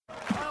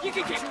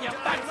You can kick your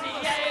fancy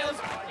ales,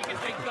 you can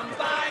drink them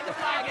by the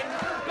flagon,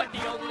 but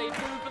the only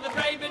food for the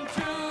brave and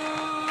true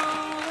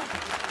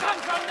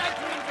comes from the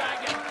Green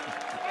Dragon.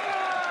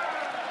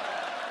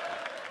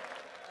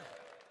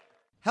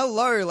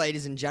 Hello,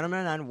 ladies and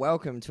gentlemen, and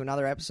welcome to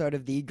another episode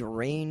of the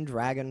Green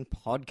Dragon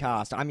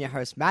Podcast. I'm your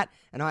host, Matt,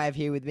 and I have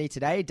here with me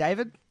today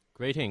David,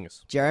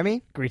 Greetings.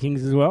 Jeremy,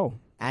 Greetings as well.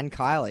 and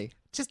Kylie.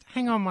 Just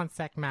hang on one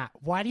sec, Matt.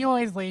 Why do you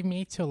always leave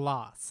me to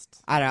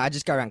last? I don't know, I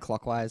just go around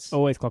clockwise.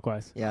 Always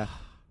clockwise. Yeah.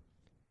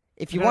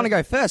 If you want to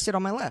go first, sit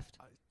on my left.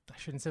 I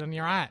shouldn't sit on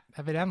your right,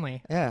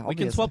 evidently. Yeah, We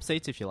can obviously. swap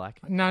seats if you like.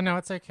 No,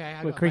 it's okay.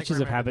 We're creatures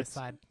of habits.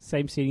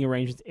 Same seating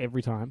arrangements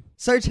every time.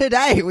 So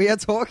today we are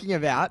talking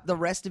about the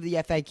rest of the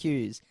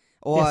FAQs,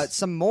 or Yes.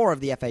 some more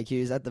of the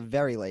FAQs at the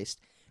very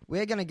least.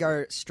 We're going to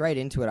go straight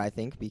into it, I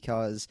think,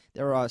 because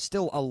there are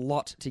still a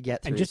lot to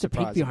get through. And just a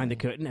peek behind the surprisingly.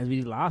 curtain, as we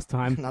did last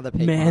time. Another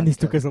peek Man, behind this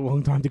the took us a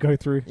long time to go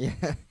through.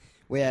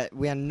 Yeah,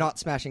 we are not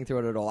smashing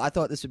through it at all. I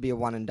thought this would be a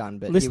one and done,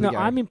 but Listener, here we go.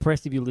 I'm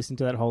impressed if you listened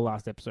to that whole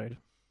last episode.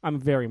 I'm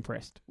very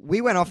impressed. We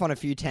went off on a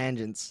few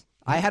tangents.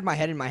 I had my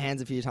head in my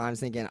hands a few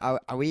times thinking, are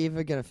we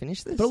ever going to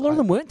finish this? But a lot of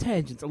them weren't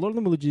tangents. A lot of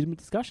them were legitimate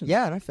discussions.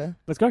 Yeah, no, fair.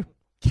 Let's go.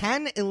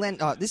 Can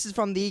Elendil... this is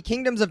from the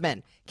Kingdoms of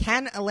Men.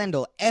 Can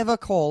Elendil ever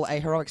call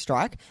a heroic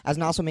strike, as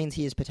Narsil means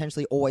he is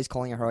potentially always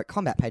calling a heroic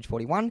combat? Page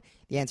 41.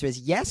 The answer is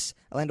yes.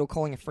 Elendil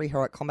calling a free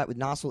heroic combat with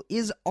Narsil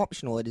is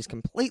optional. It is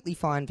completely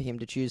fine for him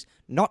to choose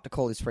not to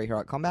call his free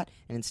heroic combat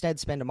and instead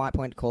spend a might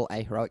point to call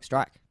a heroic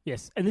strike.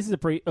 Yes, and this is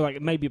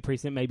maybe a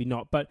precedent, maybe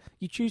not, but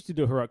you choose to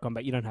do heroic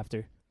combat, you don't have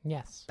to.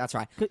 Yes. That's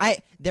right. Could-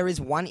 There is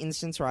one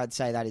instance where I'd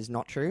say that is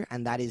not true,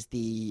 and that is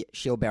the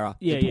shield bearer,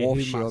 Yeah, the dwarf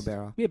who shield must.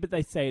 bearer. Yeah, but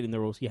they say it in the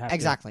rules, you have to.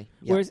 Exactly.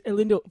 Yeah. Whereas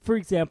Elendil, for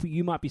example,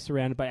 you might be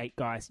surrounded by 8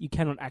 guys. You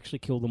cannot actually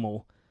kill them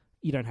all.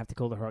 You don't have to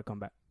call the heroic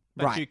combat.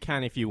 But Right. you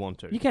can if you want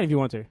to. You can if you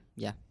want to.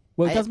 Yeah.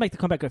 Well, it does make the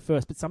combat go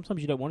first, but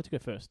sometimes you don't want it to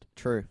go first.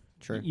 True.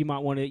 You might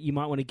want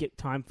to get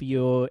time for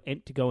your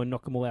ent to go and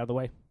knock them all out of the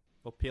way.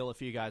 Or peel a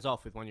few guys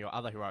off with one of your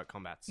other heroic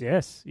combats.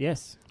 Yes.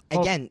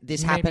 Again,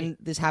 this maybe-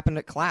 happened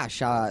at Clash.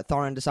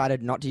 Thorin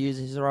decided not to use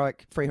his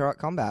free heroic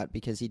combat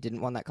because he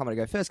didn't want that combat to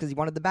go first because he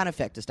wanted the ban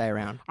effect to stay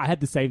around. I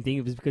had the same thing.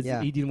 It was because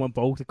Yeah. he didn't want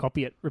Bolg to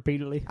copy it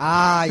repeatedly.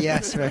 Ah,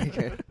 yes, very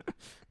good.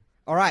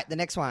 All right, the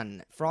next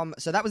one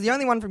so that was the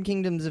only one from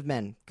Kingdoms of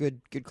Men.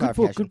 Good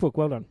clarification. Good book.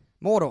 Well done.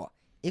 Mordor.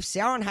 If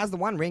Sauron has the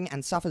One Ring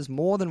and suffers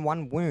more than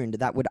one wound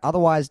that would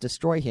otherwise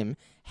destroy him,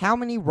 how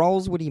many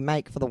rolls would he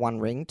make for the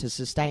One Ring to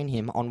sustain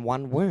him on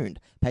one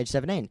wound? Page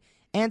 17.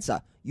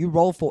 Answer. You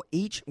roll for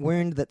each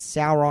wound that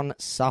Sauron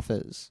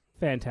suffers.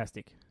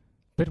 Fantastic.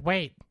 But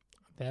wait,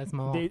 there's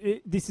more.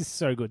 This is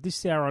so good.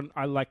 This Sauron,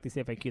 I like this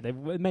FAQ.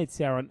 They've made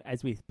Sauron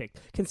as we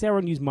expect. Can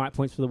Sauron use might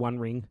points for the One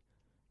Ring?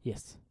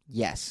 Yes.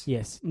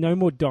 Yes. No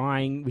more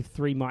dying with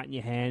 3 might in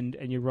your hand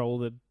and you roll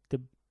the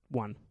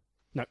 1.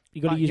 No,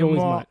 you got to But use you're all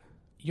his more- might.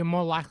 You're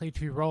more likely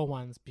to roll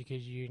ones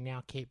because you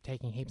now keep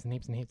taking heaps and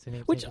heaps and heaps and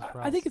heaps. Which of I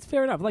rolls. think it's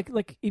fair enough. Like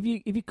if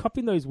you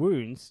copy those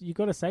wounds, you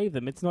got to save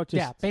them. It's not just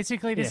yeah.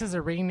 Basically, this yeah. is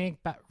a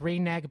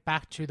renege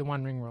back to the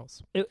One Ring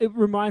rules. It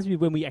reminds me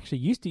of when we actually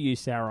used to use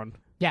Sauron.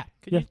 Yeah.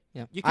 You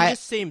Yeah. can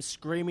just see him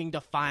screaming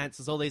defiance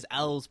as all these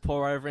elves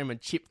pour over him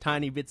and chip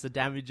tiny bits of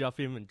damage off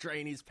him and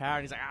drain his power,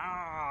 and he's like,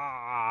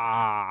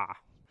 ah.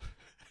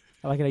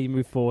 I like how you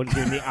move forward and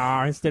doing the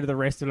R instead of the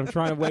rest of it. I'm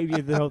trying to wave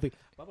you the whole thing.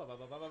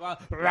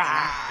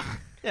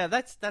 Yeah,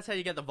 that's how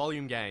you get the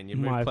volume gain. You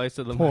move My close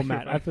to the poor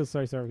microphone. Matt. I feel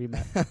so sorry for you,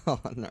 Matt. Oh,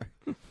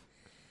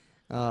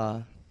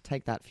 no.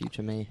 Take that,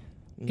 future me.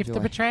 If the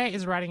Enjoy. Betrayer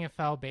is riding a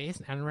fell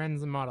beast and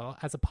rends a model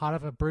as a part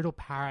of a brutal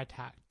power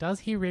attack, does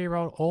he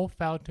reroll all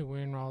failed to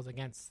wound rolls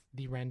against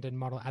the rendered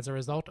model as a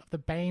result of the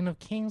Bane of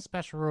King's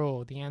special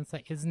rule? The answer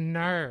is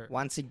no.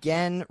 Once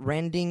again,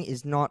 rending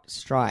is not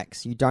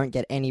strikes. You don't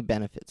get any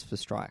benefits for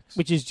strikes.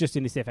 Which is just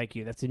in this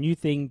FAQ. That's a new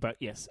thing, but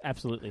yes,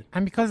 absolutely.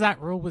 And because that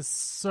rule was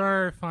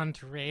so fun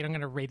to read, I'm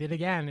going to read it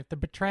again. If the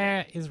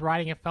Betrayer is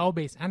riding a fell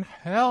beast and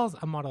hurls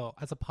a model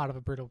as a part of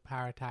a brutal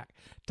power attack,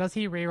 does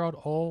he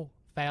reroll all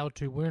failed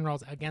to wound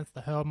rolls against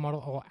the hurled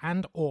model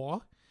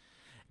or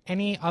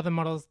any other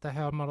models the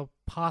hurled model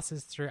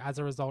passes through as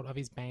a result of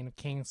his Bane of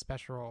King's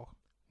special rule?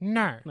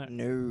 No.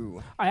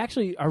 No. I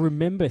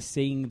remember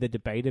seeing the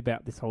debate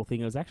about this whole thing.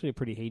 It was actually a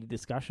pretty heated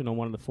discussion on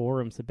one of the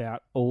forums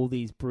about all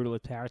these brutal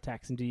tower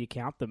attacks and do you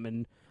count them?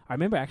 And I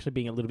remember actually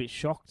being a little bit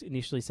shocked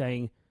initially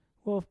saying,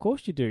 well, of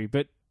course you do,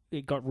 but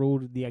it got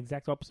ruled the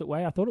exact opposite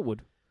way I thought it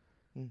would.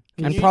 And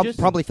you just-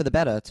 probably for the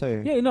better,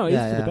 too. Yeah, no, it's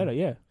for the better,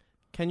 yeah.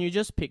 Can you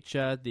just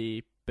picture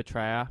the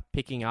Betrayer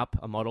picking up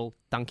a model,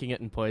 dunking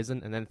it in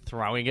poison, and then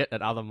throwing it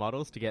at other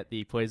models to get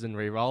the poison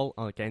reroll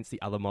against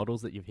the other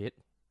models that you've hit?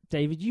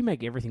 David, you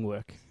make everything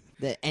work.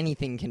 That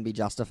anything can be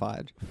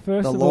justified.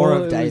 First The of lore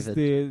all, of it was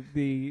David.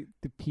 the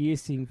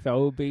piercing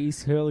fell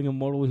beast hurling a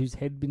model whose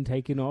head been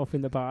taken off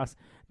in the past.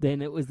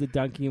 Then it was the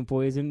dunking and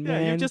poison. Yeah,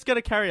 Man, you've just got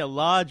to carry a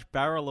large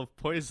barrel of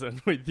poison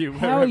with you.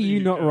 how are wherever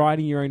you not go.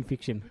 writing your own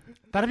fiction?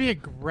 That'd be a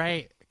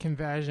great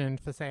conversion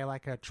for, say,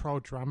 like a troll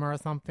drummer or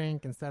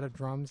something. Instead of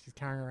drums, he's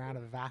carrying around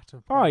a vat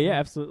of Oh, yeah,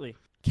 absolutely.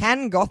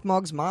 Can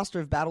Gothmog's Master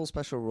of Battle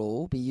special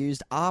rule be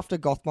used after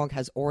Gothmog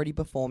has already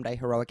performed a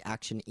heroic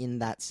action in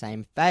that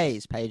same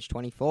phase? Page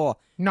 24.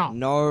 No.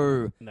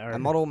 No. No. A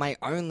model may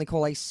only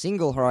call a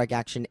single heroic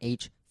action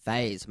each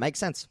phase. Makes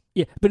sense.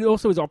 Yeah, but it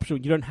also is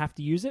optional. You don't have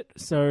to use it.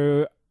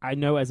 So I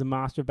know as a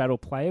Master of Battle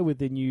player with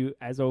the new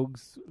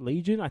Azog's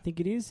Legion, I think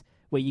it is,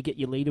 where you get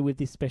your leader with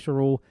this special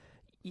rule,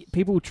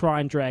 people try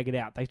and drag it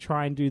out. They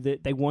try and do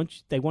they want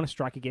to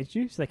strike against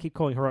you, so they keep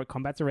calling heroic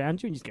combats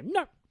around you, and you just go,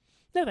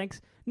 no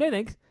thanks, no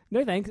thanks,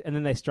 no thanks, and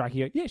then they strike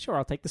you. Yeah, sure,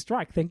 I'll take the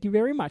strike. Thank you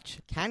very much.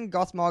 Can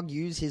Gothmog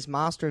use his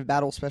Master of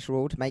Battle special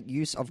rule to make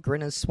use of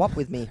Grinner's Swap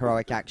With Me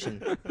heroic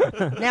action?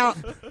 Now,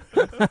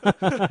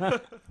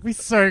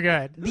 He's so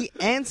good. the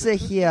answer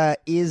here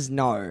is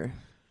no.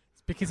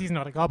 It's because he's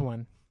not a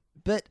goblin.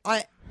 But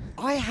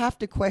I have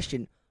to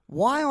question,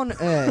 why on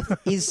earth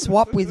is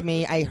Swap With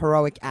Me a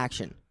heroic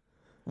action?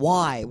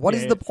 Why? What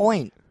is Yeah. the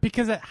point?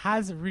 Because it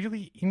has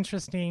really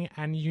interesting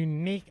and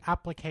unique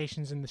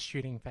applications in the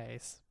shooting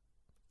phase.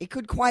 It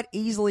could quite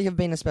easily have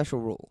been a special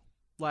rule.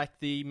 Like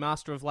the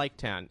Master of Lake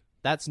Town.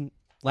 That's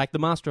like the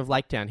Master of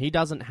Lake Town. He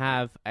doesn't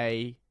have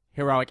a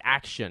heroic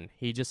action.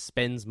 He just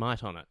spends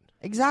might on it.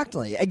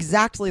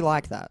 Exactly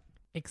like that.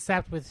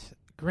 Except with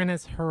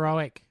Grinner's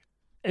heroic.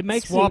 It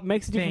makes Swap a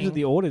difference thing. with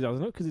the order,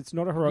 doesn't it? Because it's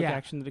not a heroic Yeah.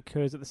 action that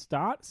occurs at the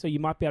start, so you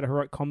might be able to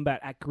heroic combat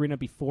at Grinner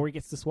before he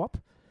gets the swap.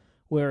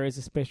 Whereas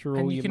a special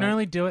rule, And you can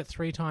only do it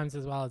 3 times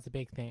as well as the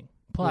big thing.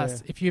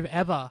 Plus, if you've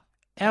ever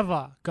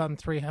gotten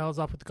 3 hurls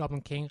off with the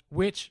Goblin King,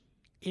 which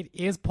it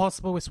is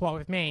possible with Swap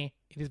With Me,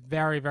 it is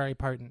very, very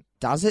potent.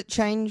 Does it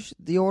change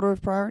the order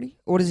of priority?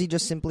 Or does he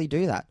just simply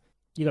do that?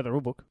 You got the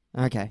rule book.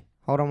 Okay.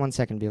 Hold on 1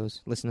 second,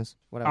 viewers, listeners,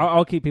 whatever.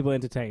 I'll keep people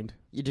entertained.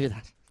 You do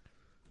that.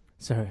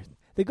 So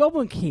the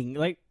Goblin King,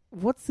 like,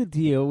 what's the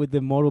deal with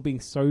the model being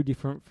so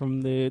different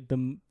from the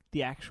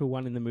actual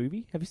one in the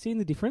movie? Have you seen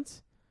the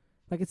difference?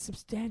 Like, it's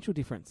substantial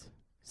difference.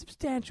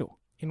 Substantial.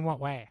 In what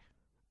way?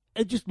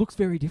 It just looks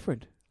very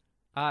different.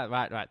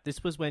 Right.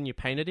 This was when you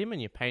painted him, and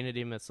you painted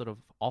him a sort of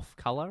off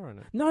color,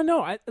 and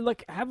No.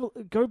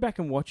 Go back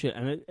and watch it,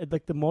 and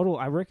like the model,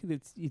 I reckon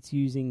it's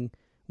using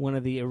one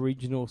of the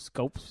original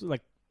sculpts,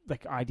 like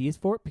ideas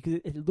for it, because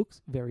it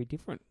looks very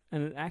different,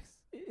 and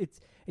it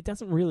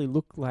doesn't really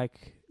look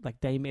like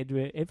Dame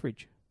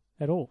Everidge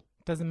at all.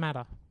 Doesn't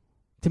matter.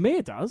 To me,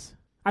 it does.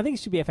 I think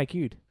it should be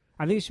FAQ'd.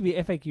 I think it should be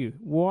FAQ.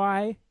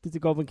 Why does the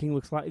Goblin King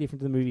look slightly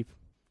different to the movie?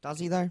 Does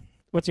he, though?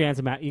 What's your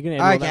answer, Matt? You're going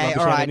to edit all that Okay, rubbish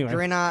all out right. anyway.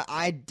 Grinner,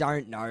 I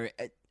don't know.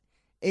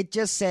 It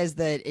just says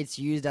that it's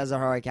used as a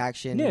heroic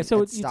action Yeah,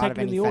 so at the you start take of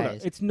it in any the order.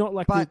 phase. It's not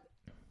like But,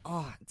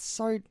 it's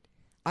so...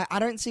 I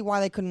don't see why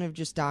they couldn't have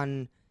just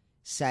done,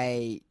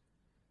 say,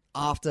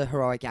 after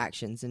heroic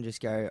actions and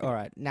just go, all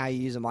right, now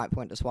you use a might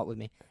point to swap with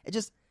me. It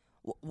just...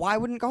 Why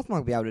wouldn't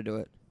Gothmog be able to do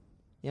it?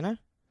 You know?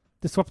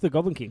 to swap the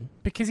Goblin King.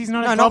 Because he's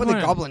not No, a not goblin.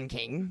 with the Goblin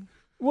King.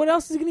 What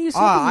else is he going to use Oh,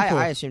 swapping for?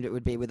 I assumed it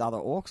would be with other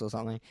orcs or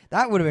something.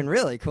 That would have been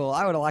really cool.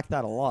 I would have liked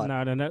that a lot.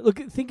 No. Look,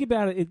 think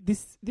about it.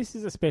 This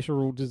is a special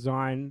rule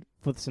designed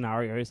for the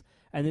scenarios,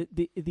 and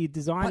the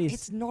design But is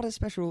it's not a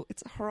special...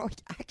 It's a heroic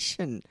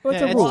action. well,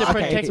 it's Yeah, a it's rule. to Okay,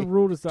 protect- it's a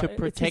rule design. to It's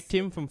protect just-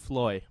 him from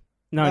Floy.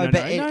 No,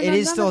 but it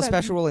is none still of a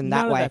special rule in none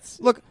that of way. that's-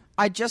 Look,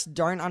 I just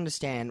don't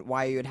understand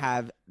why you would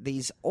have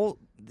these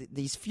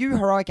few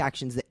heroic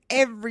actions that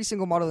every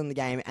single model in the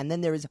game, and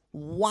then there is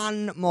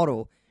one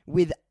model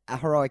with a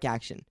heroic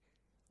action.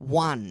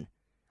 One.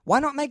 Why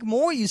not make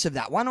more use of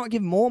that? Why not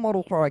give more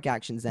model heroic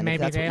actions then? Maybe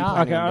if that's they what are.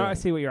 you're Okay, planning on I doing?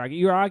 see what you're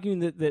arguing. You're arguing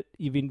that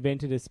you've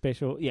invented a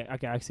special. Yeah,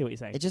 okay, I see what you're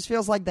saying. It just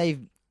feels like they've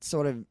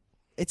sort of.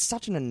 It's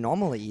such an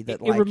anomaly that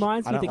It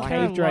reminds I me don't of the like There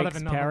are it. Cave a lot of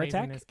Drake's power anomalies in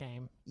attack. this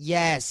game.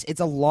 Yes, it's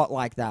a lot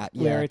like that.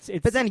 Yeah, Where it's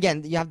but then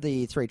again, you have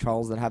the 3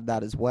 trolls that have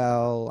that as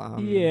well.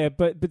 yeah,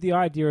 but the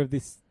idea of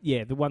this,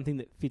 the one thing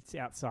that fits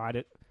outside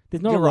it.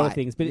 There's not You're a lot right, of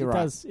things, but you're it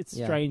right. does. It's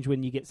Yeah. strange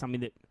when you get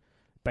something that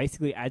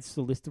basically adds to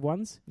the list of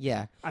ones.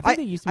 Yeah. I think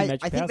there used to be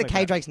magic I think powers the like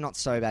Cave that. Drake's not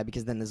so bad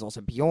because then there's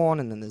also Bjorn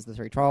and then there's the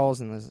 3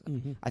 trolls and there's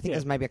I think Yeah.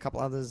 there's maybe a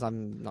couple others.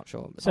 I'm not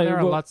sure. So There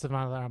are well- lots of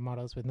other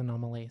models with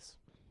anomalies.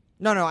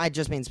 No, I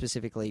just mean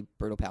specifically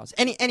brutal powers.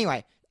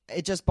 Anyway,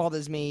 it just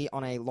bothers me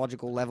on a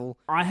logical level.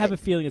 I have a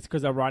feeling it's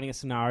because they're writing a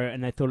scenario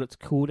and they thought it's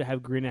cool to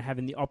have Grinner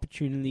having the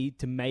opportunity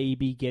to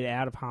maybe get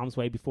out of harm's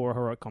way before a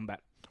heroic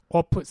combat.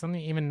 Or put something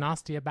even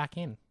nastier back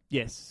in.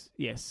 Yes.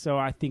 So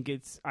I think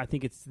it's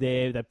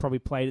there. They probably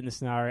played it in the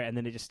scenario and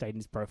then it just stayed in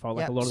his profile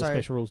like Yeah, a lot of the so-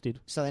 special rules did.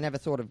 So they never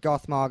thought of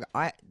Gothmog.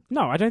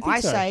 No, I don't think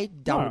I so. say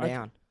dumb No, it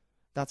down.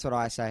 That's what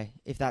I say,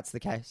 if that's the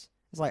case.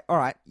 It's like, all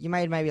right, you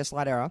made maybe a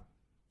slight error.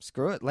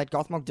 Screw it. Let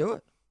Gothmog do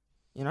it.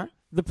 You know?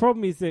 The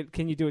problem is that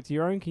can you do it to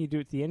your own? Can you do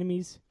it to the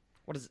enemies?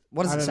 What does I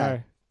it don't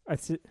say?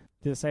 know.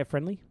 Did it say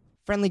friendly?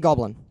 Friendly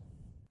goblin.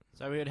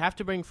 So we would have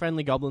to bring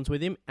friendly goblins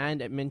with him,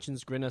 and it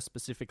mentions Grinner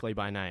specifically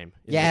by name.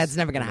 Is Yeah, this- it's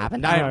never going to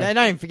happen. No. Don't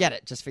even forget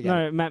it. Just forget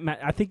it. No, Matt,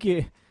 I think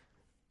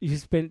you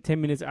spent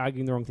 10 minutes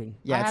arguing the wrong thing.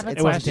 Yeah, I have a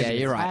it's wasn't question. 10 yeah,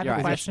 you're I right. have You're a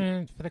right.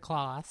 question for the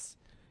class.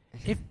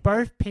 If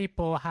both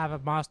people have a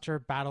Master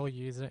of Battle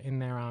user in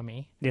their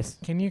army, Yes.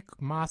 can you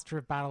Master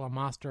of Battle a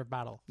Master of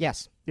Battle?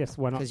 Yes, Yes,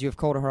 why not? because you've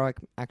called a heroic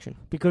action.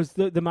 Because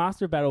the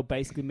Master of Battle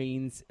basically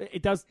means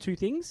it does two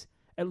things.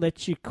 It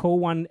lets you call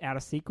one out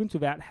of sequence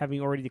without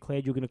having already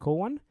declared you're going to call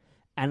one,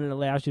 and it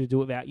allows you to do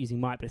it without using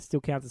might, but it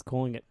still counts as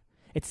calling it.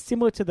 It's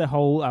similar to the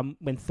whole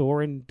when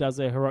Thorin does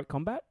a heroic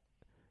combat,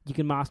 you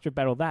can Master of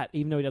Battle that,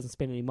 even though he doesn't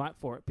spend any might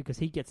for it, because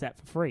he gets that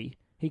for free.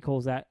 He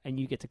calls that, and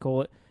you get to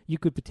call it. You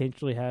could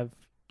potentially have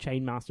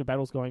chain Master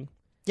Battles going.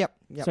 Yep.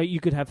 So you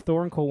could have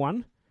Thorin call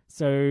one.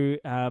 So,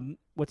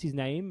 what's his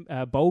name?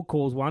 Bold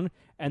calls one,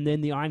 and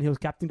then the Iron Hills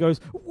captain goes,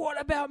 "What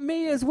about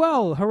me as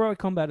well? Heroic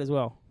combat as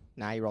well."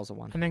 Nah, he rolls a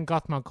 1. And then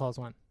Gothmog calls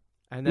one.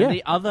 And then Yeah.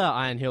 the other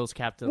Iron Hills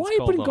captains Why are you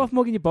call putting them.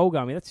 Gothmog in your Bolg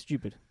army? That's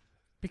stupid.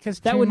 Because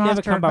That two would never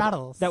Master come of back.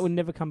 Battles. That would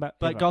never come back.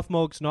 But ever.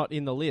 Gothmog's not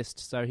in the list,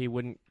 so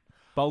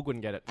Bolg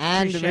wouldn't get it.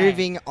 And Touche.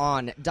 moving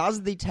on,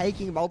 does the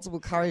taking multiple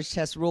courage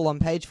test rule on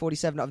page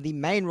 47 of the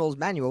main rules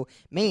manual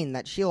mean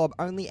that Shelob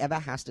only ever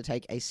has to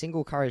take a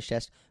single courage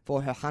test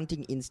for her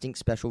hunting instinct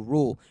special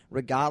rule,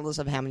 regardless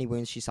of how many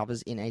wounds she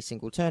suffers in a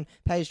single turn?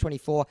 Page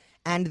 24.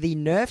 And the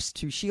nerfs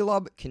to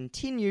Shelob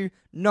continue.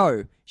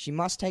 No, she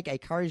must take a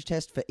courage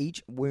test for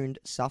each wound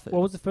suffered.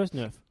 What was the first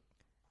nerf?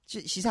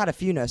 She's had a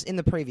few nerfs in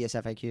the previous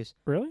FAQs.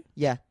 Really?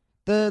 Yeah.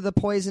 The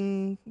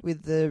poison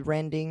with the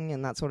rending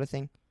and that sort of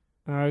thing.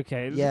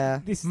 Okay. Yeah.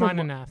 This is Mine still,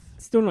 enough.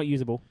 still not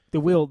usable. The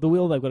will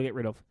they've got to get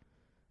rid of.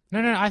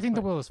 No, I think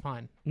the will is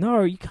fine.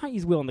 No, you can't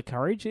use will on the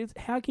courage.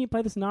 How can you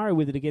play the scenario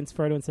with it against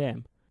Frodo and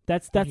Sam?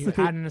 That's you the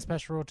thing. add in a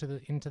special rule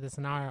into the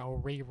scenario or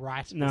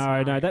rewrite the No,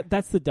 scenario.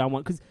 that's the dumb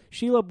one. Because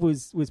Shelob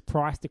was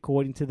priced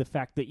according to the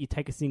fact that you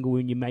take a single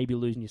wound, you may be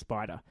losing your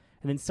spider.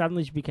 And then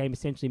suddenly she became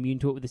essentially immune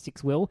to it with a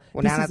 6 will.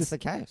 Well, This now is that's a- the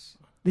case.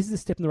 This is a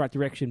step in the right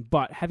direction,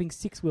 but having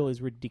 6 will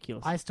is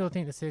ridiculous. I still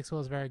think the 6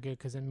 will is very good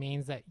because it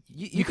means that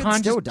You can can't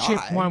still just chip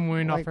die. one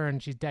wound Like- off her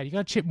and she's dead. You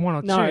got to chip one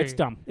or no, two. it's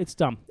dumb. It's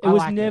dumb. It I was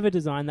like never it.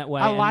 designed that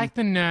way. I and like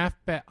the nerf,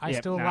 but I Yeah,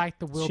 still no. like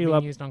the will Shelob-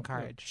 being used on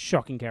courage.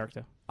 Shocking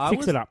character. I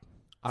Fix was- it up.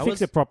 I Fix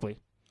was- it properly.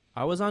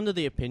 I was under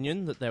the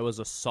opinion that there was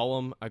a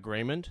solemn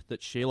agreement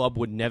that Shelob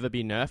would never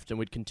be nerfed and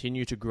would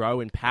continue to grow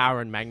in power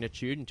and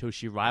magnitude until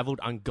she rivaled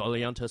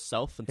Ungoliant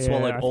herself and Yeah,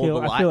 swallowed I all feel-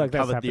 the I light feel like and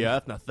that's covered the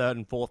happened. earth in a third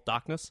and fourth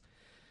darkness.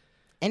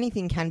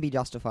 Anything can be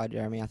justified,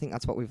 Jeremy. I think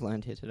that's what we've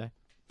learned here today.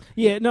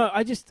 Yeah, no,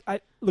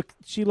 look,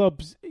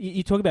 Shelob's,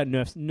 you talk about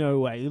nerfs, no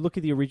way. You look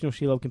at the original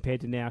Shelob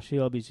compared to now,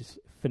 Shelob is just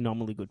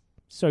phenomenally good.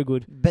 So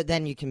good. But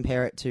then you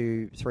compare it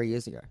to 3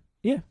 years ago.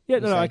 Yeah, You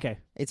no, say. okay.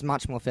 It's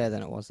much more fair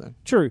than it was then.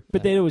 True,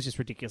 but Yeah. then it was just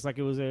ridiculous. Like,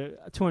 it was a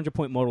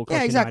 200-point model. Yeah,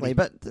 costing exactly. 90.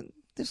 But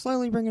they're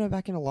slowly bringing it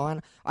back into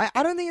line. I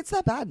don't think it's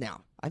that bad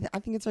now. I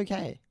think it's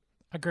okay.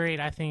 Agreed.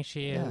 I think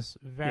she Yeah. is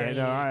very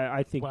yeah, no,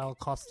 I think well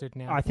costed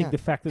now. I think Yeah. the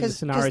fact that the 'Cause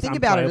scenario is think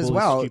about it unplayable as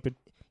well. is stupid.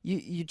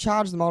 You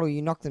charge the model,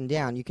 you knock them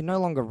down. You can no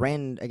longer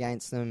rend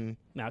against them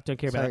No, don't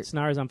care about So, it.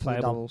 Scenario's for the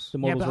unplayable. doubles. The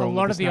yeah, model's but a wrong.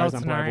 lot of the scenario's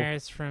old unplayable.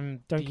 scenarios from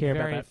Don't the care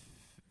about very that.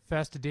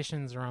 first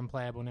editions are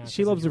unplayable now. 'cause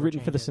of Shelob's the are written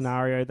for the changes.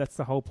 scenario. That's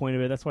the whole point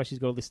of it. That's why she's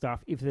got all this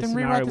stuff. If the Then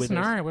scenario rewrite the with us-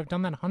 scenario. We've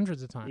done that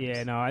hundreds of times.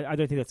 Yeah, no, I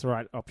don't think that's the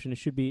right option. It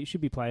should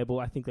be playable.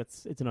 I think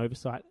it's an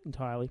oversight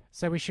entirely.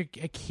 So we should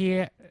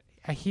adhere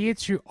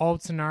to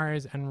old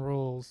scenarios and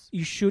rules.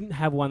 You shouldn't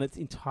have one that's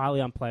entirely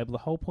unplayable. The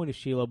whole point of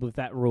Shelob with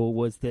that rule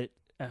was that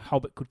a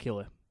Hobbit could kill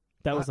her.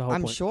 That was the whole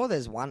I'm point. sure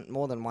there's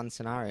more than one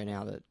scenario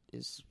now that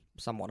is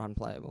somewhat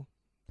unplayable.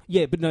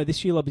 Yeah, but no, this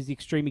Shelob is the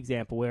extreme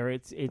example where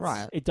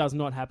Right. it does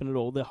not happen at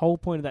all. The whole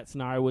point of that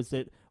scenario was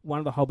that one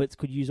of the Hobbits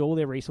could use all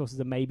their resources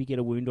and maybe get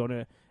a wound on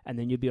her, and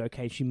then you'd be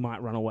okay. She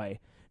might run away.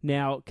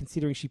 Now,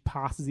 considering she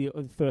passes the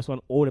first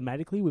one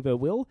automatically with her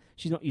will,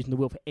 she's not using the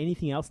will for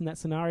anything else in that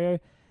scenario.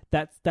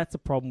 That's a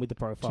problem with the To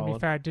profile. be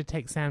fair, it did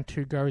take Sam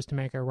 2 goes to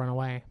make her run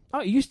away. Oh,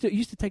 it used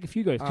to take a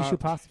few goes because she'll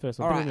pass the first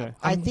one. all but right. anyway.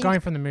 I I'm think going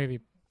from the movie.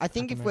 I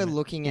think at if the we're moment.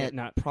 looking Yeah, at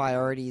no.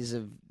 priorities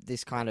of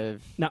this kind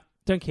of No,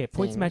 don't care.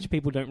 Points thing. match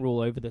people don't rule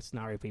over the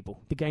scenario people.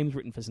 The game's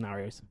written for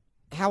scenarios.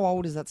 how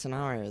old is that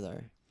scenario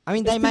though? I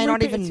mean, It's they been may not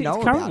repeat- even it's know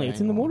currently. about it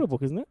It's in the anymore. model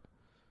book, isn't it?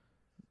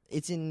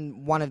 It's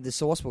in one of the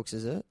source books,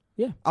 is it?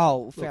 Yeah.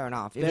 Oh, fair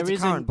enough. If there it's a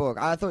isn't- current book,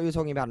 I thought you were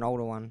talking about an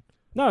older one.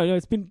 No,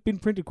 it's been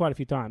printed quite a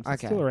few times.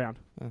 It's Okay. still around.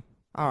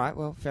 All right,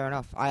 well, fair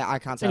enough. I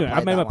can't say. Anyway, I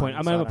I made my played point. that I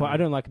one, made my so point. I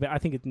don't like it. I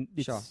think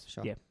it's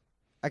Sure. yeah.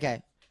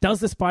 Okay. Does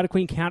the Spider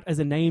Queen count as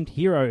a named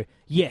hero?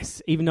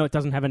 Yes, even though it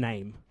doesn't have a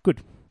name.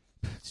 Good.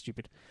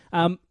 Stupid.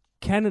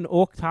 Can an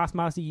Orc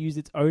Taskmaster use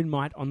its own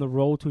might on the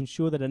roll to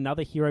ensure that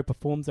another hero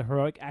performs a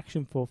heroic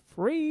action for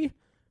free?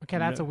 Okay,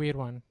 that's No. a weird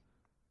one.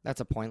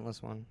 That's a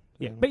pointless one.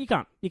 Yeah, but you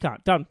can't. You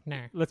can't. Done. No.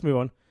 Let's move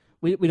on.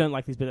 We don't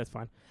like this, but that's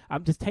fine.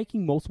 Does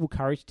taking multiple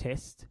courage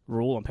test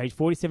rule on page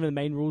 47 of the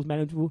main rules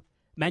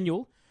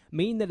manual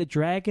mean that a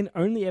dragon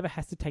only ever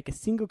has to take a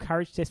single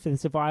courage test for the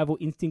survival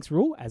instincts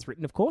rule, as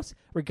written, of course,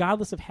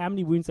 regardless of how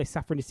many wounds they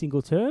suffer in a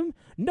single term?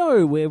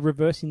 No, we're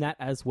reversing that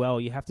as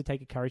well. You have to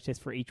take a courage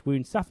test for each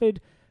wound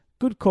suffered.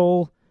 Good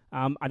call.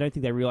 I don't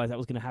think they realised that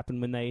was going to happen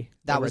when they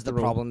That wrote was the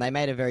rule. problem. They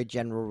made a very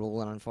general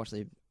rule, and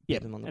unfortunately, Yeah,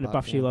 beat them on the and a butt,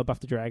 buff yeah. Sheila, buff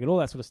the dragon, all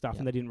that sort of stuff, Yeah.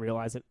 and they didn't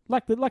realise it.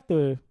 Like the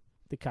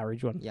the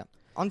courage one. Yep.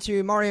 On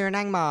to Morio and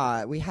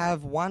Angmar. We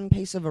have one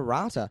piece of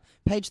errata.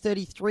 Page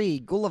 33,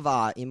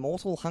 Gulliver,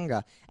 Immortal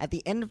Hunger. At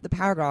the end of the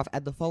paragraph,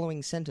 add the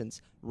following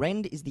sentence.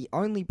 Rend is the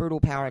only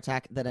brutal power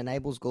attack that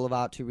enables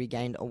Gulliver to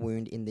regain a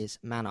wound in this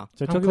manner.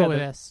 So I'm talking cool about with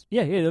the- this.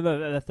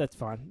 Yeah, that's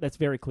fine. That's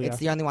very clear. It's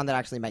the only one that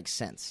actually makes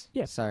sense.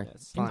 Yeah. So,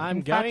 Yes. fine. I'm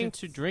In fact, going it's-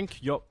 to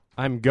drink your.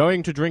 I'm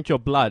going to drink your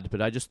blood,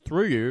 but I just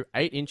threw you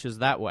 8 inches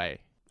that way.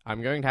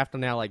 I'm going to have to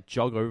now like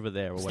jog over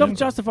there. Or Stop whatever.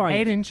 justifying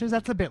 8 it. inches,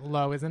 that's a bit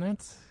low, isn't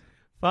it?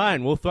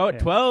 Fine, we'll throw it Yeah.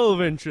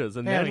 12 inches,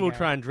 and There then we we'll go.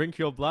 try and drink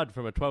your blood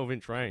from a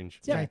 12-inch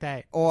range. Yeah. Strength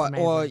 8. Or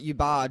Amazing. you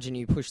barge and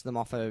you push them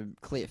off a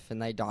cliff and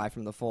they die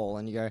from the fall,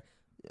 and you go,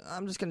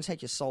 I'm just going to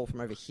take your soul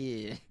from over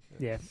here.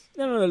 Yeah.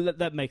 No,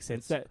 that makes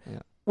sense. That, Yeah.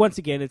 Once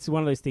again, it's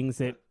one of those things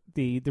that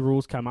the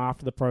rules come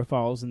after the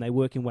profiles and they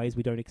work in ways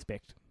we don't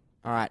expect.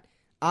 All right.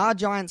 Are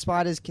giant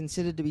spiders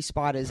considered to be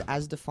spiders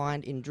as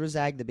defined in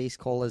Drizag the Beast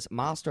Caller's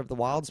Master of the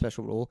Wild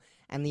special rule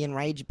and the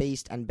Enraged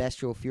Beast and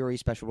Bestial Fury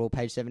special rule,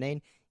 page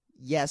 17?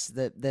 Yes,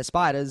 they're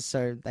spiders,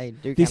 so they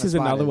do count This as is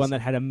another spiders. one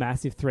that had a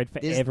massive thread for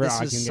This ever is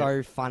arguing so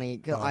it. funny.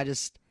 'Cause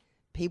Oh.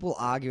 People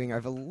arguing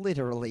over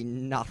literally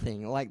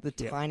nothing, like the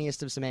Yeah.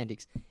 tiniest of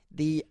semantics.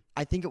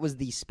 I think it was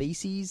the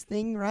species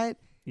thing, right?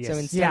 Yes. So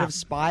instead Yeah. of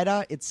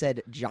spider, it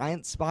said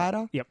giant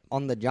spider. Yep.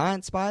 On the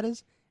giant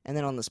spiders, and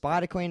then on the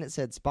Spider Queen, it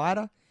said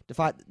spider.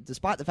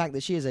 Despite the fact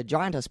that she is a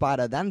gianter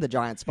spider than the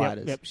giant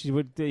spiders. Yep, she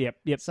would. Yep.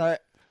 So,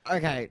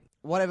 okay,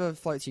 whatever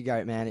floats your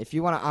goat, man. If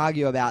you want to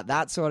argue about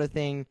that sort of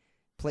thing,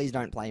 please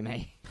don't play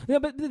me. Yeah,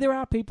 but there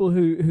are people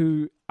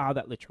who are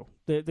that literal.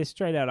 They're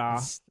straight out are.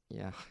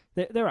 Yeah.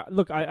 There are.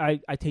 Look, I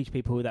teach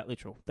people who are that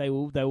literal. They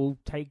will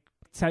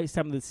say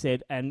something that's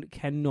said and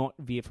cannot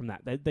veer from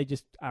that. They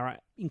just are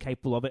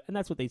incapable of it, and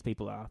that's what these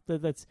people are.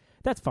 That's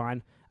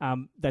fine.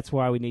 That's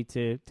why we need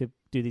to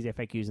do these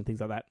FAQs and things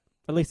like that.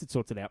 At least it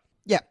sorts it out.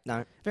 Yeah,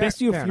 no.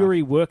 Bestial fair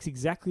Fury works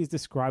exactly as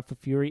described for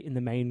Fury in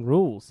the main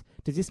rules.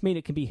 Does this mean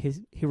it can be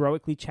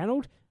heroically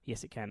channeled?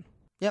 Yes, it can.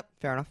 Yep,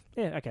 fair enough.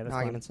 Yeah, okay, that's No fine.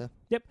 argument, sir.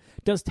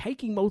 Does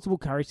taking multiple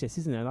courage tests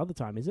isn't it another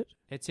time, is it?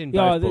 It's in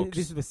Yeah, both books.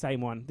 this is the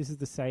same one. This is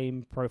the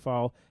same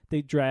profile.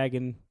 The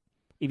dragon.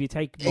 If you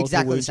take multiple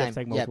Exactly the wounds, you have same. to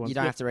take Yep, multiple you ones.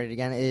 don't have to read it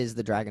again. It is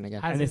the dragon again.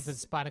 As And is this- the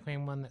Spider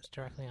Queen one that's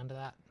directly under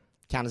that.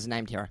 Count as a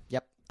named hero.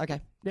 Yep. Okay,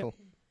 Yep. cool.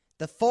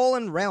 The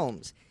Fallen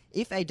Realms.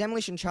 If a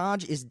demolition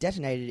charge is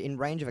detonated in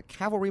range of a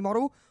cavalry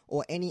model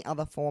or any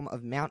other form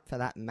of mount for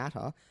that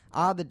matter,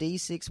 are the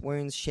D6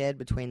 wounds shared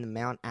between the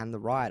mount and the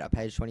rider?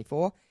 Page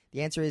 24.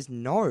 The answer is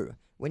no.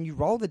 When you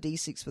roll the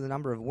D6 for the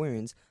number of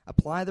wounds,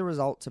 apply the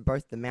result to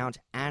both the mount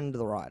and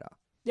the rider.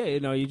 Yeah,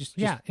 you just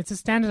Yeah, it's a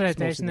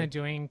standardization small they're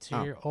doing to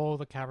Oh. all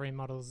the cavalry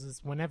models.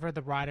 Is whenever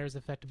the rider is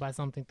affected by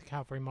something, the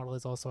cavalry model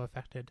is also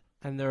affected.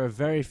 And there are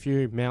very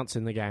few mounts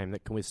in the game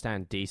that can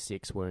withstand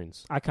D6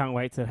 wounds. I can't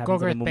wait to have the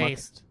Gorgrith Mumuk.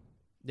 based.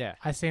 Yeah.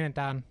 I've seen it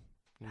done.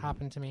 It Mhm.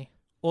 happened to me.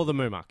 Or the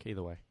Mumuk,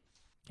 either way.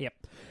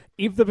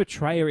 If the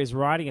Betrayer is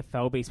riding a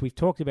Fell Beast, we've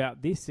talked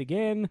about this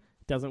again.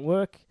 Doesn't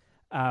work.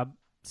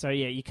 So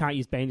yeah, you can't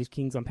use Bandage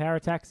Kings on power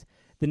attacks.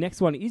 The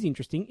next one is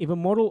interesting. If a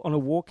model on a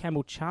War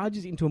Camel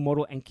charges into a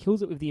model and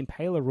kills it with the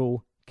Impaler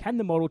rule, can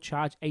the model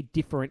charge a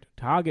different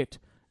target?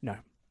 No.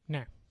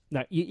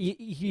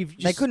 You've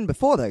just... They couldn't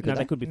before, though, could No, they?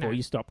 they could before. No.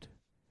 You stopped.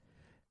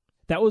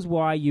 That was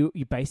why you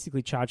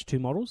basically charge two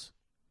models.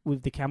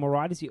 With the Camel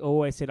Riders, you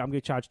always said, I'm going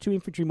to charge two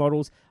infantry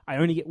models. I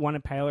only get one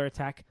Impaler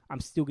attack.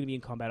 I'm still going to be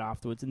in combat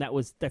afterwards. And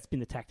that's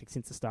been the tactic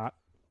since the start.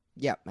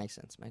 Yep, makes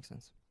sense.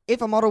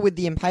 If a model with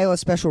the Impaler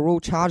special rule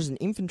charges an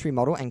infantry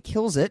model and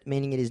kills it,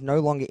 meaning it is no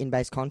longer in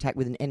base contact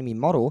with an enemy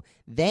model,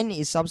 then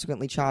is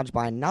subsequently charged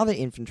by another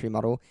infantry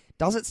model,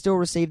 does it still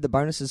receive the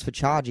bonuses for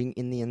charging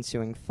in the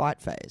ensuing fight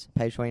phase?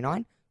 Page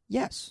 29?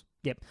 Yes.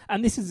 Yep.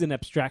 And this is an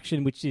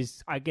abstraction, which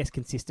is, I guess,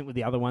 consistent with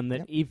the other one,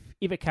 that if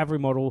a cavalry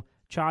model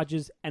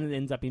charges and it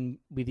ends up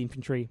with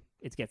infantry,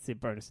 it gets the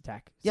bonus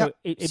attack. Yep. So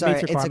it So meets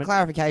it's a requirement.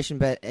 clarification,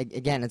 but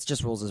again, it's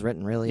just rules as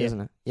written, really, Yeah.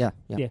 isn't it? Yeah.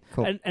 Yeah.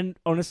 Cool. And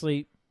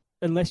honestly,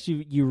 unless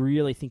you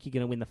really think you're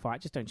going to win the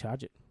fight, just don't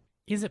charge it.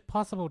 Is it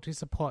possible to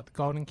support the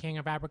Golden King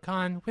of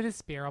Abrakan with a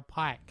spear or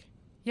pike?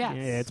 Yes.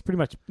 Yeah, it's pretty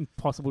much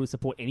impossible to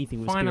support anything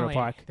with Finally, a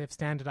spear or pike. they've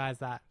standardized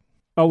that.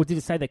 Oh, did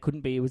it say they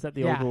couldn't be? Was that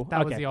the yeah, old rule? that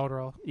was Okay. the old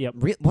rule. Yep.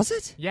 Was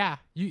it? Yeah,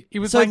 it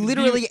was So like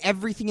literally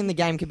everything in the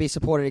game can be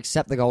supported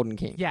except the Golden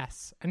King.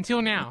 yes,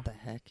 until now. What the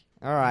heck?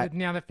 All right. But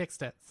now they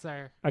fixed it.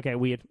 So Okay,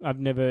 weird. I've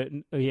never...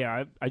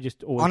 Yeah, I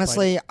just always...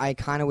 Honestly, I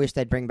kind of wish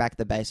they'd bring back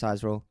the base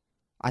size rule.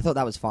 I thought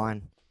that was fine.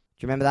 Do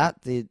you remember that?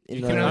 You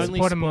can can only only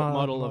support support a a model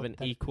model of an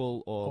that-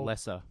 equal or Oh.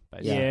 lesser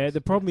base. Yeah, size.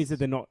 the problem is that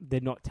they're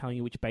not telling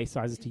you which base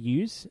sizes to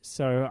use.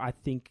 So I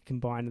think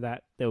combined with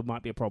that, there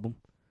might be a problem.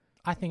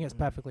 I think it's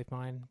perfectly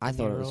fine. I the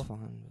thought new it was rule.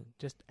 fine.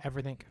 Just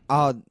everything.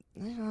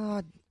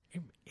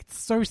 It's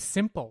so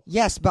simple.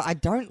 Yes, but I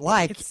don't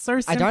like... It's so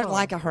simple. I don't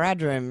like a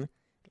Haradrim,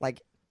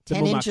 like, The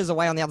 10 Mumuk. inches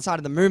away on the other side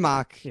of the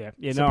Mumak. Yeah,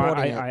 no,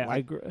 supporting it, I like,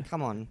 agree.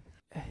 Come on.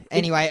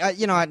 Anyway,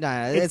 you know what?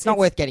 No, it's not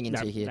worth getting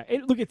into here. No,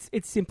 look,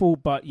 it's simple,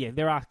 but yeah,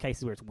 there are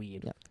cases where it's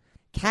weird. Yeah.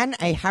 Can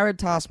a Harrod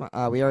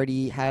Taskmaster... we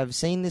already have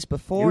seen this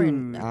before.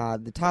 In,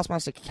 the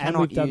Taskmaster cannot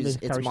we've done use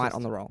the its courage might test.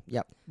 on the roll.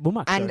 Yep.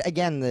 Mumuk, And though.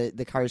 again,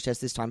 the courage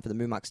test this time for the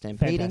Mumuk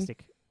Stampeding.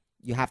 Fantastic.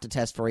 You have to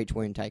test for each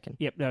wound taken.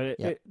 Yep, no,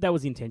 Yep. that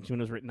was the intention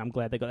when it was written. I'm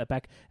glad they got that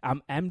back.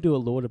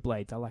 Amdur Lord of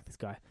Blades. I like this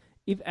guy.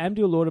 If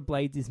Amdur Lord of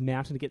Blades is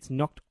mounted and gets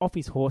knocked off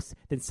his horse,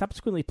 then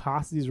subsequently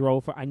passes his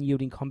roll for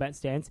unyielding combat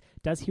stance,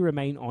 does he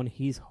remain on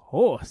his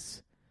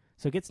horse?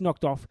 So it gets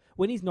knocked off.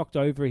 When he's knocked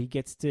over, he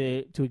gets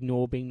to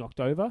ignore being knocked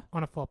over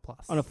On a 4+.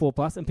 on a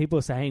 4+, and people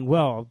are saying,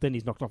 well, then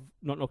he's not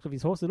knocked off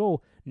his horse at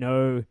all.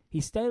 No,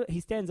 he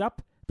stands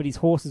up, but his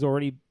horse has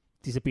already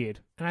disappeared.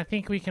 And I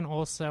think we can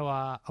also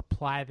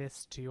apply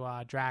this to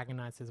Dragon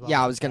Knights as well.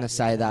 Yeah, I was going to Because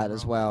say they have that the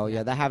as roll. well.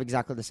 Yeah, they have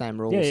exactly the same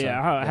rules. Yeah, so,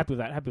 yeah, happy with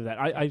that. Happy with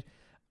that.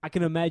 I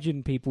can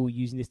imagine people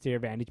using this to their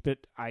advantage, but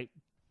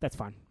that's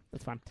fine.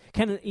 That's fine.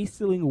 Can an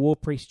Easterling War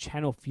Priest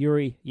channel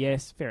Fury?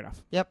 Yes, fair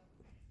enough. Yep.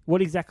 What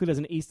exactly does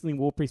an Easterling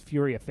War Priest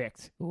Fury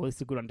affect? Well, this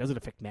is a good one. Does it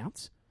affect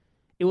mounts?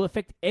 It will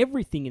affect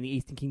everything in the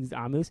Eastern King's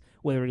armies,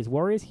 whether it is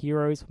warriors,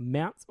 heroes,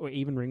 mounts, or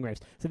even ringwraiths.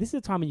 So this is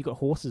a time when you've got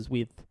horses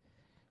with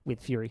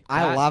Fury.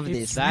 I love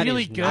this. That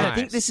really is good. I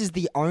think nice. this is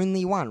the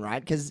only one, right?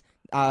 Because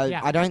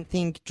Yeah. I don't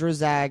think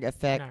Drazag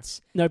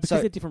affects... No, because So-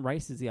 they're different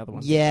races, the other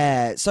one.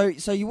 Yeah, so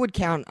you would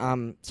count...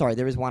 sorry,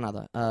 there is one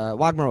other.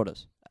 Wag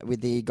Marauders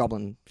with the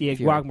Goblin Yeah,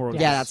 Fury. Wagmore.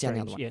 Yeah, that's the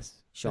only other one. Yes.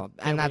 Sure,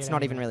 It'll and be that's an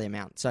not even anyway. really a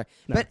mount. So,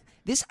 No. But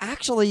this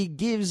actually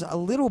gives a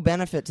little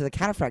benefit to the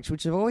Cataphracts,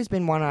 which have always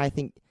been one, I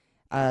think,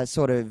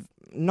 sort of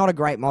not a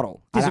great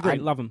model. Disagree.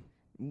 Love them.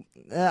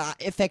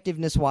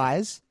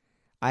 Effectiveness-wise,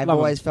 I've Love 'em.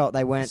 always felt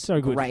they weren't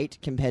So good. great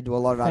compared to a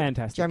lot of other...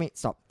 Fantastic. Jeremy,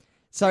 stop.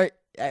 So,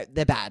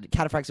 they're bad.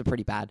 Cataphracts are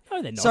pretty bad.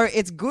 No, they're not. So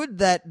it's good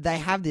that they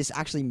have this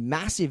actually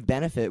massive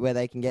benefit where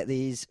they can get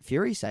these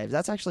Fury saves.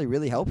 That's actually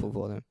really helpful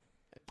for them.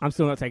 I'm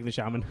still not taking the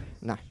Shaman.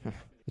 No.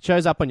 It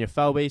shows up on your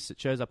Felbeast.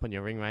 It shows up on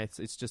your Ringwraiths.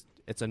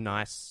 It's a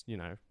nice,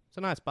 it's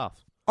a nice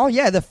buff. Oh,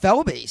 yeah, the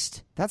Fell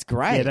Beast. That's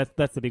great. Yeah,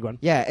 that's the big one.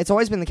 Yeah, it's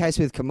always been the case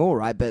with Kamul,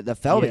 right? But the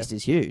Fell Yeah. Beast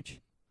is huge.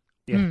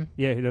 Yeah, Mm.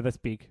 yeah, no, that's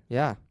big.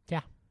 Yeah.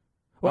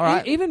 Well, All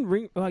right. even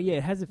Ring. Oh, yeah,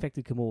 it has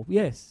affected Kamul.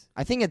 Yes.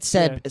 I think it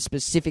said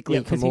specifically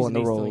Yeah, 'cause Kamul he's in an the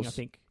Easterling, rules. I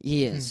think.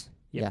 He is.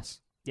 Yep.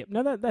 Yes. Yep.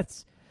 No,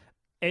 that's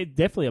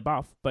definitely a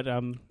buff, but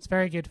It's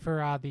very good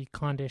for the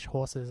Condish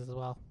horses as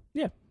well.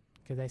 Yeah.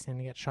 Because they seem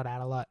to get shot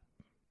out a lot.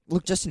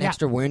 Look, just an Yeah.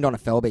 extra wound on a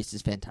Fell Beast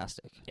is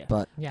fantastic. Yeah.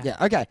 But, Yeah.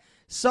 okay.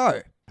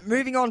 So,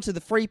 moving on to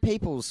the Free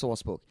People's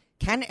Sourcebook.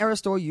 Can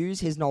Eristor use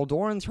his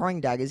Noldoran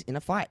throwing daggers in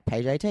a fight?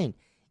 Page 18.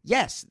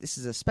 Yes, this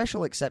is a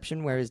special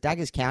exception where his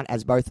daggers count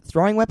as both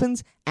throwing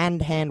weapons and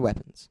hand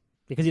weapons.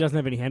 because he doesn't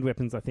have any hand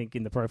weapons, I think,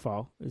 in the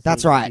profile. is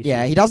That's the right. issue.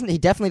 Yeah, he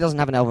definitely doesn't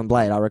have an Elven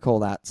Blade. I recall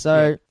that.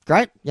 So,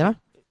 great. It's Yeah.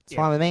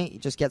 fine with me. He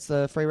just gets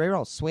the free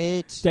reroll.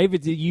 Sweet.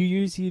 David, did you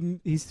use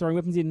his throwing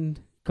weapons in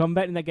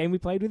combat in that game we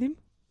played with him?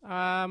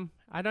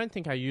 I don't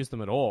think I used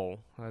them at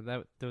all.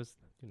 There was,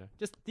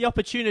 just the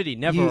opportunity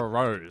never You-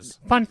 arose.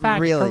 Fun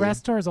fact, Really?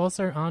 Arestor is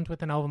also armed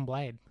with an Elven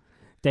Blade.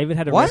 David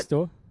had a What?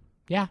 restore.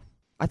 Yeah.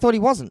 I thought he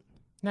wasn't.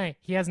 No,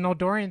 he has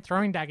Noldorian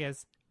throwing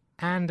daggers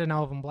and an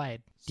Elven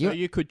Blade. Do So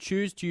you could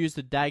choose to use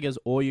the daggers,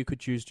 or you could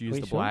choose to use Are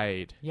you the sure?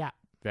 blade. Yeah.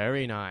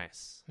 Very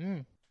nice.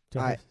 Mm.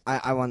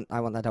 I want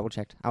that double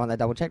checked. I want that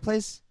double checked,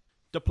 please.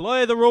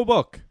 Deploy the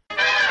rulebook.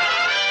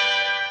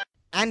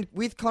 And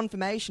with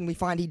confirmation, we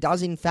find he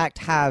does in fact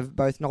have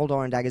both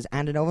Noldoran daggers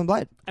and an Elven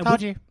Blade. And Told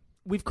with, you.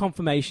 with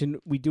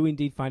confirmation, we do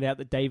indeed find out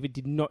that David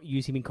did not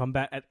use him in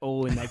combat at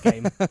all in that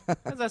game.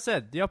 As I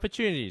said, the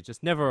opportunity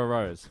just never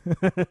arose.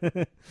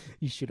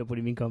 You should have put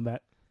him in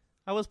combat.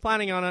 I was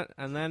planning on it,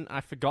 and then I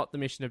forgot the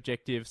mission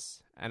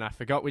objectives, and I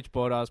forgot which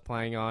board I was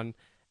playing on,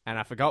 and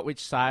I forgot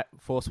which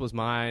force was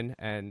mine,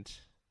 and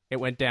it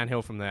went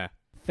downhill from there.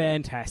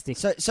 Fantastic.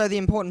 So the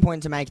important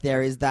point to make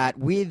there is that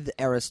with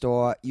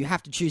Eristor, you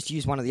have to choose to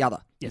use one or the other.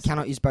 Yes. You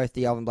cannot use both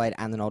the Elven Blade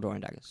and the Noldoran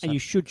daggers. And So- you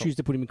should choose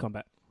to put him in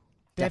combat.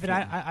 David,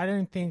 Definitely. I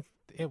don't think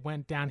it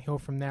went downhill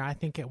from there. I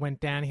think it went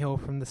downhill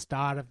from the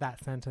start of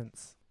that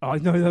sentence. Oh,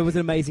 no, that was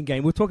an amazing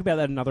game. We'll talk about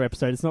that in another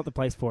episode. It's not the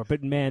place for it,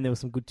 but man, there were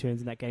some good turns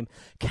in that game.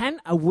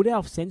 Can a Wood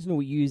Elf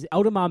Sentinel use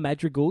Eldamar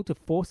Madrigal to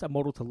force a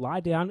model to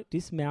lie down,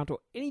 dismount, or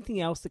anything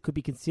else that could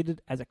be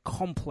considered as a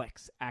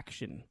complex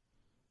action?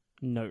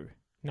 No.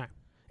 No.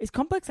 Is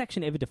complex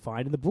action ever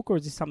defined in the book, or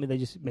is this something they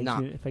just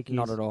mention No, in FAQs?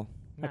 not at all.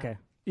 No. Okay.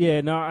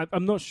 Yeah, no,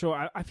 I'm not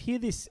sure. I've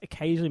heard this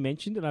occasionally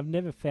mentioned, and I've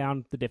never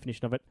found the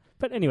definition of it.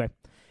 But anyway,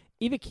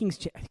 if a King's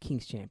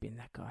Champion,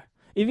 that guy.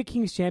 If a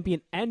King's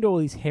Champion and all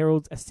his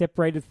heralds are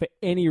separated for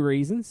any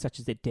reason, such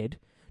as they're dead,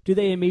 do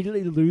they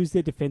immediately lose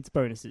their defense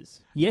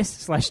bonuses?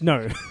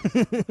 Yes/no.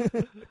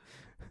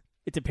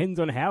 It depends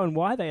on how and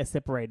why they are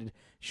separated.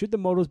 Should the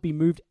models be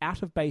moved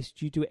out of base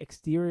due to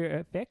exterior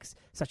effects,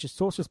 such as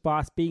Sorcerous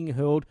Blast being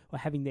hurled or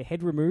having their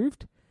head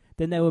removed,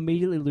 then they will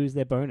immediately lose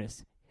their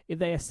bonus. If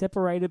they are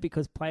separated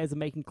because players are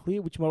making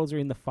clear which models are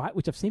in the fight,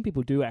 which I've seen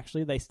people do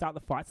actually, they start the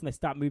fights and they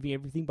start moving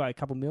everything by a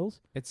couple mils.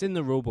 It's in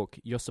the rulebook.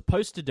 You're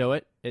supposed to do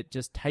it. It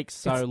just takes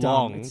so It's dumb.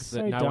 long It's that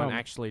so no dumb. one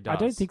actually does. I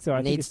don't think so. I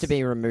think Needs to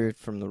be removed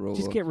from the rule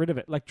Just book. get rid of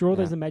it. Like, draw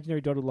those Yeah.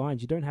 imaginary dotted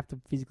lines. You don't have to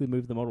physically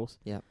move the models.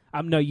 Yeah.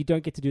 No, you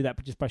don't get to do that,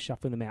 but just by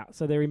shuffling them out.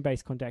 So they're in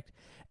base contact.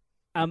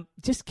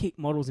 Just keep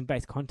models in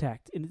base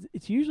contact. And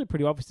it's usually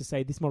pretty obvious to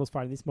say this model's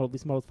fighting this model,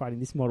 this model's fighting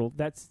this model.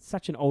 That's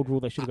such an old rule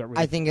they should have got rid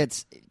of. I think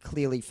it's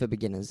clearly for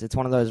beginners. It's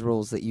one of those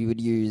rules that you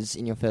would use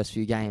in your first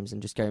few games and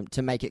just go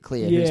to make it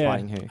clear who's Yeah.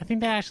 fighting who. I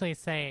think they actually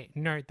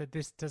note that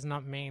this does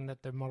not mean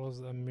that the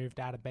models are moved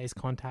out of base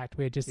contact.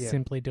 We're just Yeah.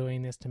 simply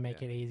doing this to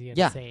make it easier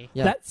Yeah. to see.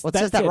 Yeah. That's- Well, it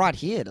says that's that it. right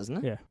here, doesn't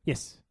it? Yeah.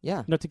 Yes.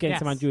 Yeah. Not to gain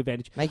some Yes. undue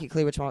advantage. Make it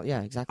clear which one.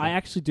 Yeah, exactly. I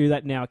actually do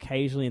that now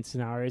occasionally in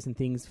scenarios and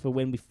things for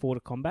when we fought a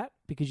combat,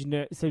 because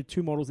so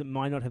two models that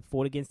might not have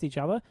fought against each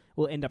other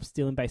will end up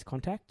still in base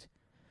contact.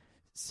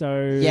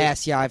 So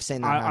Yes, yeah, I've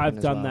seen that happen I've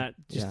as done well. that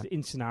just Yeah.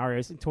 in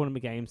scenarios in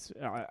tournament games.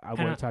 I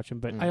won't touch them,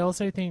 but Mm. I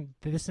also think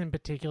that this in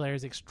particular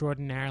is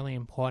extraordinarily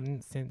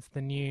important since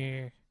the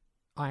new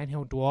Iron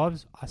Hill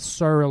Dwarves are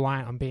so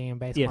reliant on being in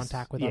base Yes,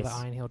 contact with yes.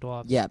 other Iron Hill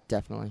Dwarves. Yeah,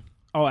 definitely.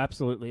 oh,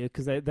 absolutely,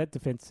 because that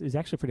defense is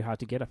actually pretty hard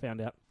to get. I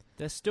found out.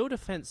 They're still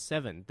defense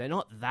 7. They're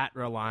not that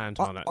reliant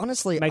on it.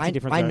 Honestly, Makes a I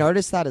difference, though.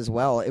 noticed that as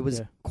well. It was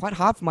Yeah. quite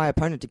hard for my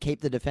opponent to keep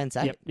the defense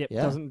 8. Yep.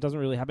 Yeah. Doesn't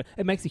really happen.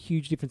 It makes a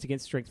huge difference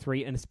against strength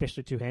 3 and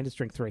especially two-handed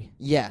strength 3.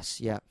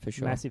 Yes, yeah, for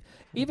sure. Massive.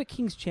 If a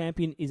King's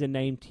Champion is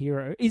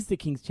the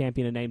King's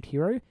Champion a named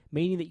hero,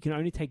 meaning that you can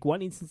only take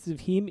one instance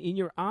of him in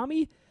your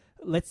army?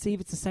 Let's see if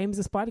it's the same as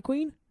the Spider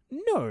Queen.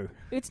 No,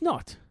 it's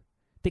not.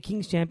 The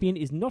King's Champion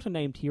is not a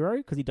named hero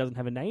because he doesn't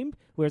have a name,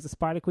 whereas the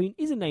Spider Queen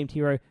is a named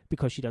hero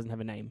because she doesn't have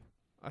a name.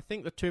 I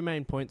think the two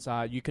main points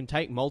are you can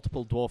take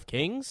multiple Dwarf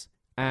Kings,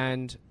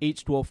 and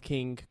each Dwarf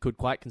King could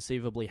quite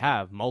conceivably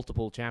have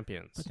multiple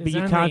champions. But But there's you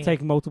only- can't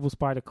take multiple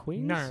Spider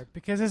Queens? No,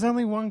 because there's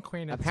only one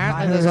queen. At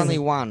Apparently, the there's time. only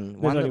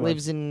one. One only that one.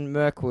 lives in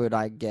Mirkwood,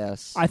 I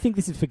guess. I think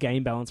this is for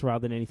game balance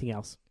rather than anything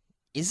else.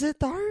 Is it,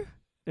 though?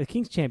 The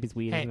King's Champion's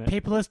weird, Hey, isn't it?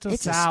 people are still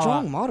It's sour. a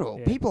strong model.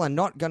 Yeah. People are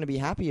not going to be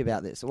happy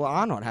about this. Well,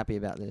 I'm not happy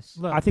about this.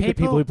 Look, I think the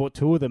people who bought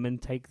two of them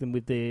and take them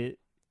with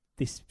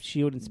this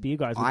shield and spear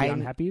guys would be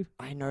unhappy.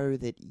 I know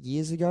that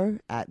years ago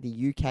at the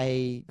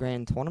UK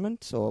Grand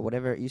Tournament, or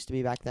whatever it used to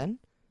be back then,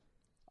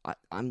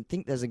 I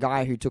think there's a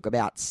guy who took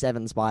about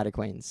 7 Spider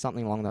Queens,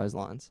 something along those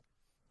lines.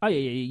 Oh yeah,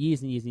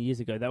 years and years and years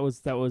ago. That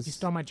was. You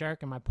stole my joke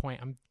and my point.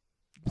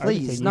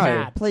 Please, you're no,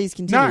 mad. please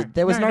continue.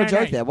 There was no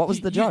joke there. What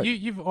was the joke?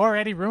 You've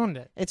already ruined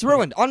it. It's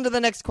ruined. On to the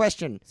next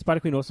question.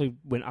 Spider Queen also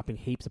went up in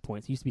heaps of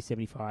points. It used to be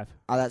 75,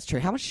 Oh, that's true.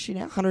 How much is she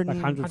now? 100 like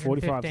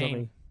 145 115.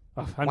 something.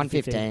 Oh,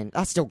 115.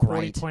 That's still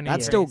great. 40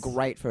 That's still years.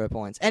 great for her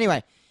points.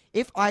 Anyway,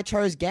 if I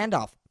chose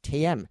Gandalf,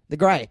 TM, the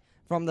Grey,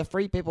 from the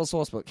Free People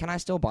Sourcebook, can I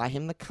still buy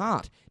him the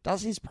cart?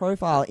 Does his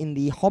profile in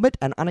the Hobbit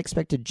An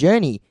Unexpected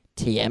Journey,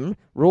 TM,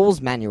 Rules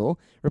Manual,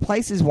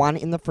 replace his one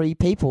in the Free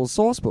People's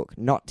Sourcebook,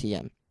 not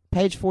TM?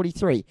 Page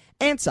 43.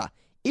 Answer.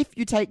 If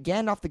you take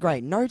Gandalf the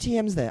Grey, no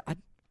TMs there.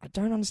 I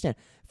don't understand.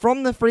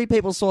 From the Free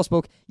People's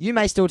Sourcebook, you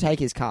may still take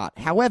his cart.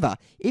 However,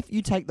 if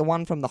you take the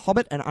one from the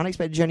Hobbit An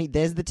Unexpected Journey,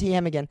 there's the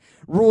TM again.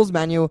 Rules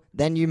Manual,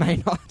 then you may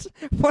not.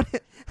 What?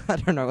 I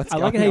don't know what's I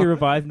going like on. how you're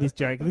revising this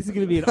joke. This is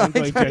going to be an I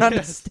ongoing don't joke.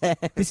 understand.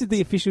 This is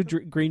the official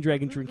Green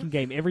Dragon drinking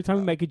game. Every time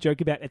we make a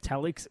joke about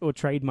italics or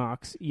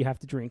trademarks, you have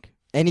to drink.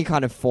 Any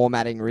kind of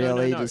formatting,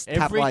 really. no. Just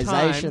Every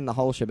capitalization, time- the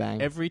whole shebang.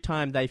 Every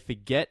time they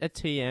forget a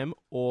TM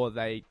or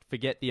they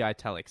forget the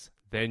italics,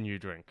 then you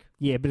drink.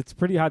 Yeah, but it's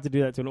pretty hard to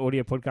do that to an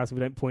audio podcast if we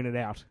don't point it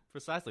out.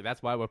 Precisely.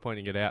 That's why we're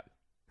pointing it out.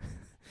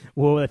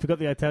 Well, they forgot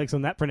the italics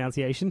on that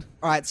pronunciation.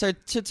 All right, so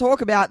to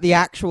talk about the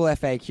actual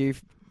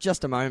FAQ,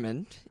 just a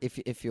moment,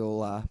 if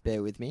you'll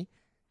bear with me.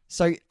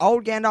 So,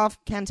 old Gandalf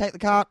can take the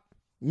cart,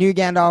 new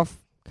Gandalf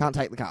can't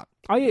take the cart.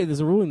 Oh yeah, there's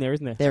a rule in there,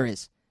 isn't there? There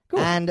is. Cool.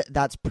 And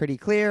that's pretty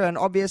clear and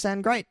obvious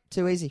and great.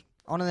 Too easy.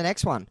 On to the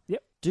next one.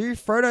 Yep. Do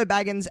Frodo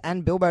Baggins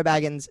and Bilbo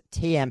Baggins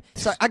TM?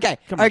 So, okay,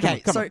 Come on, okay.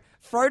 come So, on.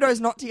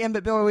 Frodo's not TM,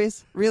 but Bilbo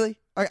is? Really?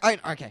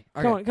 Okay.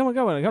 Come on.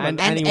 And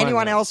And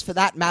anyone else. else, for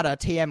that matter,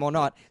 TM or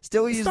not,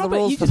 still use Stop the it,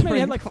 rules you for just the made me ring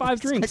have like 5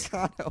 costs. drinks. I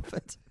can't help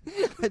it.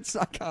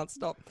 I can't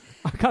stop.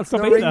 I can't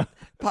stop the either.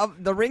 Ring,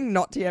 the Ring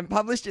Not TM,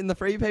 published in the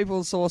Free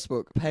People's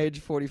Sourcebook, page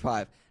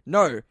 45.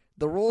 No,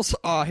 the rules...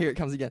 Oh, here it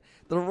comes again.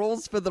 The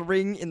rules for the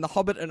Ring in the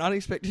Hobbit An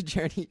Unexpected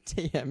Journey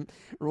TM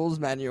Rules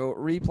Manual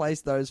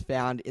replace those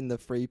found in the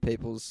Free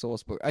People's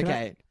Sourcebook.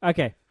 Okay.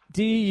 Okay.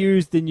 Do you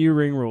use the new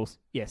ring rules?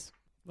 Yes.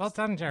 Well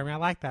done, Jeremy. I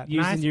like that.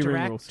 Use the Nice, new ring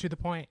direct, rules. to the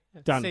point.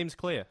 Done. Seems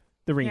clear.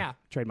 The ring. Yeah.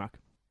 Trademark.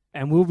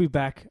 And we'll be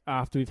back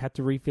after we've had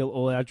to refill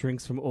all our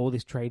drinks from all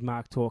this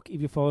trademark talk. If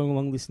you're following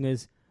along,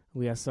 listeners,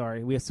 we are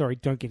sorry. We are sorry.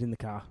 Don't get in the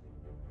car.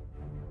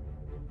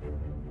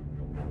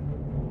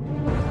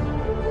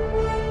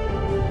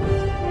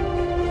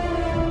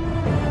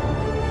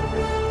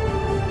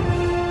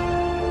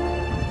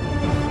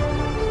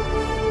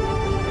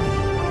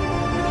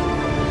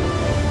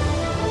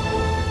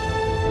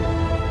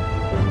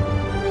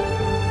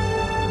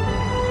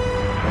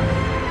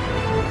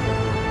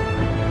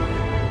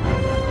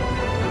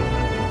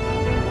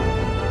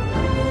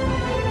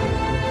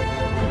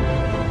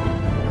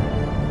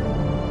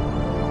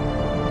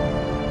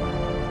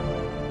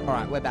 All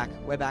right,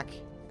 we're back,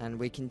 and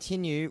we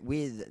continue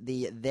with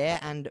the There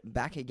and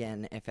Back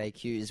Again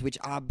FAQs, which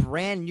are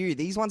brand new.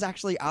 These ones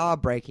actually are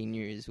breaking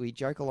news. We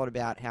joke a lot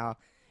about how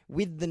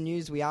with the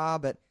news we are,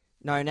 but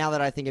no, now that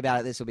I think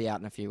about it, this will be out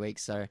in a few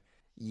weeks, so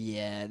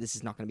yeah, this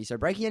is not going to be so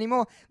breaky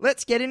anymore.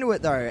 Let's get into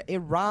it, though.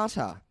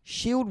 Errata,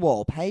 Shield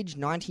Wall, page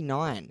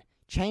 99,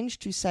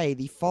 changed to say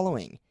the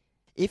following.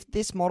 If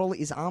this model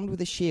is armed with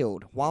a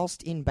shield,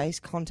 whilst in base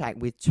contact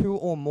with 2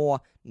 or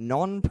more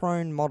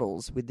non-prone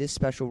models with this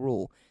special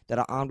rule that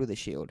are armed with a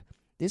shield,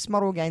 this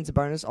model gains a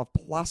bonus of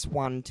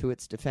 +1 to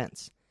its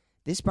defense.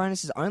 This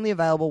bonus is only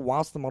available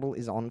whilst the model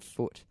is on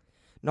foot.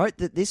 Note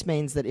that this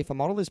means that if a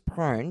model is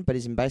prone, but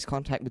is in base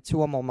contact with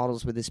 2 or more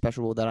models with this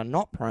special rule that are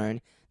not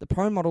prone, the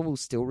prone model will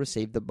still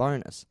receive the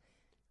bonus.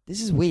 This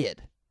is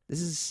weird.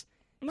 This is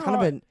kind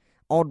of an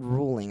odd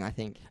ruling, I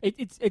think.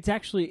 It's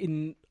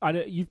actually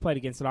you've played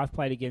against it, I've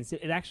played against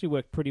it. It actually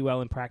worked pretty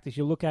well in practice.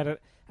 You look at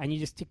it and you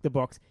just tick the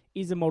box.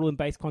 Is a model in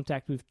base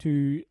contact with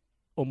 2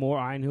 or more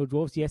Iron Hill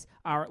Dwarves? Yes.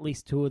 Are at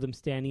least 2 of them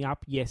standing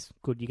up? Yes.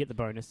 Good. You get the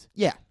bonus.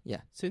 Yeah.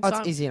 Since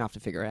It's easy enough to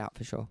figure out,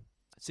 for sure.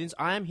 Since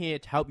I am here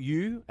to help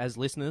you, as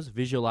listeners,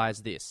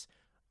 visualize this.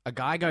 A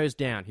guy goes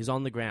down, he's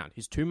on the ground.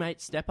 His 2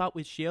 mates step up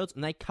with shields,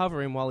 and they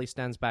cover him while he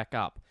stands back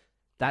up.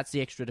 That's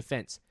the extra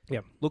defense. Yeah.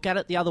 Look at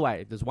it the other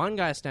way. There's one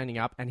guy standing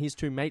up, and his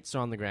 2 mates are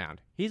on the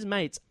ground. His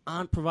mates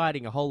aren't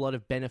providing a whole lot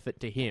of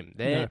benefit to him.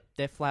 They're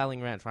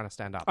flailing around trying to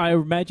stand up. I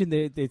imagine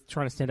they're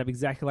trying to stand up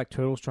exactly like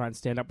turtles try and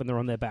stand up when they're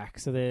on their back.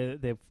 So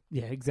they're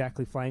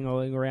exactly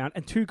flailing around.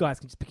 And 2 guys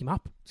can just pick him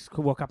up. Just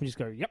walk up and just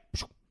go, yep,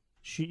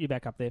 shoot you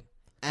back up there.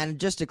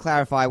 And just to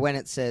clarify, when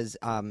it says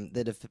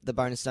the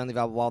bonus is only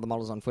available while the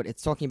model's on foot,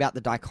 it's talking about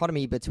the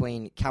dichotomy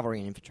between cavalry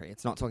and infantry.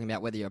 It's not talking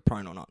about whether you're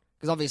prone or not.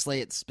 Because obviously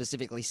it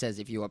specifically says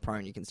if you are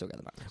prone, you can still get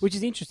the bonus. Which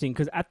is interesting,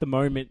 because at the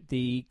moment,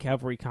 the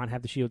cavalry can't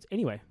have the shields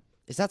anyway.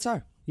 Is that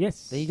so?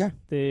 Yes. There you go.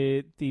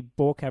 The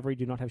Boar cavalry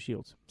do not have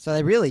shields. So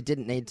they really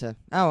didn't need to...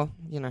 Oh,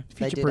 they did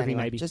Future-proofing,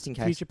 anyway, maybe. just in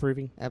case.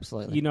 Future-proofing.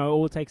 Absolutely.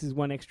 All it takes is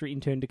one extra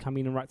intern to come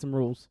in and write some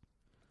rules.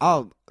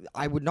 Oh,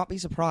 I would not be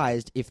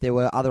surprised if there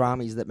were other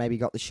armies that maybe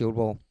got the shield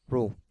wall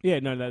rule. Yeah,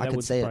 no, that could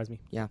would see surprise it. me.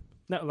 Yeah.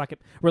 No, like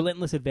it.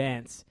 Relentless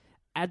Advance.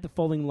 Add the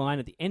following line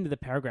at the end of the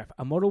paragraph.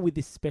 A model with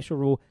this special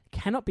rule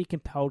cannot be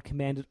compelled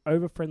commanded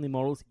over friendly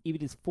models if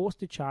it is forced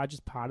to charge as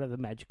part of the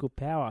magical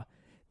power.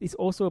 This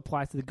also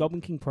applies to the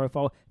Goblin King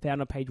profile found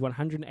on page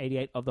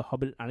 188 of the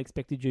Hobbit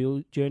Unexpected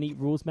Journey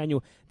Rules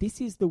Manual. This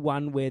is the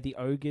one where the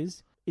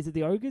ogres... Is it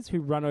the ogres who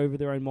run over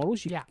their own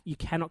models? You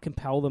cannot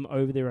compel them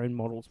over their own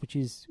models, which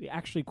is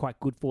actually quite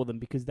good for them,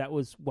 because that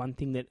was one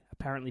thing that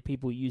apparently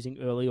people were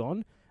using early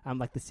on,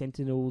 like the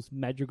Sentinels,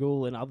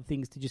 Madrigal, and other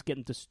things to just get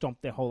them to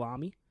stomp their whole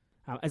army.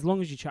 As long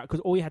as you charge,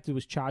 because all you had to do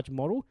was charge a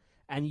model,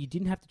 and you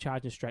didn't have to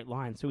charge in a straight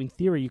line. So in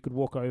theory, you could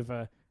walk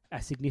over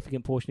a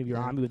significant portion of your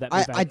army with that.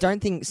 I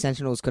don't think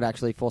Sentinels could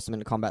actually force them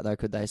into combat, though,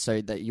 could they?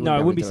 So that you no, it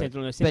wouldn't be do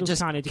Sentinel. But Sentinels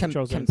just can't enter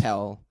control zones.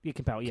 compel. Yeah,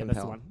 compel. Yeah, that's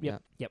the one.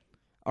 Yep.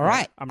 All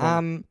right. I'm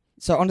wrong.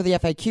 So onto the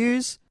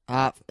FAQs.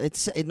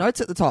 It notes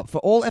at the top, for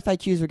all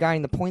FAQs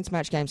regarding the points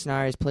match game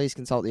scenarios, please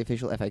consult the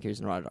official FAQs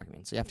and writer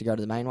document. So you have to go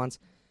to the main ones.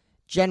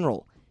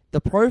 General.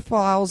 The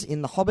profiles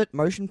in the Hobbit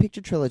Motion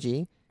Picture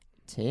Trilogy,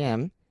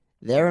 TM,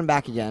 There and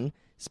Back Again,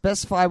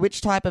 specify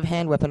which type of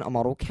hand weapon a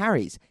model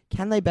carries.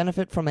 Can they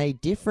benefit from a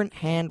different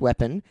hand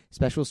weapon,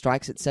 special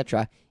strikes,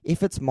 etc.,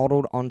 if it's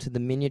modelled onto the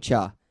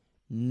miniature?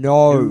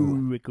 No.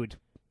 Ooh,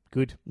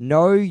 good.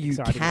 No, you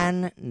Exciting.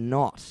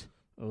 cannot.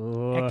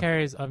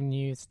 Echoes of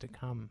news to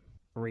come.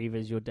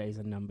 Reavers, your days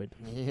are numbered.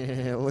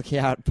 Yeah, look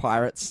out,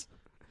 pirates.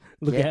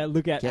 Look at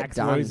get Axe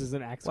done. Roses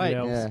and Axe Wait,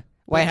 Elves. Yeah.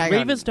 Wait, hang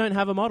on. Reavers don't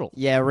have a model.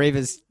 Yeah,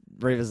 Reavers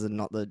are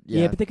not the...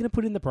 Yeah, but they're going to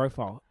put it in the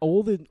profile.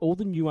 All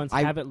the new ones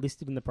have it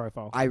listed in the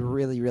profile. I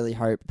really, really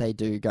hope they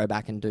do go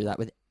back and do that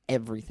with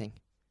everything.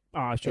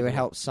 Oh, sure. It would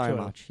help so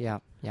much. Yeah.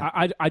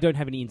 I don't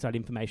have any inside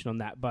information on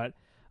that, but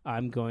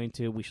I'm going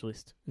to wish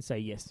list and say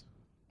yes.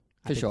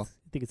 For sure.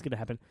 I think it's going to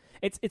happen.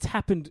 It's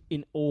happened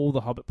in all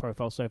the Hobbit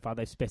profiles so far.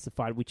 They've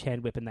specified which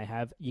hand weapon they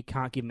have. You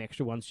can't give them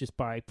extra ones just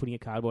by putting a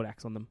cardboard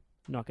axe on them.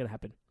 Not going to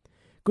happen.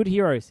 Good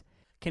heroes.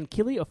 Can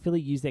Killy or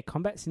Philly use their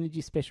combat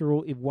synergy special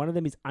rule if one of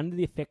them is under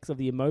the effects of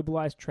the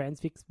immobilized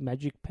transfix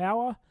magic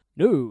power?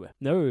 No.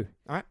 All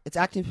right. It's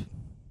active,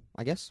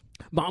 I guess.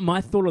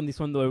 My thought on this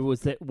one, though,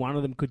 was that one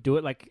of them could do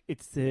it. Like,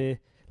 it's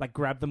like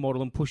grab the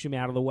model and push them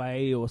out of the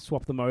way or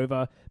swap them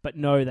over. But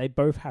no, they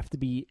both have to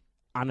be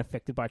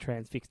unaffected by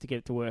transfix to get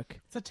it to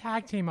work. It's a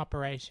tag team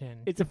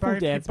operation. It's a full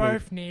dance You move.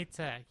 both need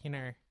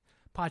to,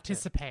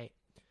 participate.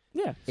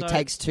 Yeah. It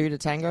takes 2 to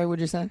tango, would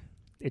you say?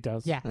 It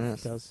does. Yeah.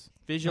 It does.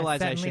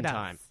 Visualization Certainly does.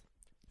 time.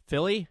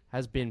 Philly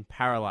has been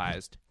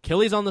paralyzed.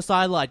 Killy's on the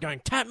sideline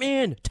going, tap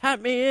me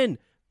in.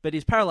 But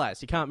he's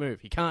paralyzed. He can't move.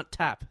 He can't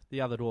tap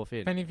the other dwarf in.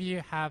 If any of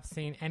you have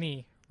seen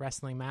any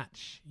wrestling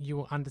match, you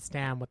will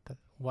understand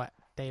what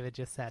David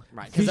just said.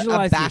 Right. Because a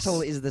Visualize this.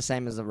 battle is the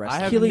same as a I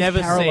wrestling. have Killy's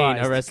never paralyzed.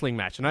 seen a wrestling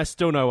match, and I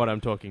still know what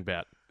I'm talking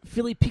about.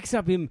 Philly picks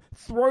up him,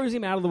 throws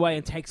him out of the way,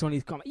 and takes on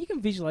his combat. You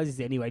can visualize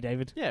this anyway,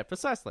 David. Yeah,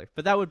 precisely.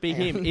 But that would be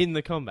him in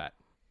the combat.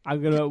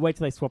 I'm going to wait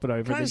till they swap it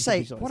over. Can I and just then say,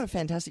 you can what a visualise.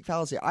 fantastic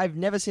fallacy. I've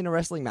never seen a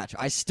wrestling match.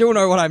 I still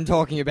know what I'm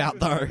talking about,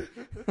 though.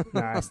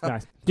 Nice.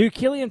 Do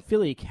Killy and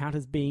Philly count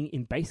as being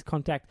in base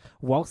contact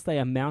whilst they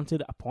are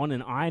mounted upon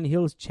an Iron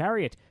Hills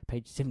chariot?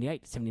 Page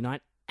 78, 79,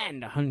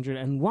 and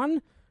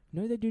 101.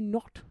 No, they do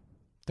not.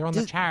 They're on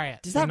the chariot.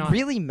 Does They're that not.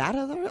 really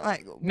matter, though?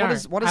 Like, No,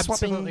 what is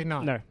absolutely swapping?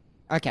 not. No.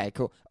 Okay,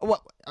 cool.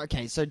 What?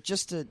 Okay, so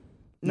just to...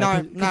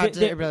 No, No, 'cause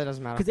it really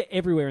doesn't matter. Because they're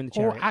everywhere in the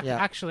Or chariot. Yeah.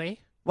 actually,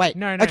 Wait,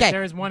 no, okay,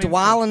 there is one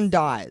Dwalin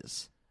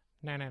dies.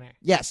 no.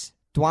 Yes,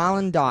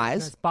 Dwalin No,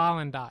 dies. it's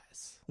Balin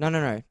dies. No,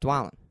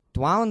 Dwalin.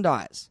 Dwalin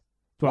dies.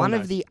 One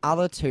of dies. the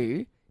other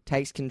two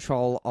takes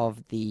control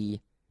of the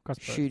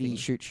Crossbow shooty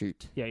thing.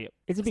 shoot. Yeah.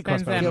 It's a big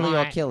Spends crossbow. their Killy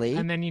or might, Killy.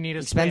 and then you need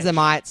a Spends switch. their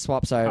might,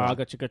 swaps over. Oh,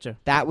 gotcha.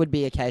 That would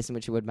be a case in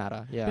which it would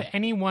matter. Yeah. But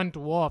any one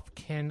dwarf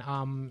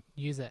can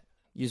use it.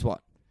 Use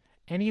what?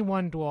 Any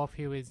one dwarf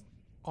who is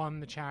on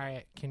the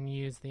chariot can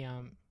use the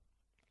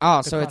Oh,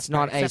 the so it's crossbow,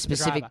 not a except for the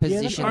specific driver.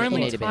 Yeah, that's position The that you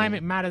only need to be time in.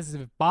 it matters is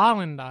if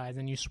Balin dies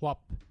and you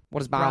swap What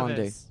does Balin do?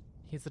 brothers.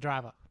 He's the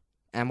driver.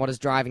 And what does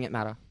driving it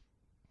matter?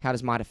 How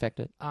does might affect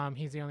it?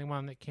 He's the only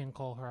one that can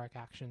call heroic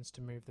actions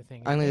to move the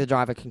thing. Only the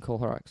driver can call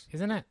heroics.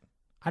 Isn't it?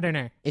 I don't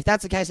know. If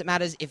that's the case, it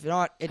matters. If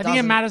not, it I doesn't.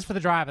 think it matters for the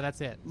driver. That's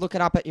it. Look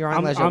it up at your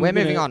own leisure. I'm We're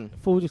moving gonna- on.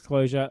 Full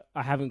disclosure,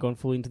 I haven't gone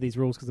fully into these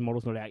rules because the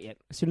model's not out yet.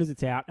 As soon as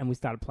it's out and we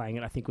started playing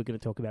it, I think we're going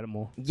to talk about it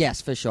more.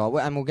 Yes, for sure.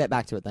 And we'll get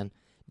back to it then.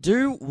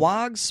 Do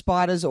wargs,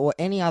 spiders, or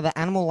any other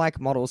animal-like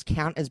models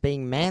count as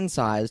being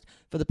man-sized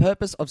for the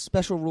purpose of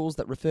special rules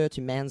that refer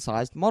to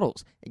man-sized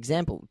models?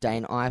 Example,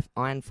 Dane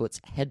Ironfoot's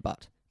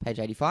headbutt. Page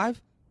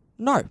 85.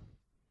 No.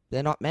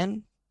 They're not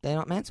men. They're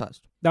not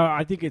man-sized. No,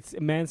 I think it's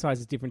man size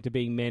is different to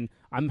being men.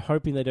 I'm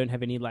hoping they don't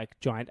have any like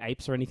giant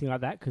apes or anything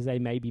like that because they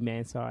may be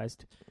man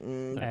sized.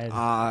 And-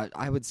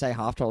 I would say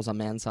half-trolls are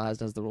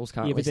man-sized as the rules Yeah,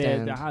 currently but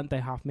stand. aren't they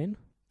half men?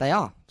 They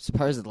are,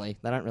 supposedly.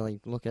 They don't really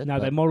look it. No,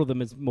 but they model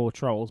them as more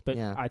trolls. But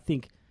Yeah. I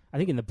think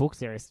in the books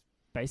there is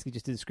basically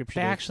just a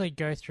description. They of, actually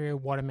go through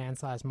what a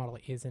man-sized model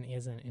is and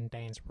isn't in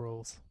Dane's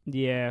rules.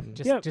 yeah,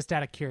 Just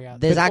out of curiosity.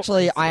 There's But-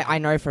 actually, I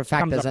know for a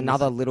fact, Comes there's up in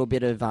another little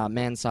bit of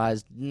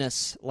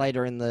man-sizedness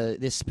later in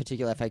this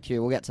particular FAQ.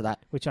 We'll get to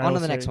that. which I On to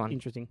also the next one.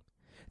 Interesting.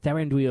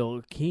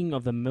 Thranduil, king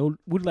of the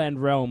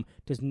Woodland Realm,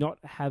 does not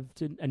have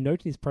a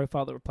note in his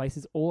profile that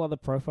replaces all other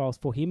profiles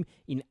for him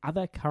in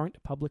other current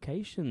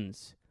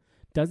publications.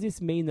 Does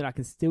this mean that I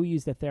can still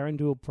use the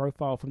Thranduil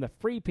profile from the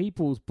Free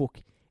People's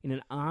book in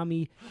an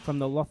army from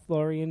the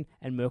Lothlorien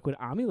and Mirkwood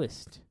army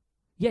list?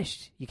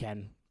 Yes, you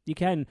can. You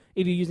can.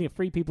 If you're using a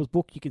Free People's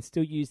book, you can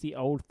still use the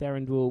old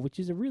Thranduil, which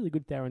is a really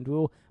good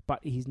Thranduil, but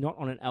he's not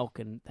on an elk,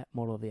 and that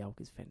model of the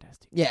elk is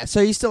fantastic. Yeah, so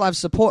you still have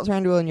support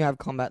Thranduil and you have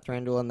combat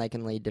Thranduil, and they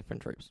can lead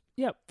different troops.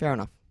 Yep. Fair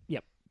enough.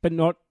 But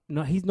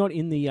he's not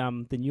in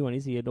the new one,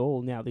 is he, at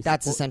all now? This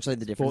That's support- essentially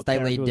the difference. support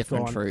They lead Thranduil's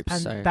different gone. troops.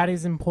 And So that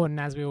is important,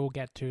 as we will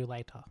get to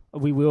later.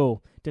 We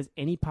will. Does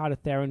any part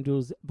of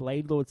Thranduil's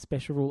Blade Lord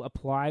special rule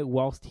apply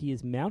whilst he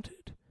is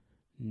mounted?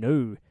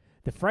 No.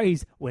 The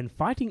phrase, when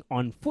fighting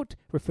on foot,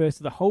 refers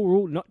to the whole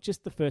rule, not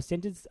just the first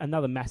sentence.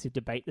 Another massive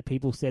debate. The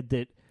people said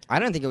that... I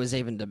don't think it was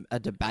even a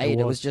debate.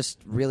 It was just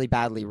really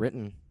badly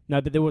written. No,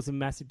 but there was a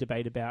massive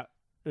debate about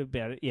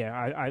it.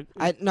 Yeah,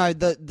 No,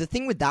 the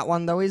thing with that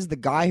one, though, is the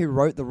guy who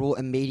wrote the rule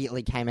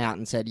immediately came out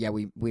and said, yeah,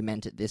 we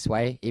meant it this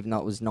way, even though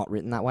it was not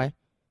written that way.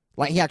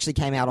 Like, he actually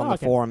came out on the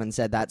okay. forum and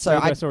said that. So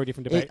I saw a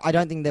different debate. I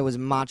don't think there was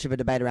much of a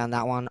debate around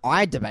that one.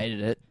 I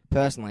debated it,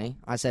 personally.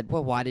 I said,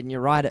 well, why didn't you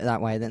write it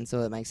that way then,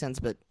 so it makes sense?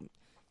 But,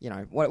 you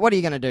know, what are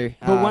you going to do?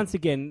 But once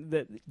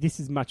again, this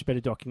is a much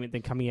better document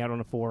than coming out on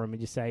a forum and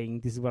just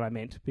saying, this is what I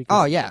meant. Because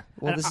Oh, yeah.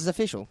 Well, and this is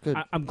official. Good.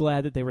 I'm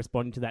glad that they're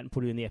responding to that and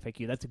put it in the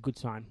FAQ. That's a good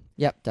sign.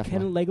 Yep, Can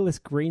definitely.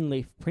 Legolas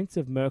Greenleaf, Prince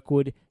of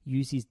Mirkwood,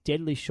 use his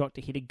deadly shot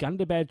to hit a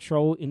Gundabad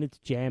troll in its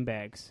jam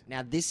bags?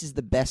 Now, this is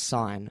the best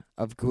sign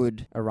of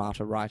good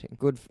errata writing,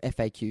 good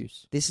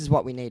FAQs. This is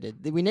what we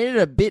needed. We needed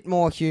a bit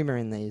more humour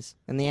in these.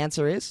 And the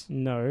answer is?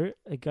 No,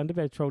 a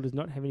Gundabad troll does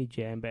not have any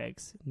jam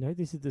bags. No,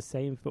 this is the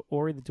same for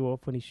Ori the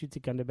Dwarf when he shoots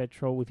a Gundabad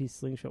troll with his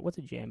slingshot. What's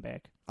a jam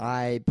bag?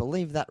 I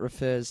believe that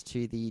refers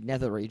to the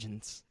nether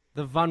regions.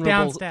 The vulnerable.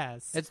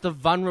 Downstairs. It's the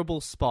vulnerable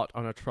spot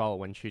on a troll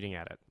when shooting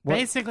at it.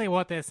 Basically,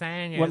 what they're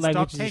saying what is language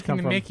stop does this taking come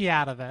the from? mickey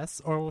out of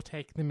us, or we'll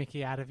take the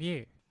mickey out of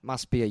you.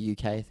 Must be a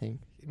UK thing.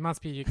 It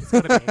must be you. It's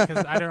got to be,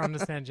 because I don't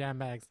understand jam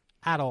bags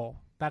at all.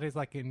 That is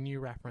like a new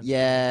reference.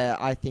 Yeah,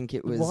 I think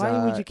it was...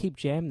 Why would you keep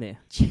jam there?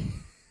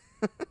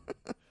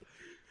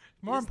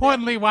 More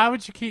importantly, why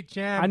would you keep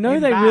jam? I know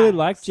in they really bags?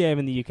 like jam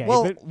in the UK,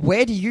 Well, but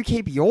where do you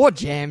keep your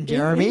jam, in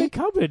Jeremy? the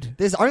cupboard.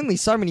 There's only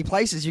so many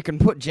places you can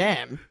put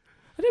jam.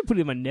 I don't put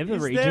it in my nether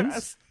Is there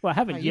regions. Well, I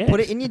haven't You yet.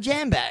 put it in your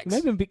jam bags.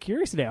 Maybe I'm a bit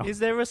curious now. Is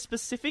there a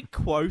specific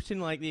quote in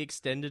like the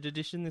extended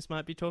edition this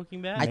might be talking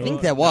about? I think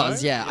Or- there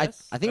was, No? yeah.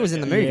 Yes? I think it was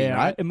in the Okay. movie, yeah,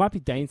 right? It might be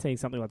Dane saying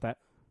something like that.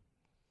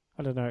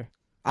 I don't know.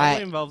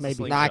 Probably involves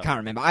maybe. a No, I slingshot. can't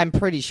remember. I'm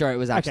pretty sure it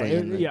was actually Okay,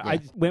 in the... yeah, I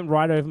just went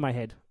right over my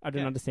head. I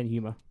don't Yeah. understand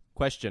humor.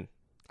 Question.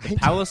 The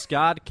Palace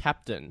Guard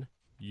captain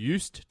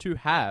used to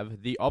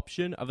have the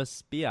option of a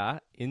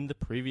spear in the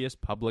previous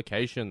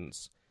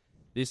publications.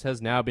 This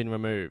has now been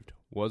removed.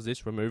 Was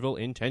this removal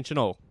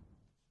intentional?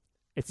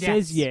 It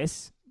says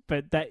yes,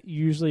 but that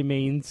usually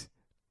means,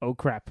 oh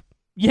crap.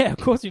 Yeah, of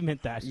course we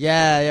meant that.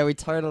 Yeah, we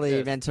totally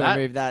Yes, meant to that-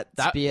 remove that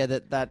that- spear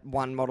that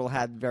one model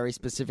had very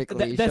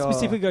specifically. That sure.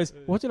 specifically goes,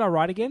 what did I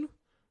write again?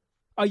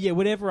 Oh yeah,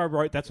 whatever I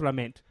wrote, that's what I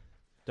meant.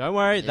 Don't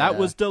worry, that Yeah.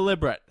 was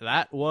deliberate.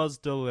 That was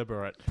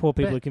deliberate. Poor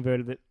people But- who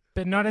converted it.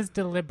 But not as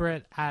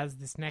deliberate as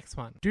this next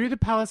one. Do the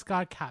Palace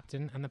Guard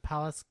captain and the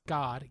Palace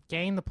Guard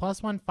gain the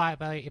 +1 fight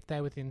value if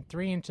they're within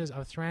 3 inches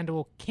of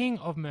Thranduil, King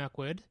of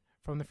Mirkwood,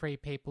 from the Free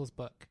People's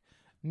Book?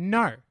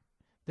 No.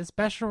 The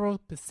special rule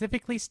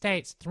specifically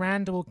states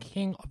Thranduil,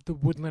 King of the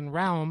Woodland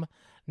Realm,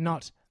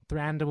 not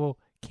Thranduil,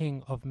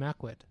 King of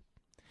Mirkwood,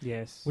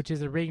 Yes. which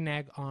is a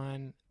renege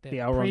on the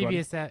Elrond one.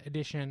 previous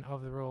edition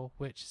of the rule,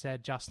 which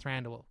said just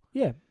Thranduil.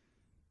 Yeah.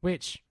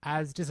 Which,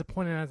 as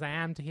disappointed as I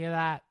am to hear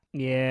that,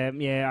 Yeah,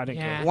 I don't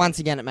Yeah. care. Once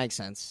again, it makes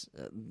sense.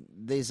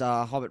 These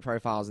are Hobbit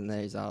profiles and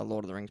these are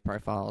Lord of the Rings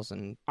profiles,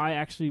 and I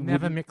actually never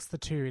wouldn't, mix the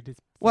two. It is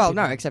well,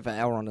 no, forbidden. except for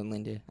Elrond and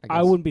Lindy. I guess.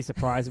 I wouldn't be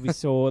surprised if we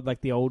saw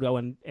like the old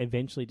one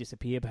eventually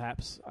disappear.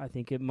 Perhaps I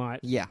think it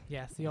might. Yeah,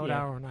 Yes, the old Yeah.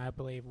 Elrond, I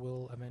believe,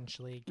 will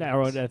eventually get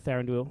Elrond,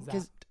 Thranduil.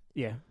 zapped.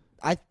 Yeah.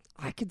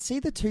 I could see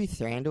the two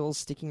Thranduils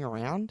sticking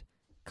around,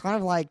 kind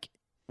of like.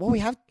 Well, we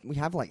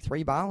have like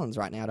 3 Balins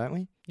right now, don't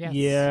we? Yes.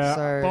 Yeah.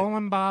 So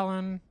Bolin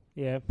Balin,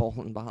 Yeah.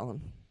 Bolin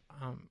Balin.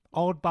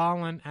 Old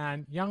Balin,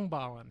 and Young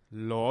Balin.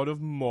 Lord of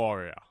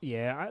Moria.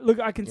 Yeah, look,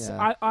 I can.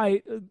 Yeah.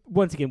 I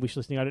once again, wish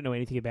listening. I don't know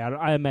anything about it.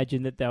 I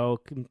imagine that they'll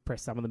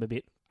compress some of them a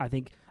bit. I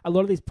think a lot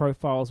of these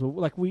profiles were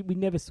like we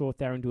never saw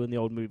Thranduil in the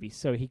old movies,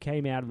 so he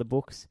came out of the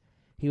books.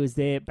 He was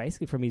there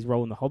basically from his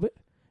role in The Hobbit.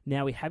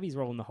 Now we have his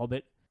role in The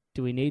Hobbit.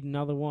 Do we need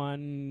another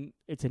one?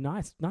 It's a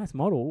nice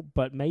model,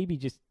 but maybe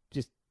just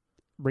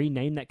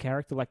rename that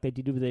character like they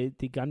did with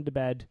the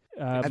Gundabad.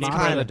 That's Mark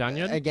kind of the of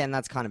Dungeon? Again,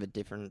 that's kind of a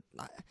different.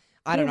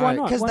 I don't Yeah, why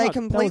know not? because Why they not? That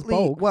was completely.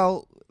 bold.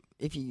 Well,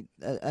 if you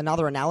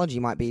another analogy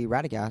might be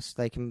Radagast.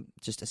 They can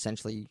just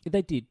essentially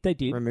They did.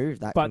 remove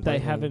that, But they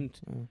completely.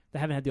 haven't. Yeah. They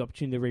haven't had the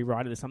opportunity to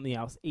rewrite it as something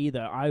else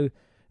either. I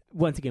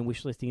once again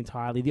wish listing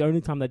entirely. The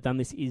only time they've done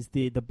this is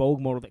the Bolg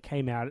model that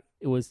came out.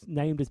 It was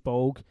named as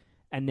Bolg,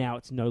 and now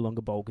it's no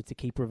longer Bolg. It's a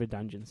Keeper of the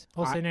Dungeons.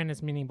 Also known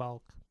as Mini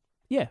Bulk.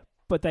 Yeah,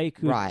 but they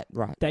could Right.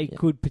 they yeah.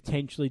 could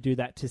potentially do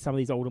that to some of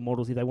these older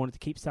models if they wanted to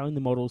keep selling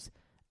the models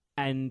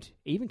and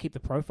even keep the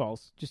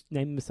profiles. Just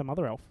name them as some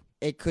other elf.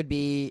 It could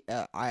be.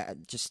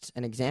 Just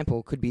an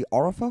example could be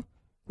Orifer,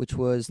 which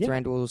was Yep.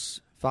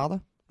 Thranduil's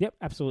father. Yep,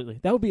 absolutely.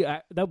 That would be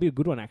a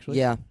good one actually.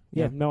 Yeah.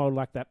 Yeah, no, I would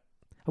like that.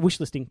 A wish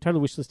listing,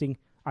 total wish listing.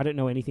 I don't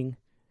know anything.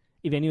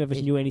 If any of us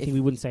If- knew anything, if-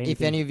 we wouldn't say anything.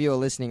 If any of you are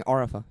listening,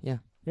 Orifer. Yeah.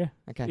 Yeah.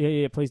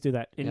 Okay. Yeah, please do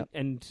that. And, Yep.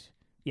 and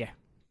yeah,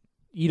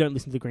 you don't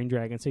listen to Green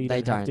Dragon, so you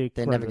They don't have to.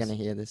 They're quote never us. going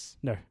to hear this.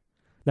 No.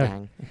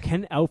 Bang.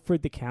 Can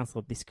Alfred the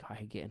Counselor, this guy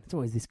again, it's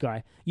always this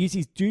guy, use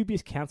his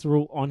dubious counsel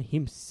rule on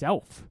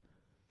himself?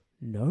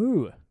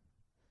 No.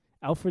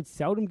 Alfred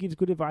seldom gives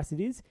good advice, it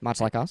is,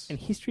 Much like us. and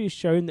history has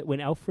shown that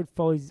when Alfred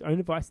follows his own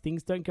advice,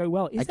 things don't go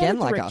well. Is Again,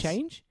 that a like direct us.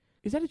 change?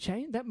 Is that a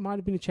change? That might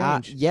have been a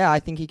change. Yeah, I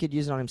think he could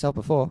use it on himself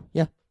before.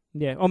 Yeah.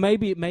 Yeah, or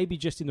maybe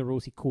just in the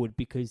rules he could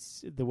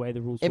because the way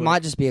the rules It work.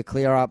 might just be a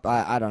clear up.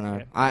 I don't know.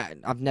 Yeah.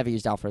 I've never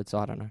used Alfred, so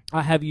I don't know.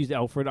 I have used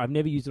Alfred. I've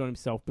never used it on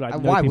himself, but I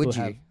know Why people would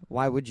you? have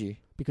Why would you?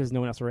 because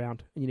no one else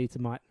around, and you need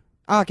some might.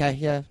 Oh, okay,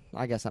 yeah,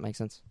 I guess that makes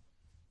sense.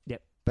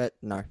 Yep. But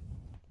no.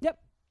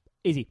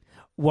 Easy.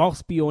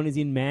 Whilst Bjorn is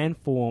in man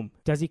form,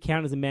 does he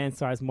count as a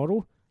man-sized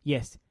model?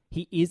 Yes,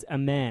 he is a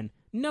man.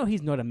 No,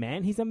 he's not a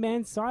man. He's a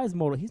man-sized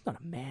model. He's not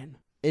a man.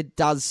 It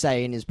does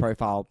say in his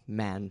profile,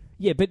 man.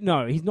 Yeah, but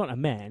no, he's not a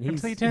man.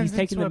 Until he turns he's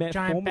taken into the a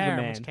giant form bear, of a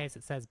in man. which case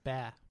it says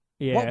bear.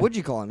 Yeah. What would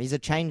you call him? He's a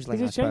changeling,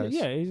 he's I a suppose.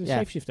 he's a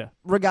Yeah. shapeshifter.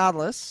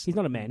 Regardless, He's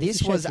not a man. He's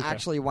this a was shapeshifter.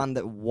 actually one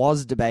that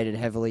was debated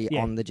heavily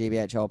Yeah. on the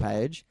GBHL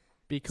page.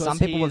 Because Some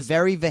people were he's-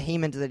 very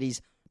vehement that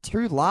he's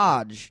too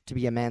large to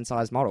be a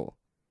man-sized model.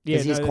 Yeah,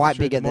 'cause he's that's quite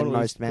true. bigger The than model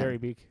is most men. Very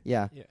big.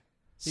 Yeah. Yeah.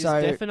 He's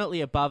So definitely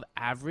above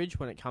average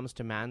when it comes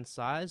to man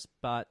size,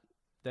 but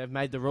they've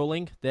made the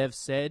ruling. They've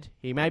said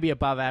he may be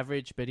above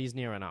average, but he's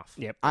near enough.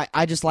 Yep.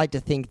 I just like to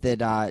think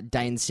that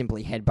Dane's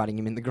simply headbutting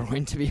him in the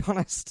groin, to be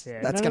honest.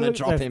 Yeah. That's No, going to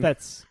drop him.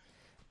 That's.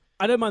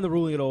 I don't mind the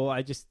ruling at all.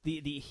 I just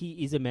the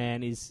he is a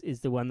man is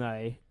the one that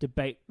I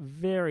debate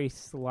very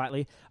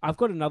slightly. I've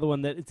got another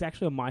one that it's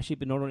actually on my sheet,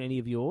 but not on any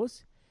of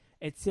yours.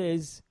 It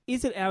says,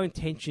 "Is it our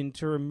intention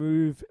to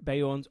remove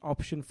Bayon's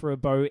option for a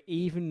bow,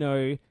 even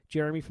though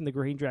Jeremy from the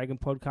Green Dragon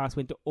podcast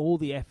went to all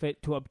the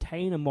effort to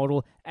obtain a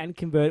model and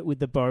convert it with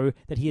the bow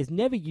that he has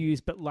never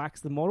used but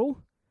likes the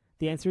model?"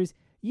 The answer is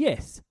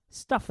yes.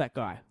 Stuff that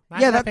guy.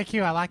 Nice Yeah, that-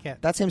 FAQ, I like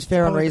it. That seems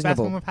fair and Probably the best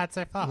one reasonable. we've had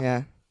so far.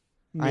 Yeah,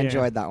 I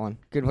enjoyed that one.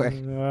 Good work.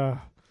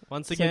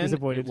 Once So again,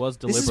 disappointed. it was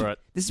This is- deliberate.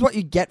 This is what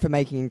you get for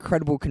making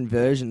incredible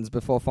conversions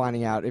before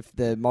finding out if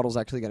the model's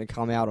actually going to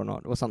come out or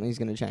not, or something's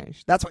going to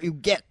change. That's what you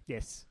get.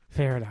 Yes.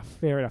 Fair enough.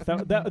 Fair enough.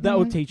 That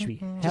will teach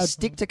me. Just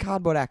stick to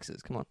cardboard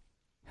axes. Come on.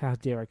 How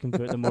dare I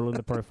convert the model in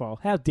the profile?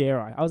 How dare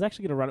I? I was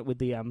actually going to run it with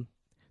the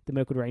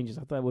Mirkwood Rangers.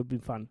 I thought that would be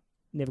fun.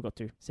 Never got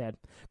to. Sad.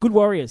 Good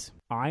Warriors.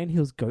 Iron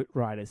Hills Goat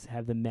Riders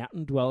have the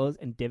Mountain Dwellers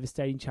and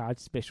Devastating Charge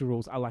special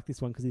rules. I like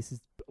this one because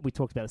we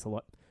talked about this a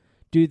lot.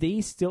 Do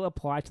these still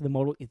apply to the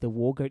model if the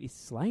War Goat is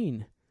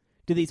slain?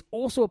 Do these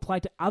also apply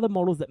to other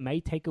models that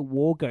may take a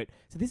War Goat?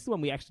 So this is one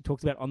we actually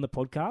talked about on the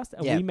podcast,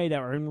 and we made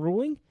our own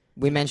ruling.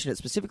 We mentioned it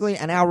specifically,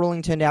 and our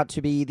ruling turned out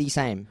to be the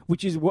same.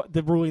 Which is what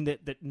the ruling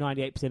that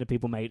 98% of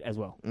people made as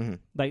well. Mm-hmm.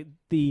 Like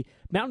the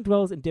Mountain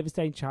Dwellers and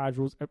Devastating Charge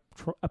rules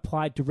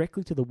apply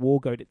directly to the War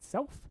Goat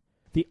itself.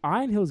 The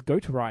Iron Hills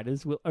Goat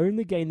Riders will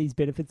only gain these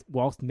benefits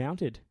whilst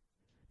mounted.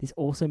 This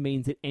also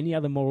means that any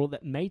other model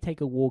that may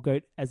take a War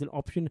Goat as an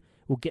option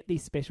will get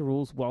these special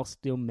rules while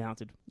still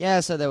mounted. Yeah,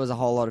 so there was a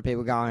whole lot of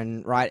people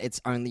going, right, it's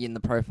only in the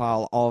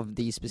profile of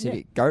the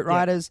specific Goat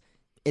Riders.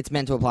 It's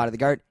meant to apply to the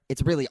Goat.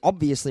 It's really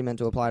obviously meant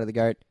to apply to the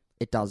Goat.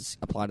 It does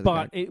apply to the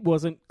Goat. But it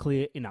wasn't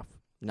clear enough.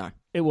 No.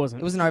 It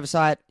wasn't. It was an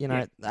oversight,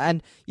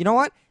 and you know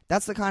what?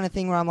 That's the kind of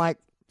thing where I'm like,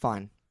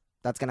 fine,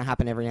 that's going to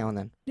happen every now and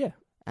then. Yeah.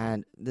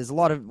 And there's a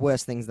lot of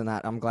worse things than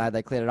that. I'm glad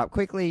they cleared it up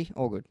quickly.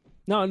 All good.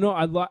 No,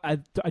 I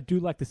do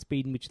like the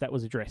speed in which that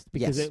was addressed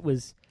because it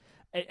was,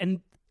 and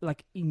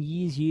like in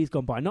years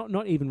gone by,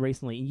 not even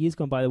recently, in years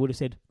gone by, they would have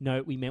said,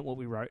 no, we meant what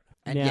we wrote.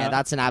 And now,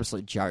 that's an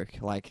absolute joke.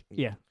 Like,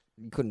 you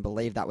couldn't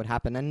believe that would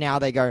happen. And now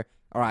they go,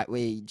 all right,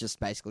 we just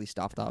basically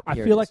stuffed up. I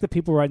feel like the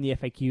people writing the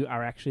FAQ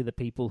are actually the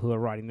people who are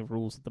writing the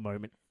rules at the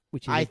moment.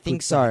 Which is I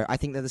think so. I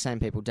think they're the same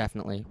people,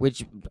 definitely.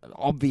 Which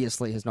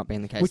obviously has not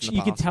been the case. Which in the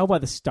you past. can tell by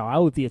the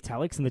style of the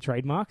italics and the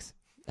trademarks.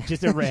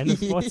 Just at random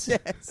spots.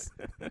 Yes.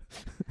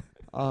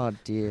 Oh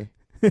dear,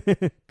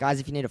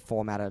 guys! If you need a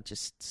formatter,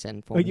 just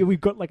send for me. Yeah,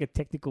 we've got like a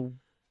technical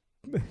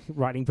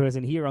writing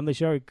person here on the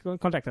show.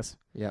 Contact us.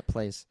 Yeah,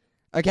 please.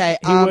 Okay.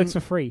 He works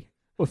for free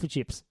or for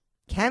chips.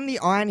 Can the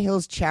Iron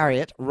Hills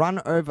Chariot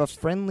run over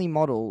friendly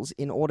models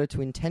in order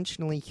to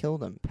intentionally kill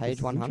them?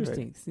 Page 100.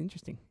 It's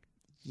interesting.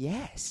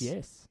 Yes.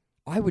 Yes.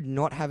 I would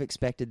not have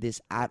expected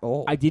this at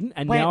all. I didn't,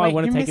 and now I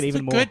want to take it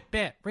even more. Good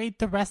bit. Read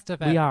the rest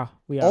of it. We are.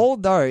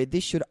 Although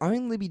this should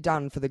only be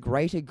done for the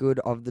greater good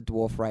of the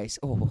dwarf race.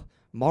 Oh,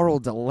 moral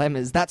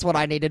dilemmas. That's what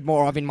I needed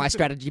more of in my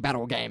strategy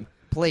battle game.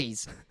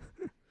 Please.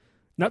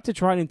 Not to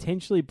try and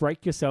intentionally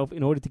break yourself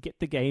in order to get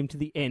the game to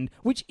the end,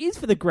 which is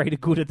for the greater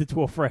good of the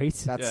dwarf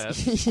race.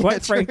 That's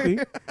Quite frankly,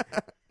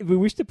 if we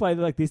wish to play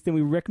like this, then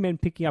we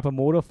recommend picking up a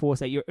mortar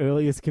force at your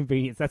earliest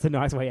convenience. That's a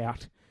nice way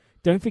out.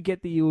 Don't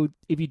forget that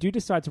if you do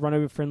decide to run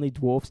over friendly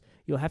dwarfs,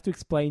 you'll have to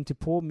explain to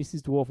poor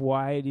Mrs. Dwarf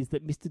why it is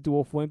that Mr.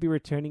 Dwarf won't be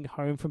returning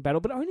home from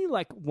battle, but only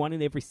like 1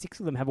 in every 6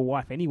 of them have a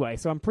wife anyway,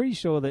 so I'm pretty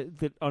sure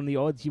that on the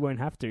odds you won't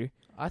have to.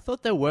 I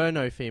thought there were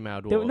no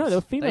female dwarves. There were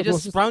female they dwarves.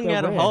 just sprung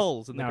out of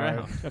holes in the No.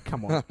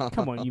 ground. Oh,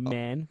 come on, you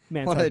man.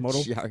 what Man-sized a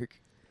model.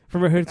 joke.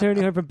 From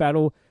returning home from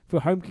battle, for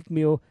a home-cooked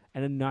meal,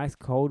 and a nice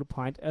cold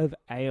pint of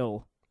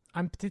ale.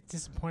 I'm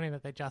disappointed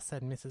that they just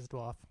said Mrs.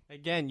 Dwarf.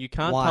 Again, you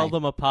can't Why? tell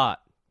them apart.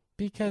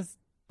 Because,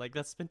 Like,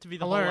 that's meant to be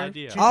the whole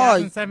idea.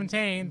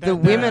 2017. The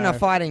women are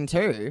fighting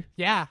too.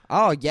 Yeah.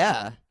 Oh,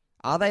 yeah.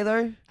 Are they,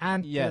 though?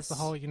 And Yes. there's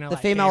the whole, The like,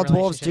 female gay dwarves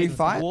relationships do and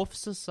fight? stuff. Dwarf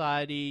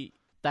society,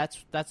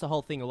 that's the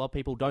whole thing. A lot of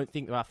people don't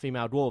think about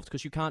female dwarves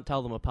because you can't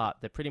tell them apart.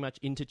 They're pretty much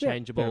fair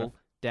interchangeable enough.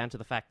 down to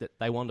the fact that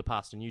they wander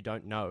past and you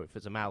don't know if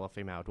it's a male or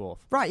female dwarf.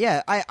 Right,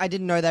 yeah. I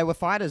didn't know they were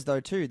fighters, though,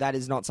 too. That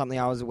is not something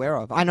I was aware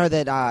of. I know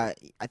that,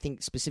 I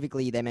think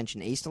specifically they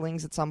mentioned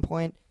Easterlings at some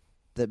point,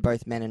 that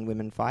both men and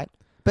women fight.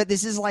 But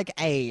this is like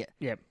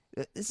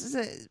this is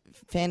a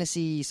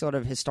fantasy sort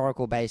of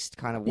historical-based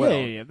kind of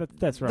world. Yeah,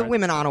 that's right. The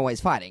women aren't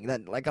always fighting.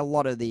 That like a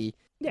lot of the...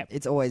 Yeah.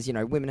 It's always,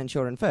 women and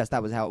children first.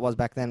 That was how it was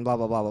back then, blah,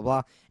 blah, blah, blah,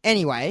 blah.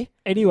 Anyway,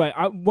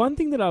 One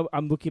thing that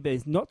I'm looking at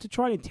is not to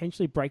try and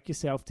intentionally break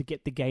yourself to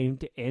get the game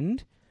to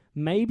end.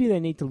 Maybe they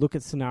need to look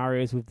at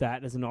scenarios with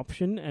that as an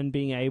option and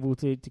being able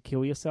to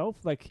kill yourself.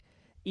 Like,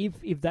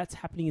 if that's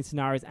happening in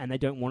scenarios and they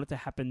don't want it to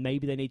happen,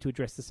 maybe they need to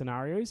address the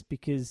scenarios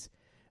because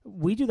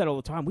we do that all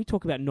the time. We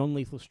talk about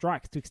non-lethal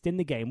strikes to extend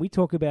the game. We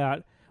talk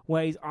about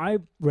ways I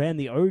ran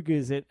the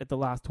ogres at the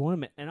last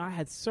tournament, and I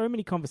had so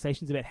many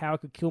conversations about how I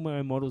could kill my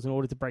own models in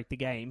order to break the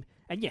game.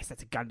 And yes,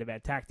 that's a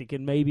gun-to-bad tactic,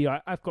 and maybe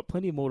I've got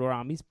plenty of mortar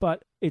armies,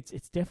 but it's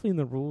definitely in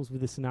the rules with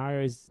the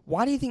scenarios.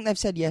 why do you think they've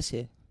said yes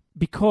here?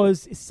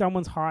 Because if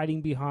someone's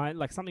hiding behind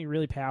like something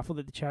really powerful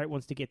that the chariot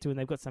wants to get to, and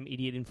they've got some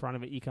idiot in front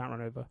of it you can't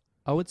run over.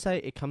 I would say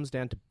it comes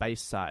down to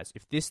base size.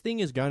 If this thing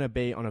is going to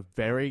be on a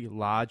very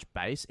large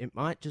base, it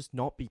might just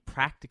not be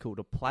practical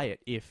to play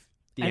it if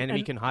the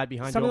enemy can hide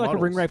behind something your like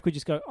models. a ring wraith could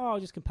just go, I'll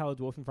just compel a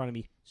dwarf in front of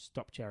me.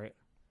 Stop chariot.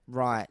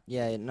 Right,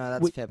 yeah, no,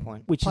 that's a fair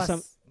point. Which Plus, is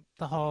some...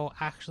 the whole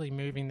actually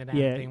moving the damn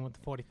Yeah. thing with the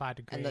 45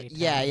 degree. And the- turn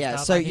yeah, and yeah,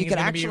 stuff, so I you think could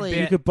it's gonna be a actually-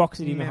 bit You could box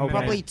it in the whole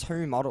minimum. Probably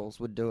 2 models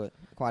would do it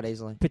quite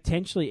easily.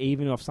 potentially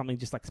even off something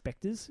just like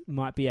Spectres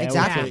might be able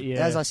Exactly. to...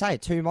 Yeah. As I say,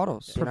 2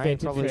 models. You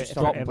Preventive probably for- just for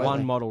stop ever. Drop one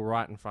completely. model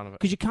right in front of it.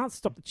 Because you can't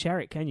stop the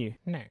chariot, can you?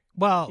 No.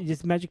 Well, You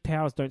just magic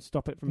powers don't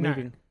stop it from No.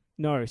 moving.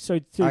 No, so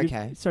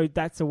Okay. so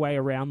that's a way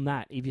around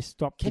that. If you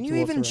stop, Can the you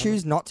dwarfs even around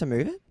choose it. not to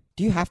move it?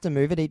 Do you have to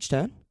move it each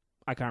turn?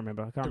 I can't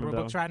remember. I can't the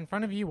remember. rulebook's right in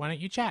front of you. Why don't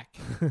you check?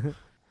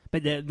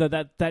 But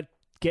that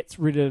gets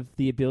rid of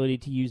the ability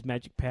to use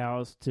magic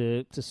powers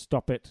to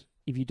stop it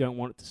if you don't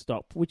want it to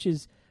stop, which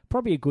is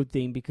probably a good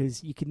thing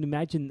because you can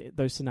imagine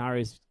those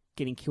scenarios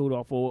getting killed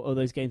off or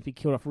those games being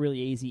killed off really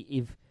easy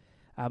if...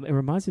 it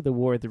reminds me of the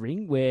War of the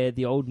Ring where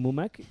the old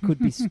Mumak could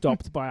be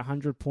stopped by a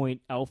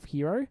 100-point elf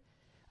hero,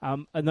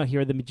 not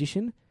hero, the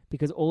magician,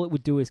 because all it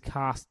would do is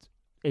cast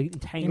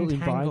entangled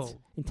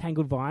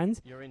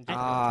vines. You're in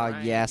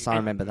Yes, I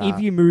remember that. If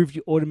you moved,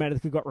 you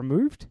automatically got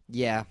removed.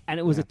 Yeah. And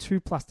it was a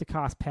 2+ to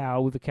cast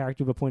power with a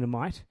character of a point of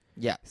might.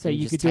 Yeah. So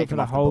you just could do take it for them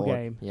the off whole board.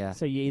 game. Yeah.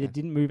 So you either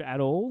didn't move at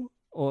all,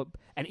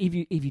 and if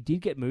you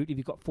did get moved, if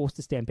you got forced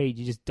to stampede,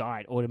 you just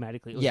died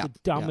automatically. It was the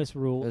dumbest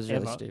rule It was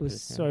ever. really stupid, It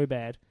was so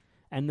bad.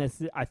 And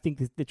I think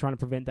they're trying to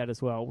prevent that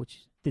as well, which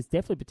there's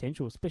definitely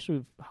potential, especially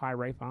with high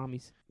Wraith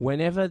armies.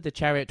 Whenever the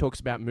chariot talks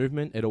about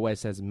movement, it always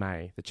says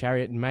may. The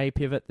chariot may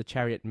pivot, the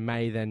chariot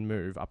may then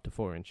move up to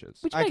 4 inches.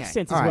 Which Okay. makes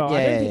sense All as right. well. Yeah,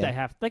 I don't yeah, think yeah. they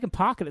have. They can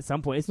park it at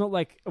some point. It's not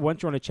like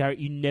once you're on a chariot,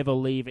 you never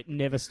leave. It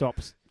never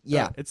stops.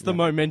 Yeah. It's the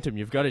momentum.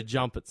 You've got to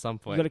jump at some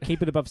You've point. got to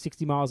keep it above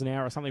 60 miles an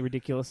hour or something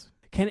ridiculous.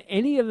 Can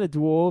any of the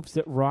dwarves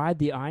that ride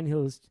the Iron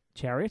Hills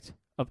chariot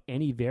of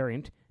any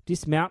variant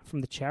dismount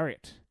from the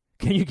chariot?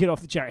 Can you get off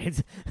the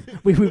chariot?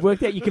 We've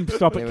worked out you can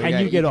stop There it. we Can go.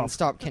 you get can off?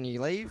 Stop. Can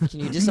you leave? Can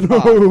you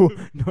disembark? No.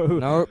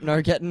 Nope,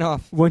 no getting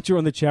off. Once you're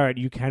on the chariot,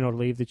 you cannot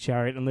leave the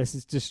chariot unless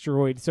it's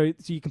destroyed. So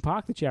you can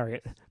park the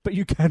chariot, but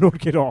you cannot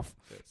get off.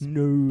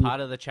 No.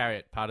 Part of the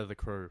chariot, part of the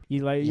crew.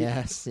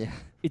 Yes, yeah.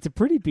 It's a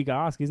pretty big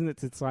ask, isn't it,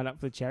 to sign up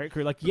for the chariot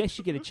crew? Like, yes,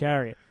 you get a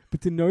chariot, but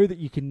to know that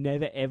you can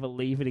never, ever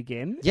leave it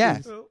again. Yeah.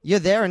 is- You're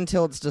there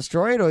until it's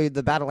destroyed or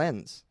the battle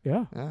ends.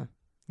 Yeah. Yeah.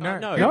 No,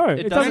 No,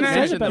 it it doesn't doesn't say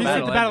mention the You the said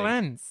battle the battle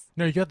ending. ends.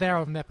 No, you're there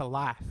or there for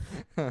life.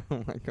 Oh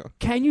my god.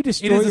 Can you It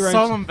destroy is your a own?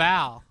 solemn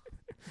vow.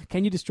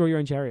 Can you destroy your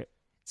own chariot?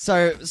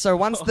 So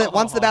once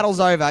the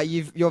battle's over,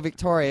 you're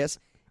victorious.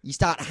 You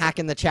start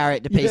hacking the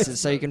chariot to pieces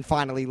so you can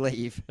finally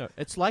leave. No,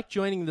 it's like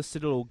joining the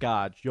Citadel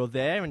Guard. You're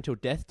there until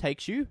death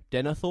takes you,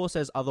 Denethor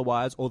says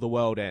otherwise, or the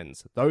world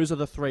ends. Those are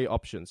the 3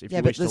 options if Yeah,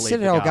 you but wish the to leave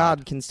Citadel the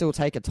Guard can still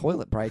take a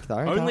toilet break though.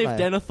 Only if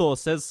can't they? Denethor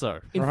says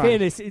so. In Right.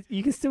 fairness,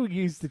 you can still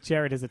use the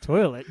chariot as a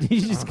toilet.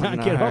 You just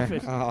can't get No. off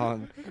it.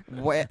 Oh,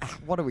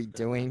 what are we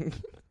doing?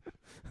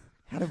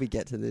 How did we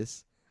get to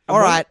this? And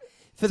All what- right,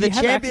 for Do the you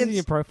have access in champions,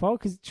 your profile?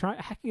 Because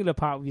hacking it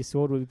apart with your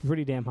sword would be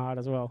pretty damn hard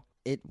as well.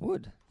 it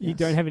would. You yes.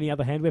 don't have any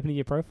other hand weapon in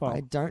your profile. I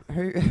don't.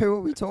 Who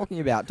are we talking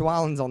about?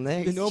 Dwalin's on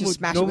there. The He's normal- just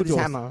smash it normal with his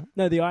dwarfs. hammer.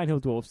 No, the Iron Hill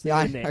dwarfs.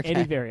 They're in there. Okay.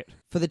 Any variant.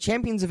 For the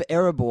champions of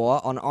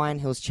Erebor on Iron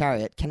Hill's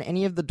chariot, can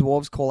any of the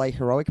dwarves call a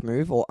heroic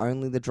move or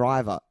only the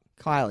driver?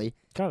 Kylie,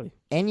 Kylie.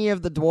 any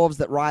of the dwarves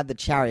that ride the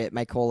chariot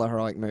may call a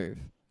heroic move.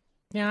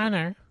 Yeah, I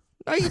know.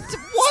 No,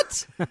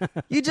 what?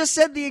 You just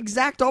said the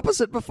exact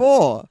opposite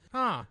before.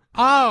 Oh.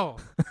 Oh.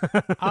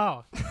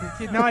 Oh.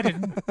 No, I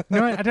didn't.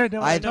 No, I don't know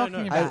what you're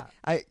talking about.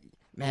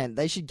 Man,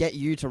 they should get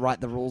you to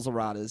write the rules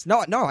erratas.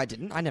 No, I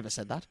didn't. I never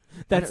said that.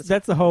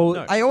 That's the whole.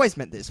 No. I always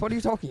meant this. What are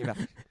you talking about?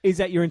 Is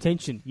that your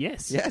intention?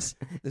 Yes. Yes.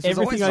 This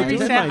Everything was I always do my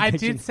is intention. my I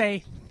intention. did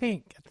say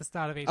think at the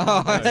start of each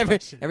Oh, one of those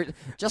questions.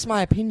 just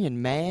my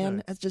opinion, man.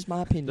 No. That's just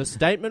my opinion. The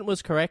statement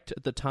was correct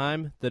at the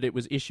time that it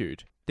was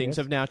issued. Things Yes.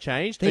 have now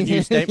changed. A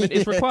new statement is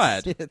Yes,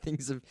 required. yeah,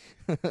 things have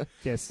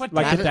Yes. What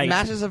Like the date.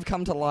 matters have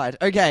come to light.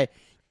 Okay.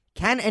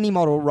 Can any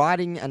model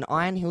riding an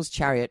Iron Hills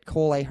chariot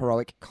call a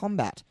heroic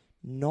combat?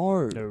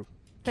 No. No.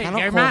 There you Cannot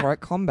go, call Matt. heroic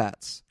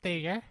combats. There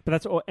you go. But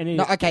that's all. Any.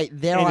 No, okay,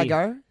 there I Any.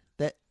 go.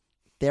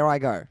 There I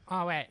go.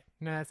 Oh, wait.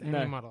 No, that's any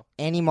No. model.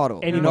 Any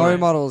model. Any no model.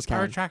 models I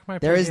can. retract my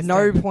There is previous no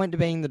statement. point to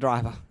being the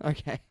driver.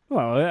 Okay.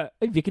 Well,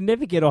 if you can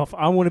never get off,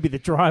 I want to be the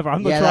driver.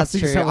 I'm not Yeah, that's trusting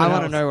true. someone I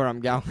want to else. know where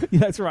I'm going. Yeah,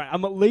 that's right.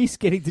 I'm at least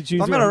getting to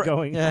choose I'm where gonna- I'm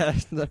going. Yeah.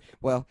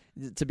 Well,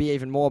 to be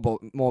even more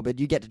morbid,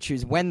 you get to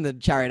choose when the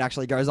chariot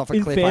actually goes off a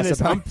In cliff,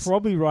 fairness, I I'm suppose.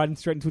 probably riding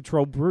straight into a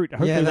troll brute.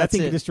 Hopefully that that's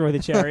thing it. can destroy the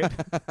chariot.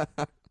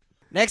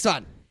 Next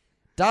one.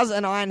 Does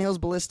an Iron Hills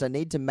ballista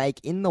need to make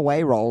in the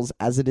way rolls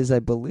as it is a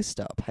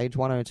ballista? Page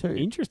 102.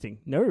 Interesting.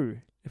 No.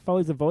 It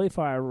follows the volley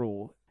fire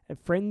rule.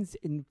 Friends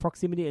in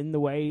proximity in the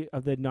way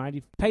of the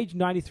page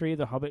 93 of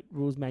the Hobbit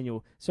rules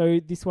manual. So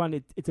this one,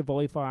 it's a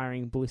volley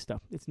firing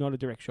ballista. It's not a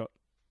direct shot.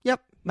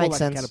 Yep, makes like a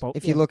sense. catapult,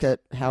 If yeah. you look at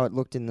how it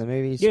looked in the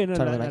movies, Yeah, no,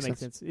 totally that makes makes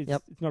sense. sense.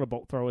 Yep. It's not a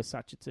bolt throw as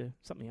such. It's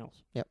something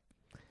else.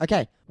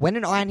 Okay, when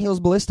an Iron Hills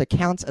ballista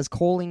counts as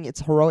calling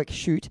its heroic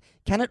shoot,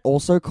 can it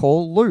also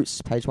call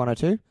loose? Page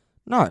 102.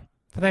 No.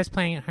 For those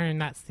playing at home,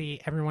 that's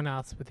everyone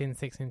else within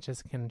 6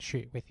 inches can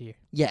shoot with you.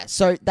 Yeah,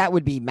 so that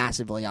would be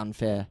massively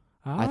unfair.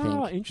 I think.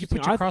 You Interesting.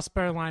 put your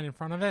crossbow line in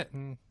front of it,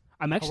 and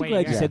I'm actually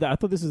away glad you you go. said that. I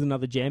thought this was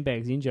another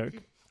Jambags in joke.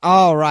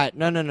 Oh, right.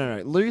 No.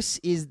 Loose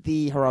is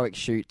the heroic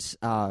shoot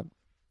call,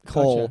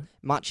 Gotcha.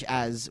 much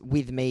as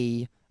with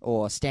me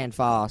or stand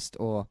fast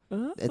or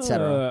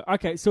etc.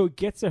 Okay, so it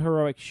gets a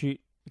heroic shoot.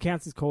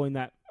 Counts as calling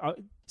that.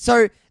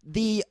 So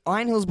the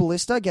Iron Hills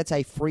ballista gets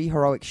a free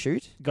heroic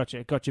shoot.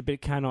 Gotcha. But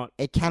it cannot.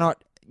 It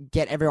cannot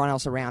get everyone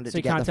else around it So to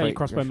you get can't the tell free your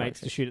crossbow heroic mates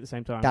to shoot at the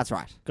same time. That's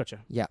right. Gotcha.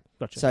 Yeah.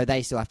 Gotcha. So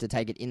they still have to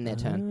take it in their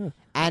turn.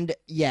 Ah. And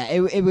yeah,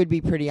 it would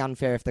be pretty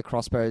unfair if the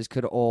crossbows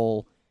could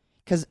all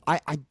because I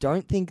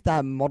don't think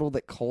the model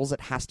that calls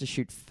it has to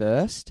shoot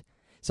first.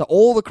 So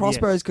all the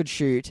crossbows Yes. could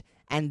shoot,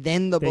 and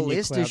then the Then your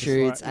ballista cloud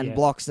shoots strike, and yeah.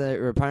 blocks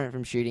the opponent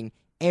from shooting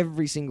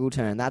every single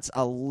turn. That's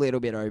a little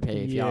bit OP,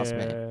 if you ask me.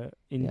 Yeah,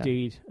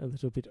 indeed, a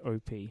little bit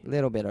OP. A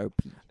little bit OP.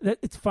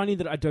 It's funny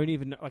that I don't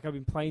even know, like I've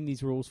been playing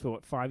these rules for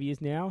 5 years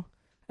now,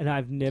 and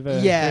I've never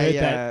Yeah, heard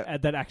yeah.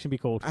 that action be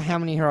called. How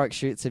many heroic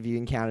shoots have you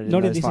encountered Not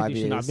in in those this 5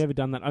 edition. years? I've never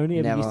done that. I only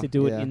ever used Never, to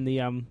do it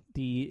yeah. in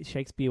the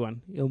Shakespeare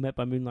one, Ill Met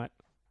by Moonlight.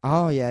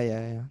 Oh,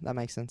 yeah. That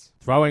makes sense.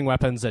 Throwing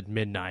weapons at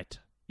midnight.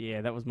 Yeah,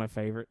 that was my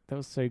favorite. That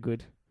was so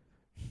good.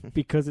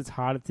 Because it's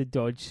harder to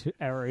dodge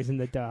arrows in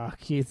the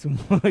dark. It's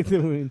more like the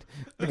wound.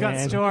 We got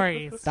Man.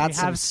 stories. That's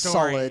we have some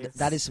solid. stories.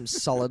 That is some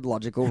solid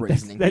logical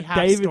reasoning. That We have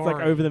David's like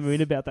stories. over the moon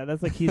about that.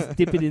 That's like he's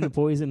dipping in the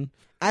poison.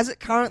 As it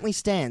currently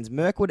stands,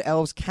 Mirkwood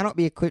elves cannot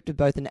be equipped with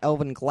both an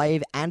elven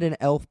glaive and an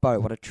elf bow.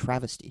 What a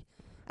travesty.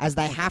 As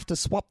they have to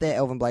swap their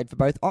elven blade for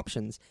both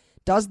options.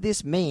 Does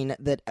this mean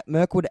that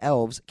Mirkwood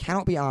elves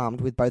cannot be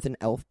armed with both an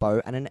elf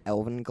bow and an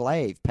elven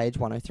glaive? Page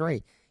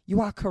 103. You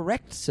are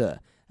correct, sir.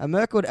 A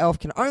Mirkwood elf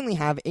can only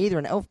have either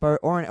an elf bow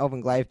or an elven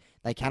glaive.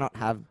 They cannot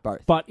have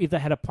both. But if they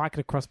had a pike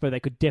and a crossbow, they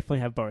could definitely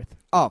have both.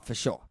 Oh, for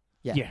sure.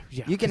 Yeah.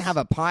 Yeah. You can have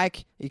a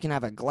pike, you can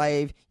have a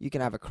glaive, you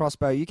can have a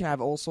crossbow, you can have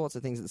all sorts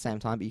of things at the same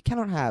time, but you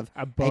cannot have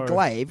a a bow.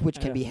 glaive, which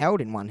can Yeah. be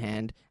held in one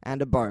hand,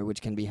 and a bow,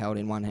 which can be held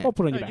in one hand. Or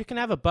put on No, your you back. can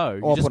have a bow.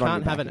 You Or just put on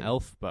can't your have back, an yeah.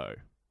 elf bow.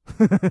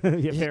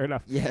 Yeah, fair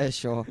enough. Yeah,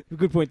 sure.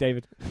 Good point,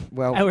 David.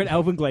 Well, Or an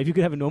elven glaive. You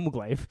could have a normal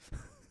glaive.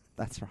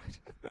 that's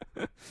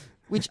right.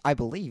 Which I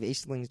believe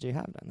Easterlings do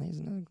have, don't they?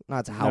 Isn't it? No,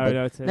 it's a halberd.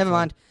 No, Never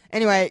mind.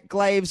 Anyway,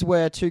 glaives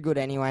were too good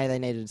anyway. They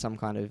needed some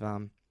kind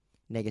of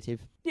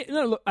negative. Yeah,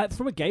 no, look,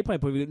 from a gameplay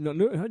point of view,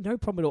 no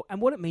problem at all. And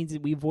what it means is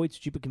we avoid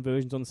stupid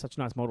conversions on such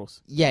nice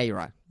models. Yeah, you're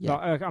right. Yeah.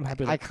 No, I'm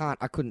happy with that.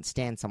 I couldn't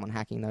stand someone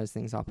hacking those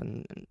things up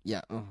and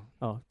yeah. Oh.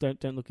 Oh,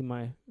 don't look in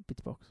my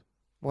bits box.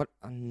 What?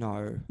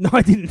 No. No,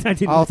 I didn't.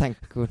 Oh, thank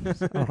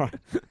goodness. All right.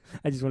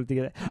 I just wanted to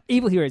get that.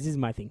 Evil Heroes, this is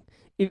my thing.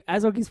 If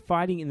Azog is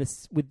fighting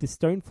with the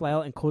stone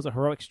flail and calls a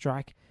heroic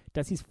strike,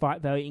 does his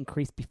fight value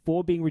increase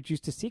before being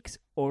reduced to 6,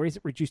 or is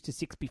it reduced to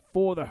 6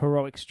 before the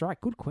heroic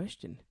strike? Good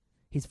question.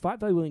 His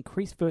fight value will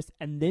increase first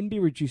and then be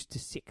reduced to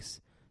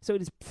 6. So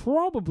it is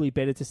probably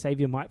better to save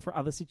your might for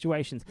other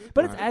situations.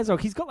 But it's Azog.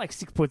 He's got like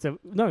 6 points of...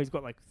 No, he's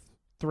got like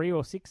 3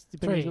 or 6,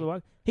 depending 3. on the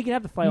one. He can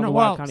have the flail on No, the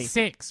wild, well, can't he?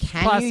 6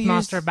 Can plus you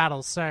Master use- of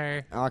Battle,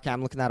 so Okay,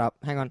 I'm looking that up.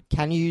 Hang on.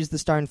 Can you use the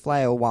stone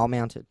flail while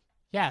mounted?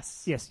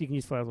 yes. Yes, you can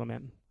use flails on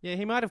mountain. Yeah,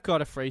 he might have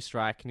got a free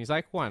strike, and he's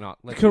like, why not?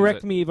 Let's Correct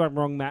use it. me if I'm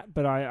wrong, Matt,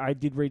 but I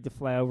did read the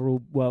flail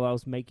rule while I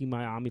was making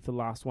my army for the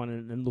last one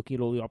and looking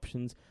at all the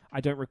options.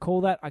 I don't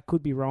recall that. I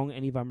could be wrong,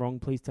 and if I'm wrong,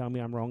 please tell me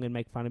I'm wrong and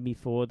make fun of me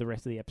for the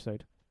rest of the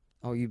episode.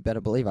 Oh, you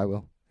better believe I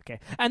will. Okay.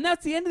 And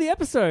that's the end of the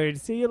episode.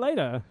 See you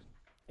later.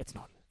 It's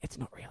not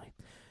really.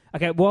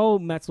 Okay, while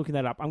Matt's looking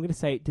that up, I'm going to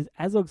say, does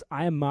Azog's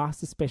Iron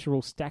Master special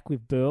rule stack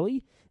with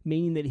Burley,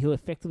 meaning that he'll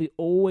effectively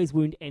always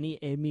wound any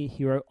enemy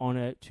hero on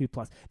a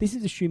 2+? This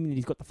is assuming that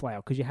he's got the flail,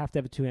 because you have to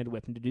have a two-handed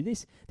weapon to do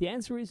this. The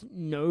answer is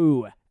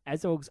no.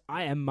 Azog's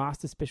Iron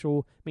Master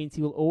special means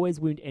he will always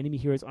wound enemy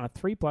heroes on a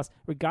 3+,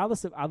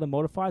 regardless of other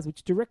modifiers,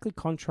 which directly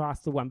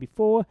contrasts the one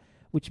before,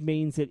 which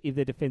means that if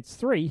they're defense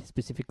 3,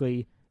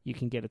 specifically, you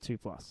can get a 2+.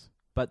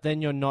 But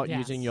then you're not Yes.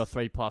 using your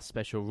 3+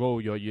 special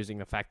rule. You're using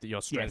the fact that you're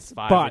strength Yes,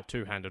 5 but with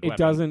two-handed It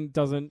weapon.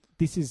 doesn't.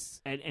 This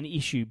is an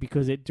issue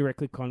because it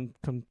directly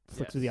conflicts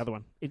Yes. with the other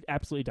one. It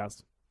absolutely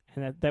does.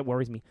 And that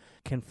worries me.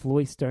 Can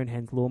Floy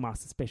Stonehand's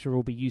Lawmaster special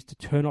rule be used to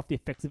turn off the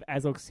effects of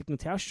Azog's Signal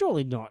Tower?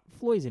 Surely not.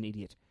 Floy's an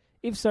idiot.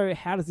 If so,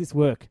 how does this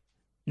work?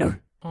 No.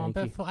 Oh,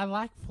 Thank but you. I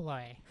like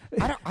Floy.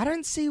 I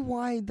don't see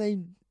why they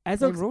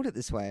Azog's... ruled it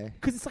this way.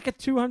 Because it's like a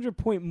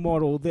 200-point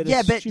model that Yeah,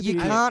 is but stupid you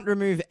idiot. can't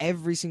remove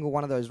every single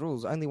one of those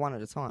rules. Only one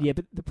at a time. Yeah,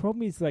 but the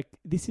problem is, like,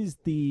 this is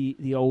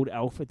the old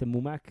elf at the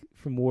Mulmak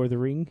from War of the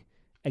Ring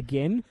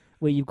again,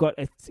 where you've got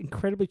an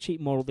incredibly cheap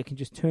model that can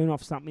just turn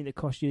off something that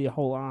costs you your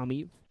whole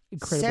army.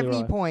 Incredibly 70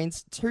 right.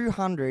 points,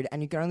 200,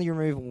 and you can only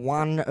remove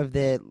one of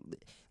their...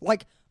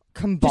 Like, Just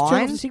turn off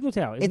combined, the Signal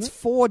Tower, isn't it's it?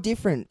 4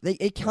 different...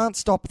 It can't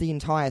stop the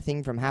entire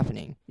thing from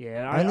happening.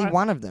 Yeah, Only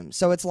one of them.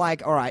 So it's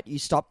like, all right, you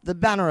stop the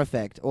banner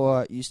effect,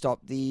 or you stop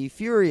the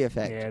fury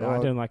effect. Yeah, no, or-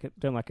 I don't like it.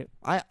 Don't like it.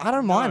 I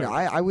don't mind. No.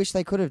 I wish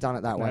they could have done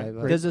it that No, way.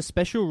 But... There's a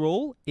special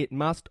rule. It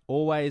must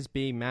always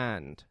be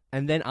manned.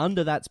 And then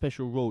under that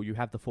special rule, you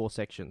have the 4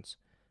 sections.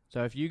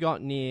 So if you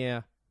got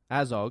near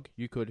Azog,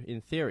 you could,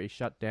 in theory,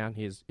 shut down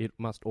his "it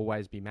must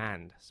always be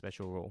manned"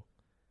 special rule.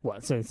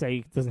 What? So say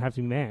it doesn't have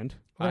to be manned.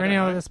 Are I there any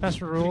don't know. other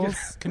special rules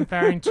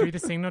conferring to the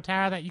Signal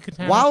Tower that you could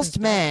turn off Whilst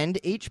instead? manned,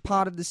 each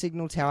part of the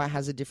signal tower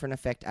has a different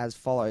effect as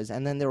follows,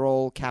 and then they're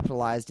all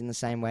capitalized in the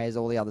same way as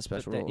all the other But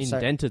special they're rules. So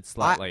indented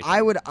slightly.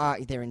 I would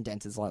they're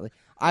indented slightly.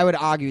 I would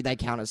argue they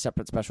count as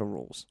separate special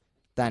rules.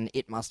 Then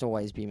it must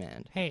always be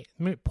manned. Hey,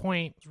 moot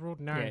point. Ruled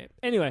no. Yeah.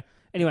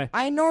 Anyway,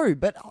 I know,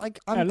 but like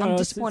I'm no, it's-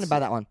 disappointed by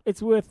that one.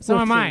 it's worth. So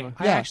worth am I. seeing.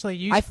 I Yeah. actually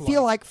use I Floy.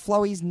 feel like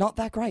Flowey's not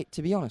that great,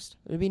 to be honest.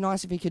 It'd be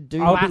nice if he could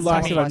do. I would be last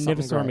like if I something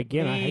never saw him great.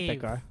 again. I hate that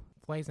Leave. guy.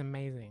 way is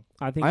amazing.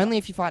 I think Only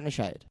if you fight in a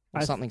shade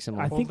or I- something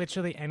similar. I Or think-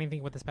 literally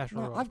anything with a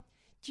special No, rule.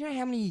 do you know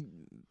how many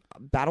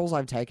battles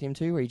I've taken him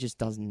to where he just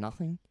does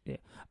nothing?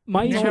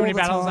 my You know all how issue. many the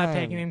battles I've time.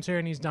 taken him to,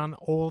 and he's done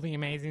all the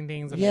amazing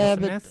things of Yeah,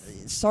 but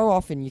awesomeness? so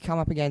often you come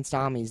up against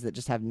armies that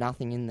just have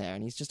nothing in there,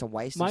 and he's just a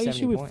waste My of 70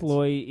 issue with points.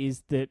 Floy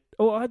is that,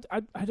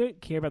 I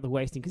don't care about the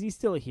wasting because he's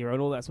still a hero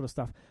and all that sort of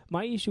stuff.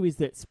 My issue is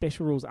that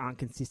special rules aren't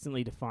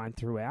consistently defined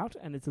throughout,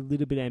 and it's a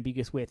little bit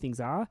ambiguous where things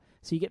are.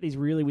 So you get these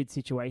really weird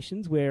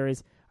situations.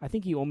 Whereas I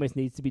think he almost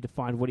needs to be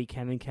defined what he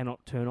can and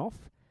cannot turn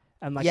off.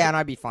 And like, Yeah, and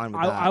I'd be fine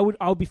with that. I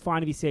would be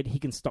fine if he said he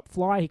can stop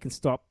fly, he can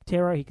stop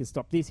terror, he can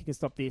stop this,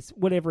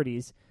 whatever it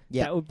is.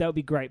 Yeah. That would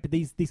be great. But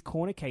these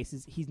corner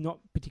cases, he's not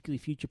particularly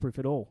future proof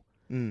at all.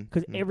 Mm,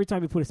 Because mm. every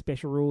time you put a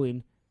special rule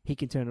in, he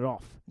can turn it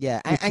off.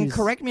 Yeah, which and is-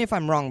 correct me if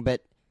I'm wrong,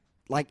 but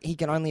like he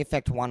can only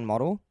affect one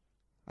model,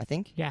 I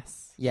think.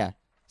 Yes. Yeah.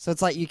 So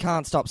it's like you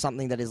can't stop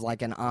something that is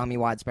like an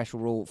army-wide special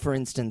rule. For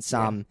instance,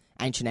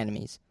 ancient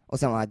enemies or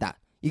something like that.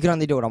 You can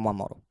only do it on one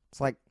model. It's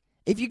like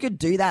if you could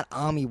do that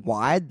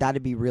army-wide,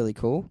 that'd be really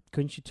cool.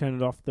 Couldn't you turn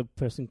it off the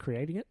person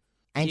creating it?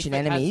 Ancient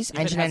If it has- enemies. if it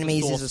Ancient has a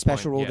enemies is source a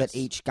special point, rule that yes.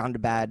 each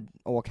Gundabad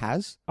orc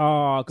has.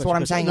 Oh, So what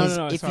I'm saying is, if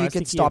sorry, I you was could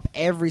thinking stop of-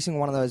 every single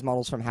one of those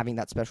models from having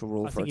that special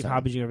rule I for think a of turn.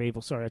 Harbinger of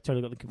Evil. Sorry, I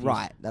totally got them confused.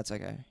 Right, that's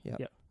okay. Yeah.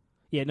 Yeah.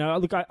 Yeah, no,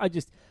 look,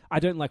 I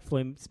don't like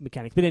Floym's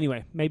mechanics. But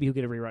anyway, maybe he'll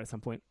get a rewrite at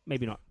some point.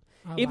 Maybe not.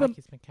 I If like I'm-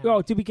 his mechanic.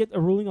 Oh, did we get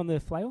a ruling on the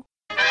flail?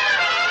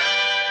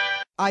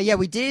 Yeah,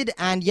 we did,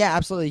 and yeah,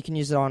 absolutely, you can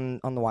use it on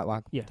the White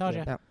Wag. Yeah. Told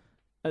yeah.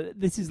 ya.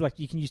 This is like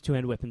you can use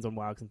two-handed weapons on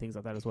wargs and things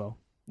like that as well,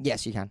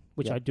 Yes, you can.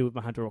 which Yeah. I do with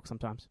my Hunter Orc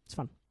sometimes. It's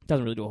fun.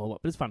 Doesn't really do a whole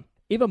lot, but it's fun.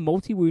 If a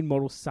multi-wound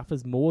model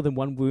suffers more than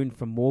one wound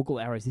from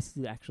Morgul arrows, this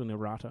is actually an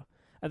errata.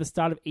 At the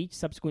start of each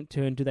subsequent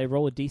turn, do they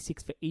roll a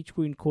d6 for each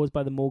wound caused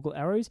by the Morgul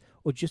arrows,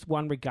 or just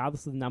one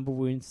regardless of the number of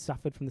wounds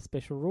suffered from the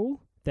special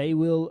rule? They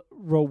will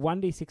roll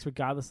 1d6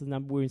 regardless of the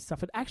number of wounds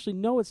suffered. Actually,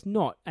 no, it's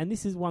not. And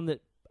this is one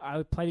that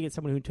I played against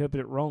someone who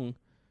interpreted it wrong.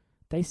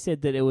 They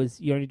said that it was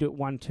you only do it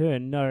one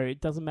turn. No,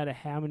 it doesn't matter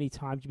how many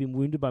times you've been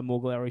wounded by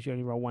Morgul arrows, you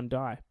only roll one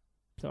die.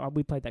 So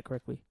we played that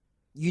correctly.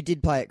 You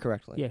did play it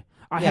correctly. Yeah.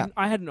 Yeah.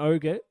 I had an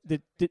ogre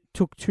that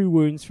took 2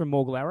 wounds from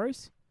Morgul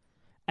arrows,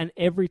 and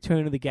every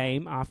turn of the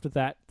game after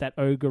that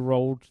ogre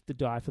rolled the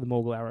die for the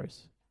Morgul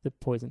arrows, the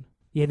poison.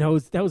 Yeah, no,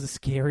 that was the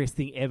scariest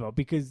thing ever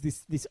because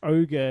this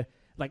ogre,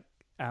 like,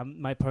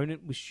 my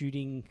opponent was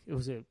shooting. It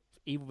was a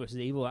evil versus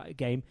evil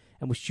game,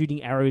 and was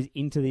shooting arrows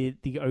into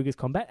the ogre's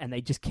combat, and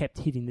they just kept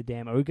hitting the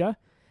damn ogre,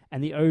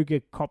 and the ogre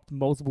copped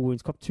multiple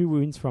wounds, copped 2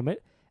 wounds from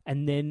it,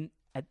 and then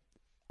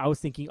I was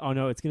thinking, oh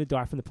no, it's going to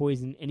die from the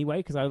poison anyway,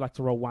 because I like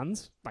to roll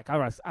ones. Like, I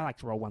like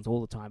to roll ones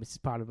all the time. It's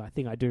just part of my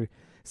thing I do.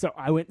 So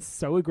I went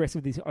so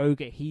aggressive with this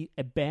ogre. He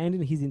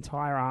abandoned his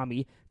entire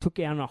army, took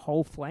down a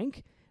whole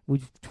flank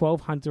with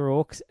 12 Hunter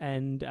Orcs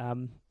and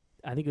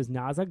I think it was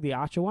Narzag, the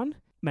archer one.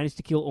 Managed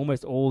to kill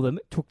almost all of them,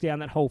 took down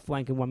that whole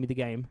flank and won me the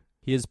game.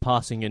 He is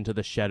passing into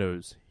the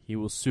shadows. He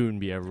will soon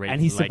be a wraith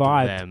And he like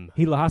survived. them.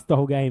 He lasted the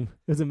whole game.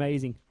 It was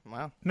amazing.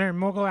 Wow. No,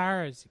 Morgul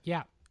arrows.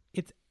 Yeah,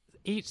 it's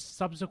each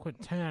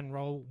subsequent turn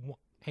roll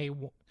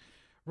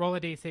a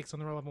d6 on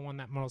the roll of a 1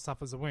 that model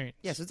suffers a wound.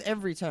 Yes, it's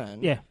every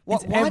turn. Yeah.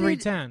 It's every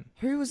turn.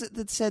 Who was it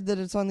that said that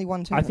it's only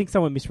one turn? I think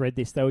someone misread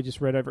this. They were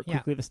just read over it Yeah.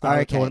 quickly at the start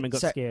of the tournament and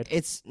got so scared.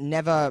 It's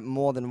never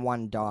more than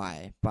one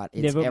die, but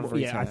it's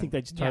every turn. I think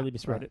they just totally Yeah.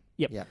 misread Right. it.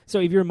 Yep. Yeah. So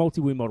if you're a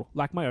multi-wound model,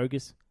 like my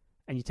ogres,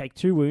 and you take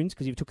 2 wounds,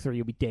 because if you took 3,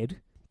 you'll be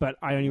dead. But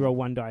I only roll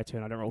 1 die a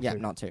turn. I don't roll 2. Yeah,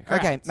 not 2.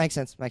 Correct. Okay, makes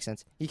sense.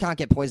 You can't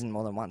get poisoned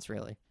more than once,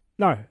 really.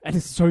 No, and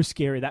it's so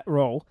scary, that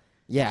roll.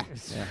 Yeah.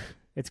 yeah.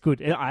 It's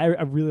good. I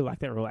really like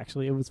that roll,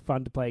 actually. It was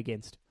fun to play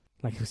against.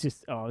 Like, it was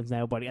just, it was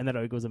nail body. And that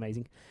ogre was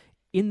amazing.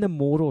 In the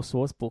Mordor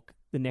source book,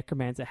 the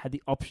Necromancer had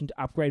the option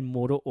to upgrade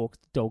Mordor orcs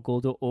to Dol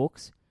Guldur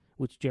orcs,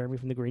 which Jeremy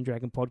from the Green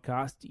Dragon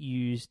podcast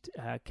used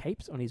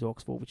capes on his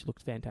orcs for, which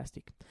looked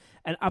fantastic.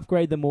 And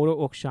upgrade the Mordor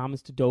orc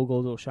shamans to Dol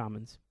Guldur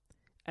shamans.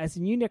 As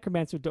the new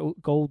Necromancer Dol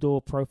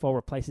Guldur profile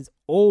replaces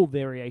all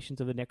variations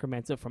of the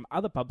Necromancer from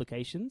other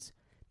publications,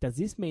 does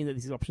this mean that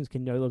these options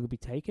can no longer be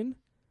taken?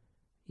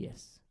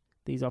 Yes.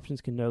 These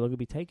options can no longer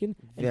be taken.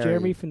 And Very-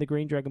 Jeremy from the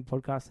Green Dragon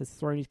podcast has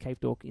thrown his cave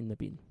dork in the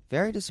bin.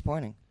 Very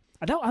disappointing.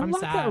 I I'm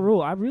like that sad.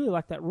 rule. I really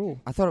like that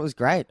rule. I thought it was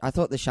great. I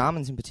thought the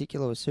shamans in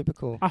particular was super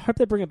cool. I hope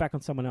they bring it back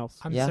on someone else.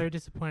 I'm Yeah. so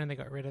disappointed they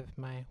got rid of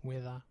my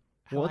Wither.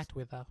 I What? liked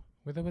Wither.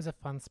 Wither was a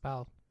fun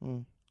spell.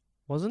 Mm.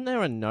 Wasn't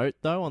there a note,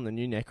 though, on the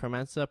new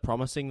Necromancer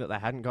promising that they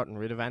hadn't gotten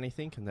rid of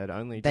anything and they'd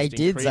only They just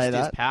did increased say his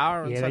that.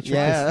 power and Yeah, such? they tricked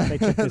us. Yeah, They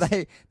tricked us.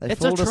 they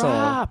It's a fooled us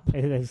all. trap!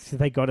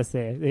 They got us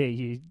there.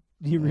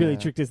 You really Yeah.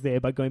 tricked us there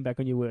by going back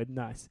on your word.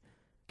 Nice.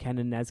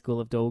 Canon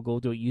Nazgul of Dol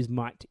Guldur use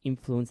might to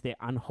influence their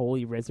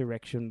unholy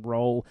resurrection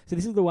roll. So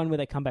this is the one where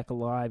they come back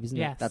alive, isn't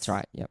Yes. it? That's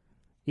right. Yep.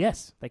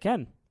 Yes, they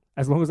can.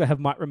 As long as they have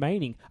might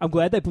remaining. I'm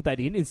glad they put that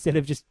in instead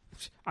of just,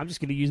 I'm just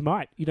going to use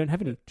might. You don't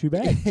have any. Too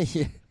bad.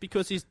 yeah.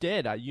 Because he's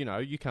dead.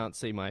 You can't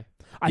see my...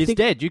 I he's think,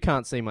 dead. You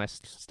can't see my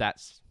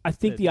stats. I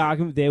think the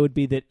argument there would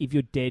be that if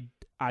you're dead,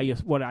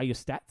 what are your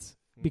stats?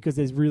 because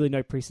there's really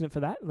no precedent for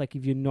that. Like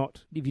if you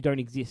don't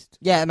exist.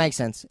 Yeah, it makes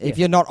sense. If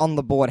Yeah. you're not on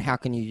the board, how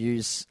can you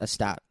use a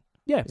stat?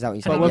 Yeah. Is that what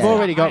you're But saying? we've Yeah.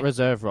 already got I-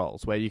 reserve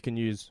roles where you can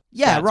use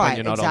Yeah, stats right. when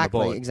you're not on the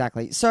board.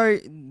 Exactly. So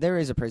there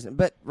is a precedent,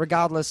 but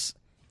regardless,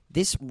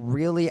 this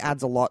really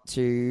adds a lot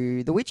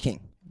to the Witch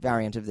King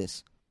variant of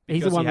this. He's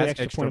Because the one he with has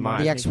extra extra point of might.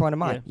 mind. The extra point of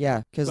mind,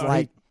 yeah, because Well,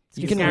 like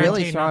he's you can guaranteed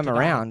really throw not him to die.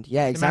 around.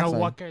 Yeah, No exactly.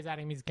 matter what goes at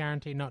him, he's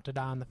guaranteed not to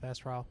die on the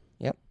first roll.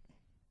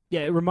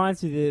 Yeah, it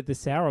reminds me of the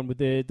Sauron with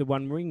the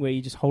One Ring where you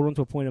just hold on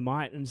to a point of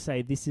might and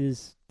say, this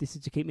is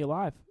to keep me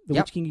alive. The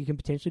Yep. Witch King, you can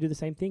potentially do the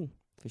same thing.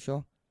 For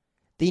sure.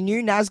 The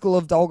new Nazgul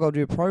of Dol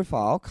Guldur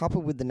profile,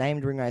 coupled with the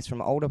named ring wraiths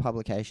from older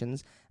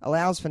publications,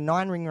 allows for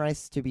 9 ring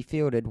wraiths to be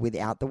fielded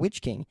without the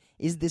Witch King.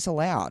 Is this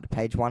allowed?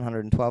 Page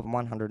 112 and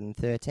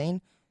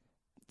 113.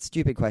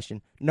 Stupid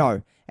question.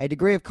 No. A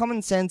degree of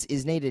common sense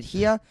is needed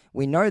here.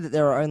 We know that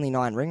there are only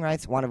 9 ring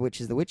wraiths, one of which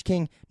is the Witch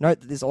King.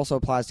 Note that this also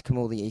applies to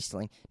Camul the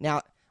Easterling.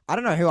 Now, I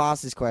don't know who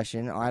asked this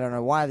question. I don't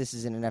know why this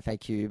is in an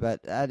FAQ,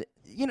 but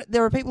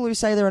there are people who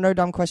say there are no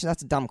dumb questions.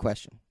 That's a dumb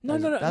question.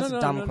 That's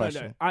a dumb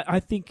question. I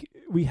think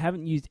we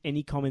haven't used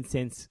any common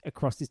sense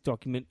across this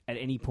document at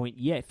any point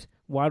yet.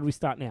 Why do we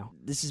start now?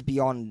 This is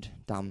beyond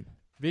dumb.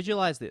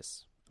 Visualize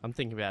this. I'm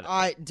thinking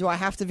about it. Do I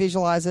have to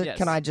visualize it? Yes.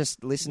 Can I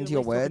just listen You to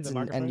your at least talk into words the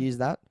and microphone? use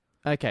that?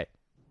 Okay.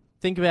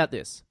 Think about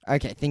this.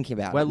 Okay, thinking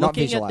about We're it, not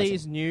looking at visualizing.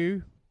 these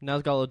new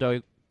Nazgul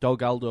of Dol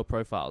Guldur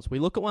profiles. We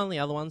look at one of the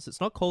other ones. It's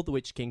not called the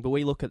Witch King, but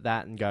we look at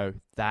that and go,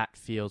 that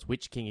feels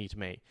Witch Kingy to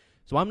me.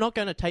 So I'm not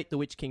going to take the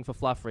Witch King for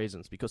fluff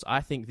reasons because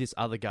I think this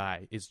other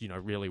guy is,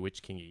 really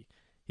Witch Kingy.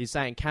 He's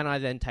saying, can I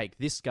then take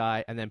this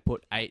guy and then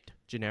put 8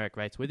 generic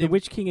rates with The him?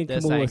 Witch King and They're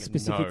Camul saying are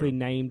specifically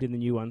no. named in the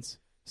new ones.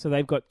 So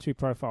they've got 2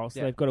 profiles. So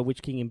Yeah. they've got a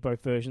Witch King in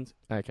both versions.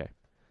 Okay.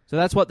 So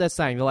that's what they're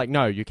saying. They're like,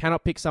 no, you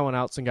cannot pick someone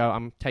else and go,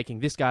 I'm taking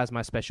this guy as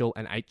my special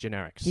and 8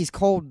 generics. He's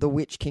called the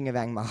Witch King of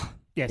Angmar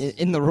Yes.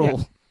 in the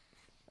rule.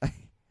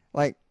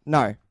 Like,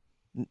 no.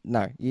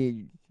 No.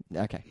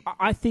 Okay.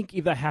 I think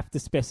if they have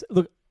to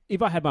look,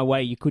 if I had my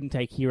way, you couldn't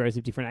take heroes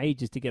of different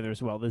ages together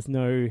as well. There's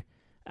no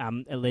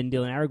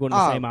Elendil and Aragorn in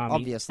the same army.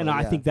 obviously, and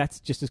I yeah. think that's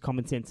just as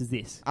common sense as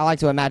this. I like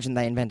to imagine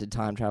they invented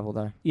time travel,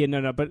 though. Yeah,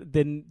 no, but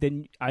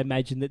then I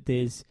imagine that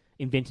there's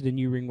invented a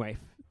new ring wraith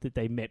that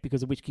they met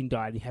because the Witch King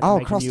died. You had to Oh,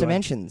 make a cross new one.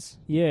 dimensions.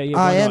 Yeah, yeah. Oh,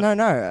 why yeah, not?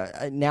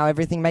 no. Now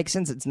everything makes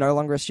sense. It's no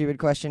longer a stupid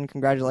question.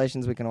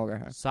 Congratulations, we can all go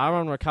home.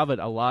 Sauron recovered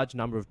a large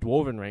number of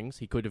dwarven rings.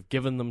 He could have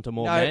given them to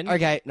more men.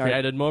 Okay, no.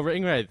 Created more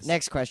ring wraiths.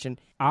 Next question.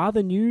 Are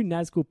the new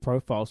Nazgul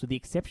profiles, with the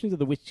exceptions of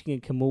the Witch King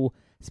and Camul,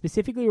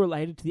 specifically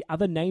related to the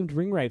other named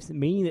ring wraiths,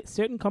 meaning that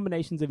certain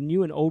combinations of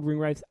new and old ring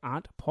wraiths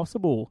aren't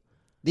possible?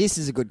 This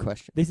is a good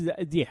question. This is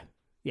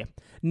yeah.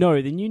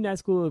 No, the new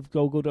Nazgul of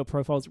Dol Guldur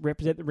profiles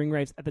represent the ring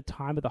wraiths at the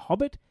time of the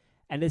Hobbit,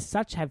 and as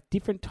such have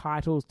different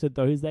titles to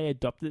those they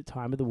adopted at the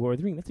time of the War of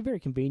the Ring. That's a very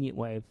convenient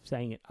way of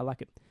saying it. I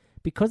like it.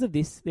 Because of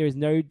this, there is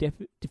no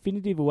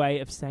definitive way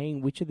of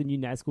saying which of the new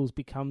Nazguls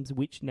becomes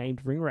which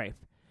named ring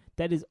wraith.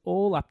 That is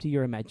all up to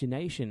your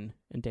imagination,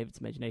 and David's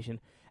imagination,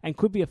 and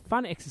could be a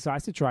fun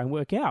exercise to try and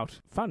work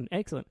out. Fun,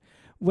 excellent.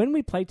 When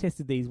we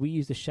playtested these, we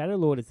used the Shadow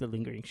Lord as the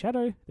Lingering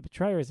Shadow, the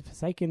Betrayer as the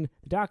Forsaken,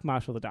 the Dark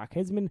Marshal, the Dark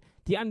Headsman,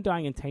 the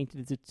Undying and Tainted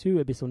as the 2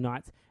 Abyssal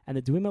Knights, and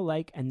the Dwemer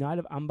Lake and Knight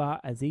of Umbar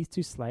as these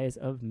 2 Slayers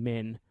of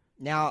Men.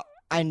 Now,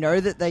 I know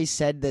that they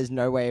said there's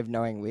no way of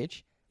knowing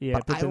which, Yeah,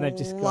 but I then they've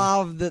just gone.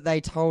 love that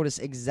they told us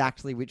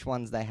exactly which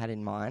ones they had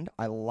in mind.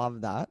 I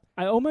love that.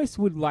 I almost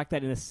would like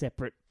that in a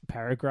separate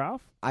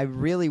paragraph. I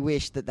really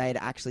wish that they'd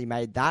actually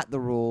made that the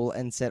rule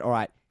and said, all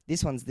right,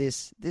 this one's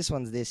this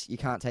one's this, you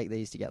can't take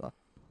these together.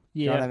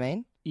 Yeah, You know what I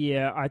mean?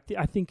 Yeah,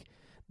 I think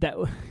that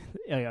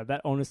yeah,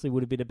 that honestly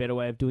would have been a better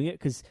way of doing it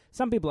because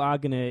some people are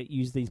going to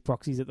use these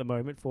proxies at the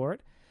moment for it.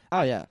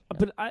 Oh, yeah.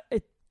 But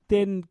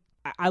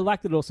I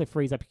like that it also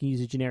frees up. You can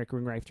use a generic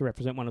ring wraith to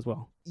represent one as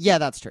well. Yeah,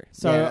 that's true.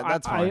 So yeah,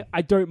 that's fine.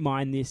 I don't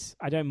mind this.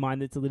 I don't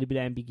mind that it's a little bit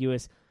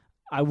ambiguous.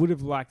 I would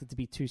have liked it to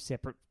be 2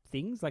 separate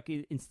things, like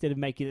instead of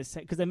making it the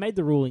same, because they made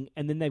the ruling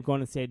and then they've gone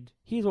and said,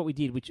 "Here's what we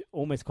did," which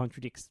almost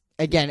contradicts.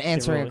 Again,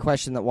 answering a ruling.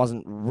 question that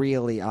wasn't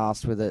really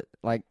asked with it.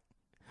 Like,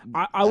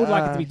 I would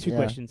like it to be 2 yeah.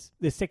 questions.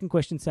 The second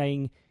question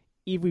saying,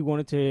 if we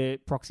wanted to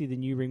proxy the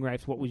new ring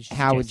wraiths, what would you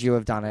how would suggest? you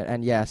have done it?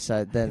 And yeah,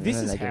 so then This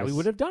then is they give how we us-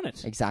 would have done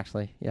it.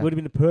 Exactly. Yeah. Would have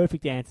been the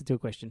perfect answer to a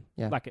question.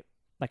 Yeah. Like it.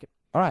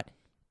 All right.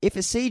 If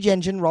a siege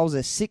engine rolls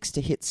a 6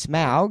 to hit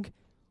Smaug,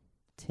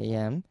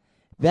 TM,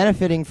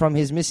 benefiting from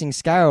his missing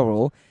scale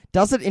rule,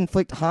 does it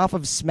inflict half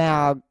of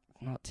Smaug,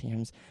 not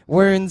TM's,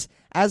 wounds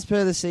as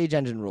per the siege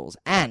engine rules,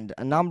 and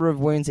a number of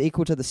wounds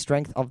equal to the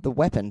strength of the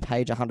weapon,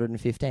 page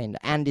 115,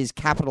 and is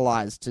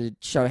capitalized to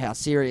show how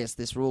serious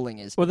this ruling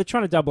is? Well, they're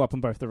trying to double up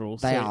on both the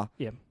rules. They so, are.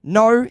 Yeah.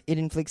 No, it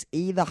inflicts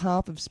either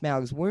half of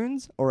Smaug's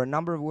wounds or a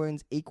number of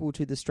wounds equal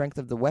to the strength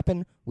of the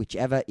weapon,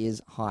 whichever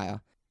is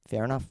higher.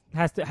 Fair enough.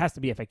 Has to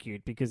be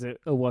FAQ'd because it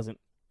wasn't.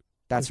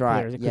 That's as clear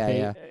right. as it could Yeah, be.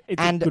 yeah. It's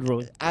And a good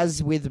ruling.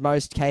 as with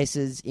most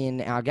cases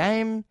in our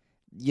game,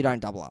 you don't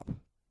double up.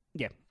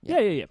 Yeah.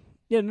 Yeah.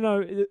 Yeah,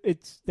 no,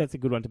 that's a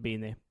good one to be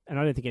in there. And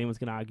I don't think anyone's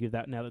going to argue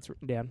that now that's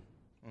written down.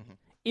 Mhm.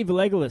 Evil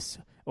Legolas.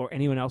 or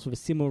anyone else with a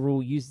similar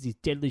rule uses his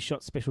deadly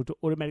shot special to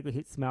automatically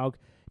hit Smaug,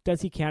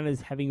 does he count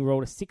as having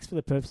rolled a 6 for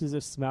the purposes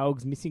of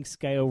Smaug's missing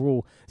scale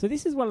rule? So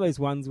this is one of those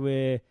ones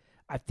where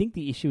I think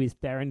the issue is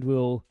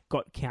Thranduil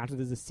got counted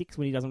as a 6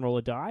 when he doesn't roll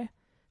a die.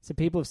 So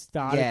people have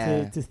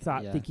started to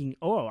start thinking,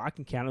 oh, I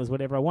can count it as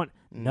whatever I want.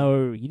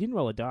 No, you didn't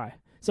roll a die.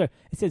 So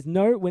it says,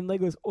 no, when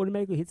Legolas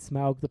automatically hits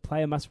Smaug, the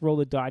player must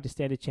roll a die to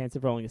stand a chance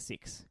of rolling a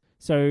 6.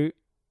 So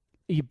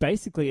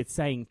it's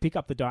saying pick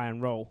up the die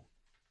and roll,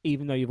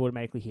 even though you've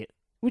automatically hit,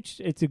 which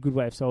it's a good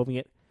way of solving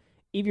it.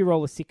 If you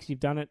roll a 6,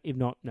 you've done it. If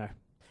not, no.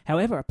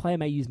 However, a player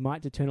may use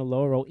might to turn a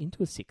lower roll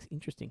into a 6.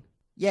 Interesting.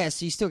 Yeah,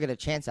 so you still get a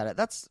chance at it.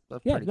 That's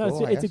pretty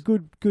cool. It's a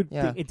good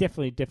Yeah. thing. It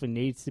definitely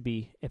needs to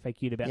be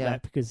FAQ'd about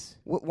that because...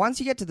 Once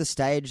you get to the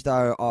stage,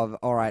 though, of,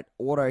 all right,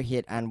 auto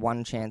hit and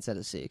 1 chance at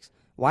a 6,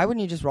 why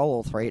wouldn't you just roll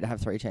all 3 to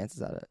have 3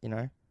 chances at it, you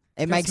know?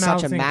 It makes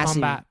such a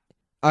massive... Combat.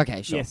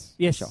 Okay, sure.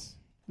 Yes.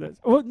 Sure.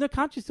 Well, no,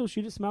 can't you still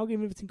shoot at Smaug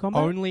even if it's in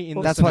combat? Only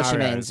in That's the what she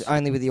scenarios. means,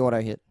 only with the auto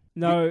hit.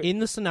 No. In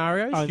the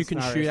scenarios, in you can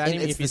scenarios. shoot at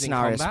him It's if the he's in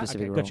scenario combat.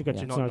 specific Okay, rule. Gotcha. Yeah.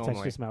 It's not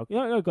attached to Smaug.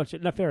 No, gotcha.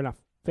 No, fair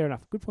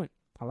enough. Good point.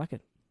 I like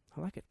it.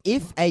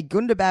 If a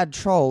Gundabad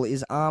troll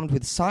is armed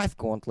with scythe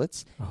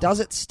gauntlets, does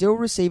it still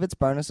receive its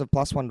bonus of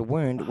 +1 to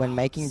wound when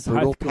making Scythe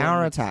brutal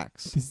power gauntlets.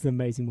 attacks? This is an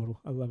amazing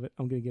model. I love it.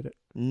 I'm going to get it.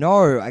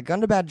 No, a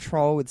Gundabad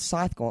troll with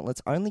scythe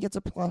gauntlets only gets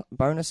a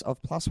bonus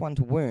of +1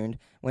 to wound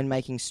when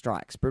making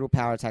strikes. Brutal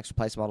power attacks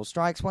replace model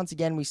strikes. Once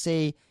again, we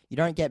see you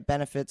don't get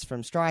benefits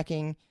from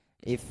striking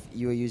if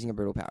you are using a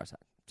brutal power attack.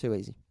 Too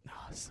easy.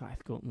 Oh,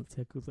 Scythe Gauntlets.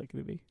 How cool is that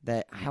going to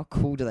be? How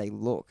cool do they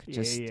look?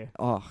 Yeah.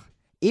 Oh.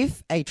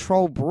 If a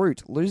troll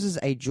brute loses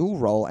a dual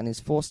roll and is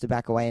forced to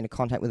back away into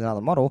contact with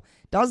another model,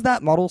 does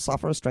that model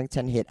suffer a strength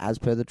 10 hit as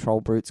per the troll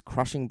brute's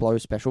crushing blow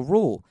special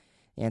rule?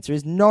 The answer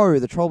is no.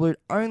 The troll brute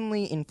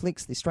only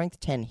inflicts the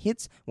strength 10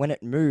 hits when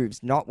it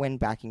moves, not when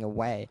backing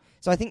away.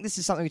 So I think this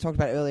is something we talked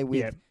about earlier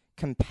with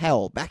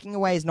compel. Backing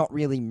away is not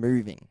really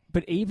moving.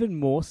 But even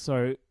more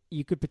so,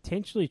 you could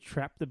potentially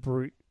trap the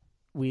brute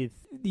with...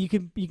 You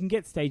can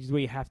get stages where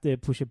you have to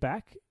push it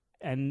back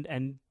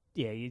and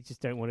you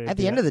just don't want to... At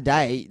the end of the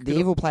day, the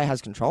evil player has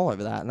control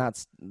over that,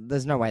 and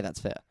there's no way that's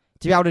fair.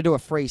 To be able to do a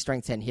free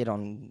strength 10 hit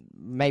on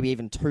maybe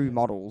even 2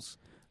 models...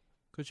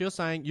 Because you're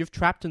saying, you've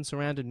trapped and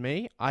surrounded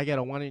me, I get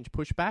a 1-inch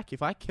pushback.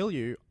 If I kill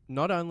you,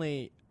 not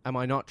only am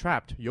I not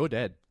trapped, you're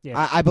dead.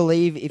 Yeah. I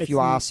believe if you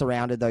are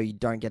surrounded, though, you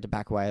don't get to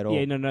back away at all.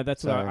 Yeah, no,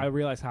 that's what I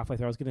realised halfway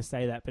through. I was going to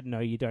say that, but no,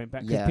 you don't.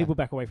 Because people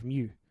back away from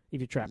you if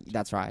you're trapped.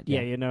 That's right.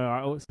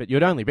 But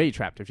you'd only be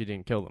trapped if you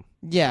didn't kill them.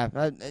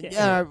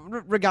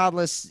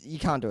 Regardless, you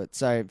can't do it,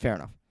 so fair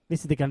enough.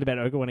 This is the Gundabad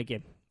Ogre one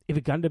again. If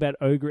a Gundabad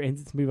Ogre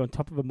ends its move on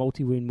top of a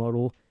multi-wound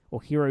model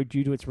or hero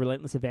due to its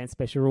relentless advanced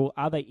special rule,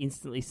 are they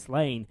instantly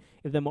slain?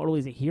 If the model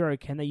is a hero,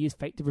 can they use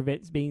fate to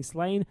prevent being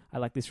slain? I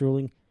like this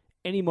ruling.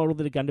 Any model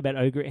that a Gundabad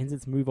Ogre ends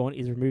its move on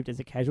is removed as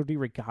a casualty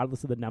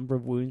regardless of the number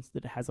of wounds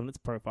that it has on its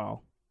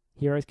profile.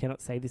 Heroes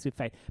cannot save this with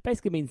fate.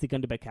 Basically means the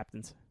Gundabad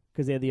captains,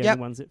 because they're the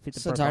only ones that fit the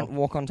profile. So don't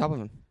walk on top of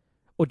them.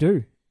 Or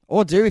do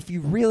if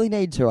you really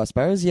need to, I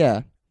suppose,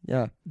 yeah.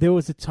 There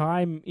was a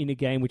time in a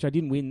game which I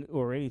didn't win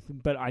or anything,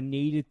 but I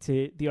needed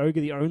to... The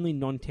Ogre, the only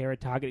non-terror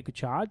target it could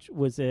charge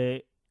was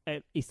a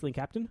Easterling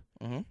captain.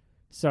 Mm-hmm.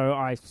 So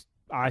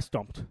I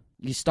stomped.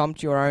 You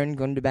stomped your own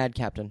Gundabad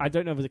captain. I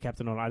don't know if it was a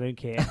captain or not. I don't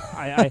care.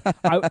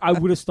 I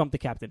would have stomped the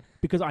captain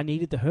because I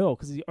needed the hurl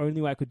because it's the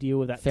only way I could deal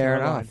with that. Fair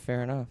line.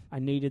 enough. I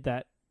needed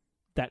that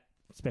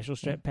special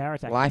power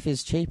attack. Life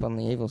is cheap on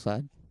the evil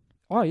side.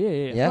 Oh,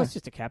 yeah. Well, it's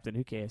just a captain.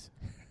 Who cares?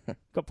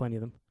 Got plenty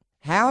of them.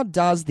 How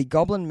does the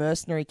Goblin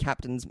Mercenary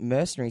Captain's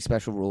Mercenary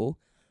Special Rule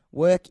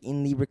work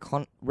in the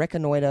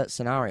Reconnoiter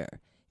scenario?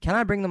 Can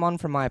I bring them on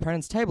from my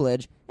opponent's table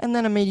edge and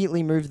then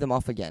immediately move them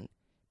off again?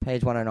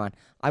 Page 109.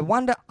 I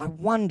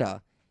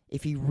wonder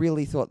if he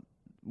really thought,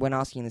 when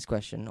asking this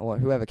question, or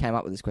whoever came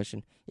up with this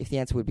question, if the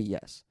answer would be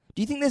yes.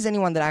 Do you think there's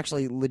anyone that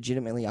actually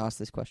legitimately asked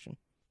this question?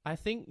 I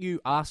think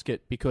you ask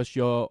it because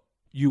you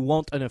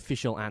want an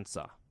official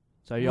answer.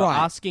 So you're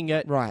asking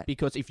it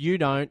because if you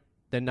don't,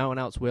 then no one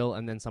else will,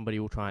 and then somebody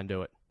will try and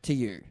do it. To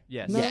you.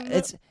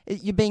 Yes.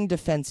 You're being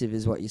defensive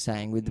is what you're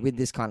saying with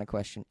this kind of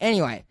question.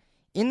 Anyway,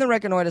 in the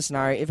Reconnoiter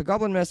scenario, if a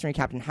Goblin Mercenary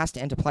Captain has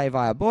to enter play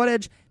via board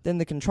edge, then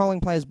the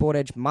controlling player's board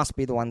edge must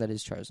be the one that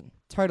is chosen.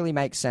 Totally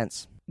makes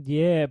sense.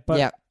 Yeah,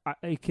 but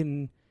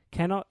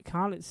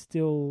can't it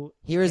still...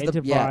 This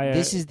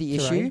is the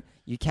terrain? issue.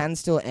 You can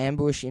still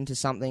ambush into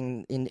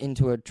something,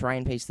 into a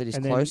terrain piece that is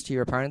close to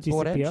your opponent's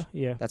board edge.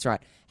 Yeah. That's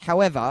right.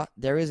 However,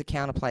 there is a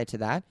counterplay to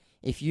that.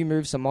 If you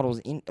move some models,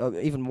 or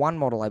even one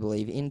model, I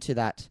believe, into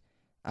that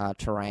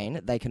terrain,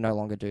 they can no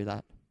longer do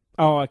that.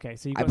 Oh, okay.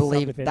 So I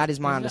believe that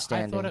is my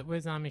understanding. I thought it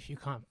was if you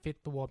can't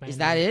fit the warband. Is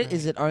that it?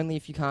 Is it only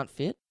if you can't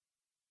fit?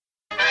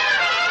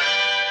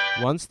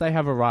 Once they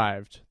have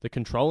arrived, the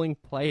controlling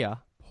player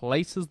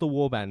places the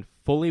warband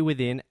fully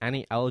within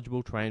any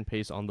eligible terrain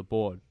piece on the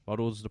board.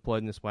 Models deployed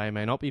in this way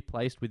may not be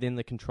placed within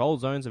the control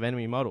zones of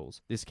enemy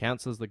models. This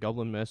counts as the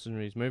Goblin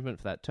Mercenary's movement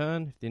for that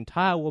turn. If the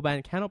entire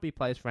warband cannot be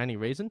placed for any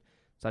reason,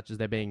 such as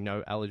there being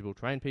no eligible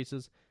terrain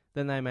pieces,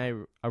 then they may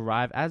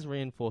arrive as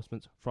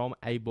reinforcements from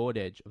a board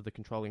edge of the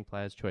controlling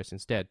player's choice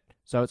instead.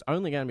 So it's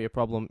only going to be a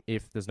problem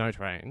if there's no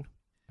terrain,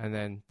 and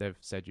then they've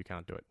said you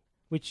can't do it.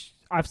 Which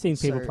I've seen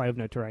people So- play with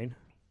no terrain.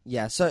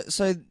 Yeah, so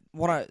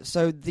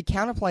the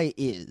counterplay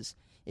is,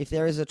 if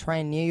there is a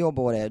terrain near your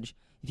board edge,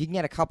 if you can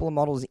get a couple of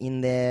models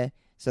in there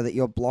so that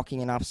you're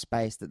blocking enough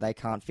space that they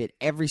can't fit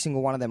every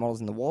single one of their models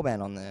in the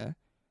warband on there,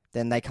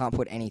 then they can't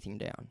put anything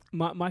down.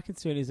 My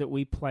concern is that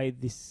we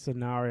played this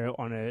scenario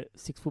on a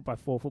 6 foot by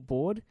 4 foot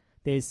board.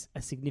 There's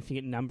a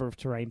significant number of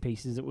terrain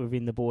pieces that were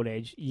within the board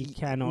edge. You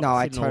cannot. No,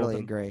 I sit in all of totally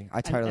them. agree. I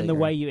And- totally and the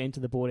agree. way you enter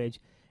the board edge,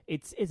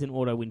 it's an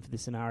auto win for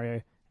this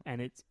scenario,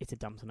 and it's a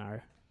dumb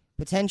scenario.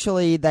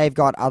 Potentially, they've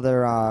got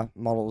other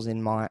models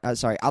in mind.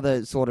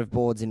 Other sort of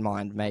boards in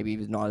mind. Maybe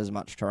with not as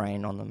much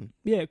terrain on them.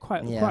 Yeah,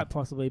 quite Yeah.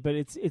 possibly. But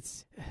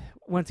it's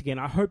once again,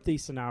 I hope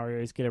these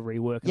scenarios get a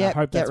rework. And I Yep,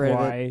 hope get that's rid of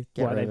why it.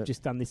 Get rid of they've it.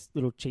 just done this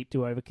little cheap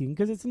do over king,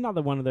 because it's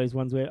another one of those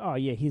ones where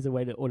here's a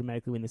way to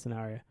automatically win the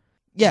scenario.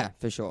 Yeah,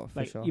 for sure.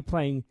 For Like sure. you're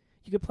playing,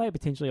 you could play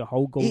potentially a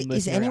whole golden Is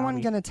mercenary anyone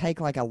army. going to take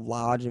like a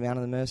large amount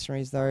of the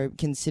mercenaries though?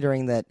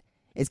 Considering that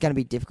it's going to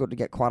be difficult to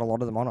get quite a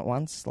lot of them on at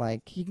once.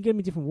 Like, You can get them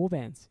in different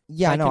warbands.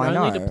 yeah, They I know. can I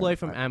know. only deploy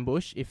from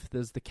ambush if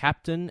there's the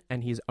captain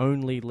and he's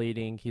only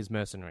leading his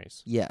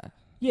mercenaries. Yeah,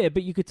 Yeah,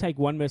 but you could take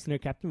one mercenary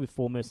captain with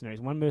 4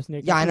 mercenaries. One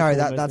mercenary. yeah, I captain know. with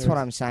 4 That's what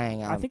mercenaries. I'm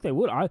saying. I think they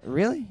would.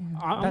 Really. I'm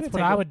That's gonna what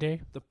take I a- would do.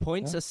 The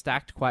points Yeah. are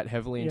stacked quite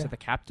heavily into Yeah. the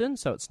captain,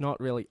 so it's not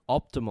really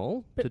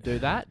optimal to But- do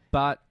that.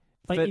 But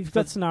Like for- you've for-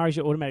 got scenarios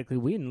you automatically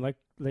win. Like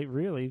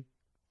really,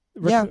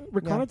 Yeah,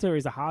 Reconnoiter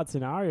is a hard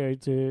scenario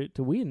to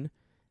win,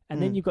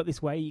 and then Mm. you've got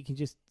this way you can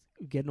just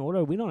get an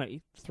auto win on it.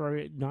 You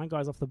throw 9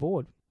 guys off the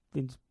board,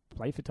 then just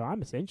play for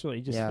time essentially,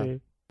 just Yeah.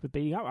 for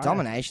beating up.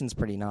 Domination's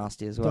pretty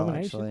nasty as well.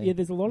 Domination. Actually. Yeah,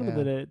 there's a lot of Yeah.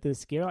 them that are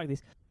scary like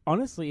this.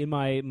 Honestly, in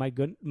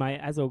my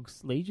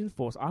Azog's Legion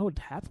force, I would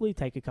happily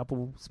take a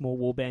couple small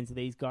warbands of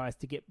these guys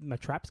to get my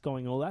traps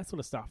going and all that sort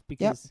of stuff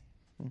because.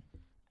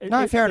 No,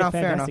 fair they're enough,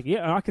 fair fantastic.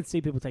 Yeah, and I can see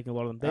people taking a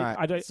lot of them.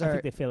 Alright, I so-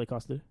 think they're fairly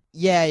costed.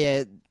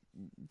 Yeah,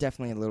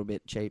 definitely a little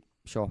bit cheap.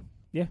 Sure.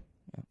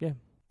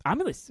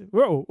 Army lists.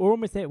 We're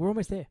almost there. We're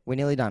almost there. We're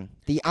nearly done.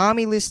 The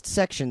Army List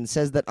section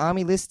says that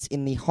Army Lists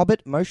in the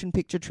Hobbit motion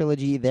picture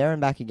trilogy There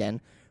and Back Again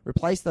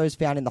replace those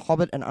found in the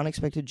Hobbit and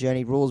Unexpected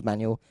Journey rules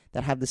manual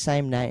that have the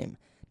same name.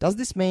 Does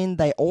this mean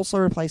they also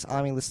replace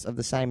Army Lists of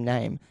the same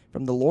name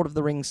from the Lord of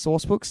the Rings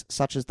sourcebooks,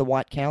 such as the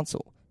White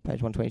Council?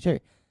 Page 122.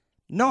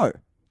 No.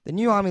 The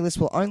new Army List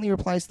will only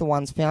replace the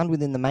ones found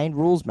within the main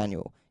rules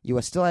manual. You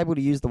are still able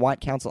to use the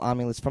White Council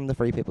Army List from the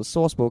Free People's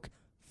sourcebook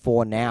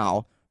for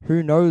now.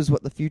 Who knows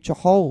what the future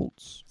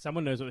holds?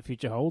 Someone knows what the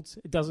future holds.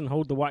 It doesn't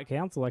hold the White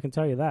Council, I can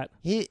tell you that.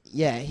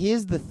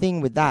 Here's the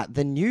thing with that.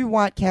 The new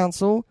White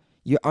Council,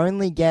 you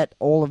only get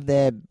all of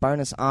their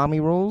bonus army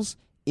rules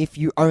if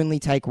you only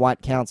take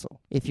White Council.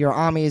 If your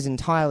army is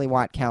entirely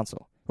White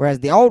Council. Whereas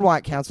the old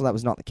White Council, that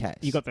was not the case.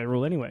 You got that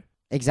rule anyway.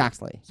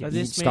 Exactly. So You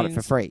this just got it for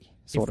means free,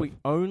 sort if of. we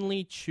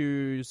only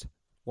choose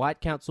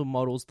White Council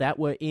models that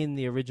were in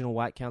the original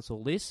White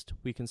Council list,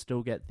 we can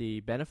still get the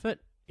benefit,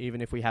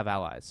 even if we have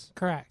allies.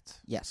 Correct.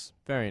 Yes.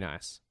 Very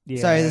nice.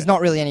 Yeah. So there's not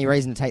really any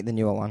reason to take the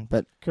newer one,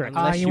 but correct.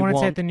 Unless You you want to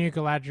want- take the new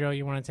Galadriel,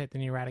 you want to take the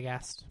new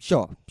Radagast,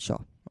 sure.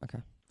 Okay.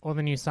 or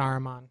the new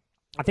Saruman.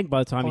 I think by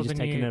the time Or you're just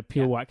the taking new- a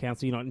pure yeah. White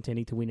Council, you're not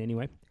intending to win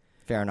anyway.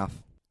 Fair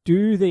enough.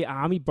 Do the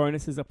army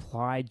bonuses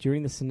apply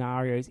during the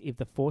scenarios if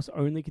the force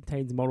only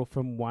contains a model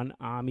from one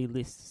army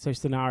list? So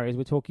scenarios,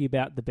 we're talking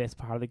about the best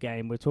part of the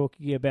game. We're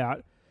talking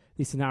about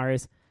these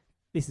scenarios.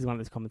 This is one of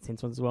those common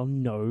sense ones as well.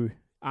 No.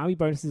 Army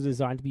bonuses are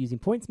designed to be used in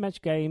points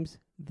match games,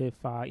 the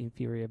far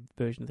inferior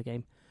version of the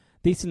game.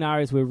 These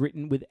scenarios were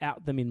written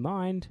without them in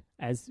mind,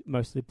 as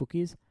most of the book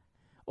is.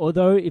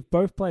 Although, if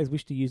both players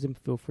wish to use them,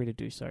 feel free to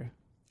do so.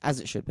 As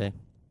it should be.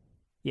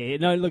 Yeah,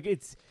 no, look,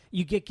 it's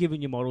you get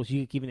given your models,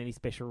 you get given any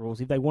special rules.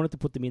 If they wanted to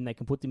put them in, they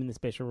can put them in the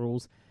special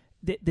rules.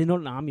 They're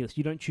not an army list.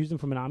 You don't choose them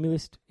from an army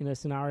list in a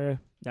scenario.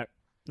 No,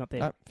 not there.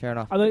 No, fair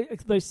enough.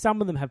 Although some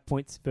of them have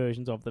points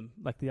versions of them.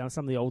 Like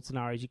some of the old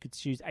scenarios, you could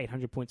choose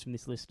 800 points from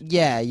this list.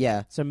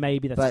 Yeah. So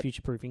maybe that's But-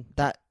 future proofing.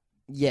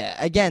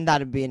 Again,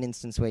 that'd be an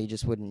instance where you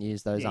just wouldn't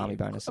use those Yeah, army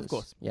yeah, bonuses. of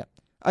course. Yeah.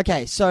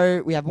 Okay,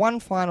 so we have one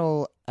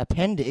final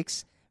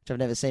appendix, which I've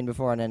never seen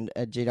before in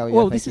a GW.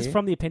 Well, this is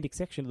from the appendix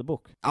section of the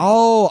book.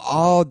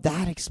 Oh,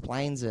 that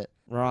explains it.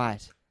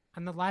 Right.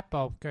 And the light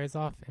bulb goes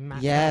off in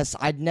Matt. Yes,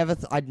 I'd never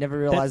That's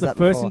realized the that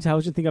first before.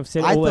 intelligent thing I've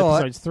said I all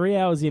thought- episodes. 3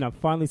 hours in, I've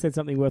finally said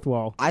something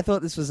worthwhile. I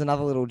thought this was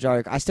another little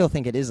joke. I still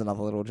think it is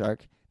another little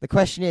joke. The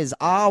question is,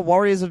 are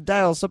Warriors of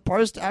Dale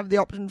supposed to have the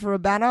option for a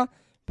banner?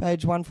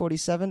 Page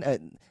 147.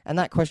 And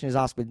that question is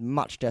asked with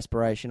much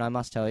desperation, I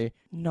must tell you.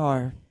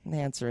 No. The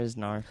answer is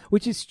no.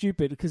 Which is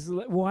stupid, because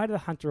why do the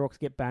Hunter Orcs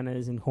get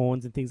banners and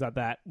horns and things like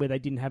that where they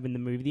didn't have in the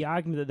movie? The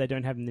argument that they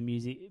don't have in the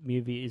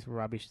movie is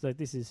rubbish. So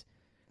this is...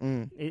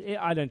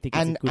 I don't think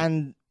it's a good...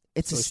 And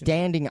it's a solution.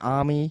 standing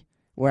army,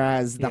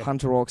 whereas the Yeah.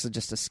 Hunter Orcs are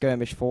just a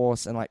skirmish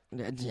force, and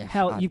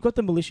Hell, you've got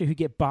the militia who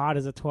get barred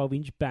as a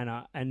 12-inch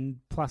banner and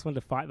 +1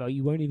 to fight value.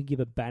 You won't even give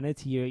a banner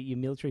to your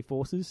military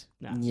forces?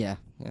 No. Yeah.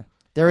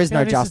 There is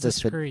no this justice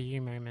is a for screw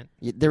you moment.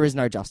 there is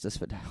no justice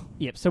for Dale.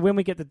 Yep. So when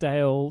we get the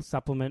Dale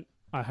supplement,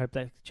 I hope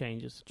that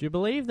changes. Do you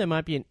believe there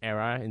might be an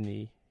error in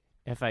the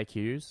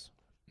FAQs?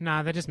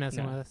 Nah, they're just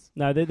messing No. with us.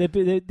 No, they're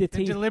They've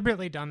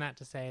deliberately done that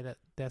to say that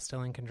they're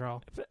still in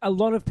control. a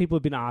lot of people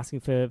have been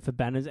asking for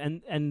banners,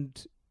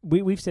 and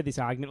we've said this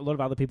argument. A lot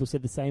of other people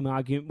said the same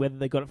argument, whether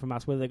they got it from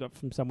us, whether they got it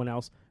from someone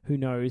else, who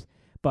knows.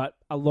 But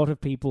a lot of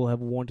people have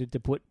wanted to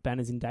put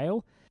banners in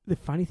Dale. The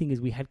funny thing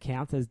is we had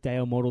counts as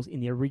Dale models in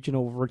the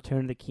original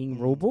Return of the King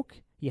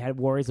rulebook. You had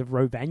Warriors of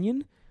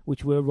Rovanion,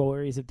 which were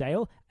Warriors of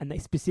Dale, and they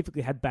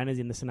specifically had banners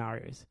in the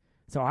scenarios.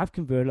 So I've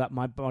converted up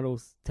my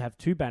models to have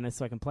 2 banners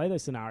so I can play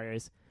those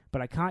scenarios,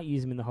 but I can't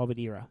use them in the Hobbit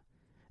era.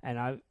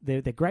 And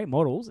they're great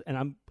models,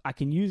 and I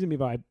can use them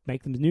if I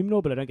make them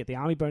Numenor, but I don't get the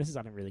army bonuses.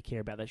 I don't really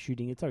care about that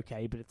shooting. It's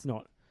okay, but it's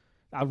not.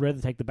 I'd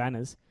rather take the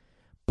banners.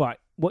 But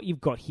what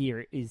you've got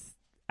here is,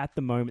 at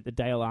the moment, the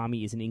Dale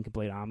army is an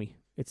incomplete army.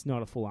 It's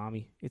not a full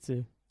army. It's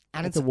a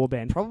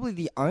warband. Probably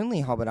the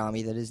only Hobbit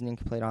army that is an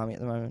incomplete army at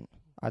the moment,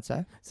 I'd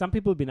say. Some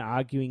people have been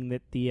arguing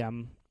that the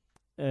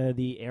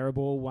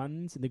Erebor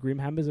ones and the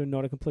Grimhammers are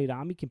not a complete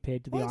army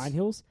compared to the What? Iron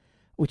Hills,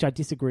 which I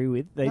disagree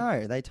with.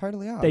 No, they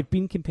totally are. They've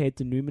been compared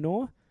to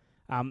Numenor,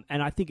 and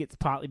I think it's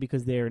partly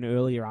because they're an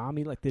earlier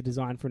army, like they're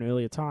designed for an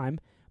earlier time,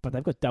 but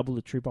they've got double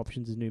the troop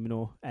options as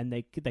Numenor, and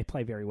they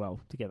play very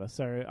well together.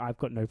 So I've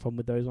got no problem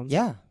with those ones.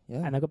 Yeah.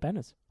 And they've got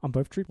banners on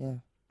both troop. Yeah.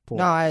 Four.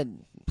 No, I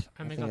And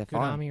they think got they're good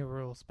fine. army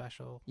rule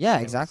special. Yeah,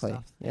 Dale exactly.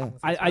 stuff, Yeah. things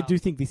as I well. do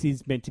think this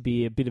is meant to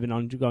be a bit of an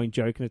ongoing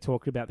joke and a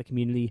talk about the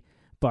community,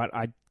 but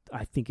I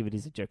think if it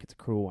is a joke, it's a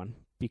cruel one,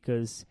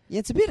 because Yeah,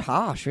 it's a bit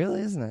harsh,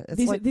 really, isn't it?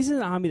 It's this is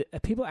an army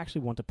that people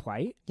actually want to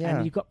play, Yeah.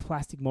 and you've got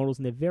plastic models,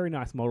 and they're very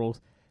nice models,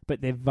 but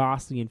they're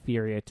vastly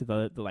inferior to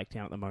the Lake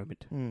Town at the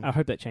moment. I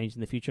hope that changes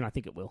in the future, and I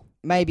think it will.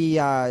 maybe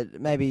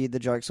the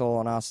joke's all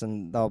on us,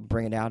 and they'll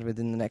bring it out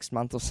within the next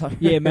month or so.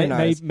 Yeah, Who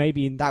knows?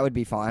 maybe in That would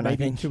be fine. I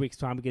maybe in think. 2 weeks'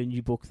 time we get a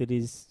new book that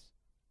is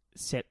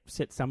set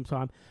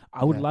sometime.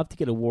 I would Yeah. love to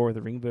get a War of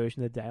the Ring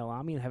version of the Dale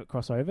army and have it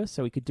cross over,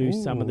 so we could do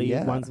some of Ooh, the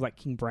yeah. ones like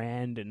King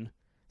Brand and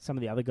some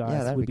of the other guys.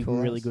 that'd Would be be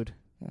cool really as. good.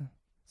 Yeah.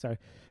 So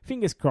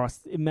fingers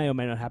crossed. It may or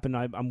may not happen.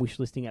 I'm wish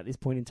listing at this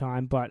point in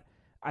time, but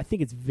I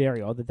think it's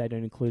very odd that they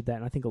don't include that,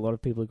 and I think a lot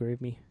of people agree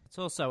with me. It's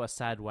also a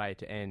sad way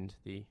to end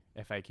the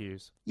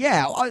FAQs.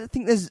 Yeah, I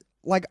think there's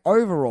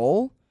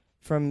overall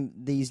from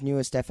these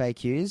newest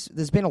FAQs,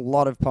 there's been a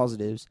lot of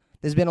positives.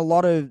 There's been a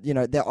lot of,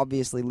 they're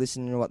obviously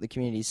listening to what the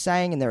community is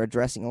saying and they're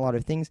addressing a lot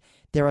of things.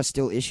 There are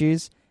still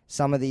issues.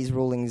 Some of these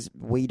rulings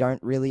we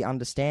don't really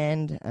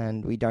understand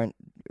and we don't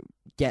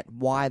get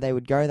why they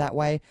would go that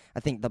way. I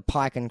think the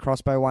pike and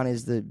crossbow one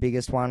is the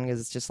biggest one because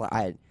it's just like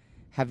I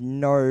have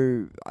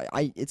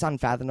it's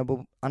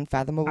unfathomable. I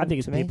think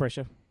it's to peer me.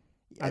 pressure.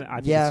 I think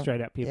yeah, it's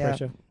straight out peer yeah.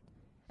 pressure.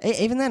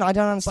 Even then, I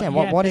don't understand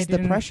But yet what they is the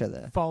didn't pressure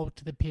there. Fall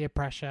to the peer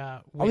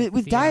pressure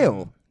with the,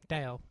 Dale.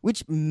 Dale.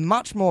 Which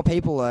much more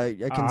people are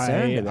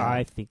concerned about.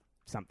 I think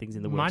something's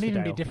in the works. Might for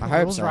even be Dale. different I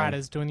hope rules so.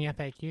 writers doing the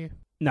FAQ.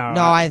 No,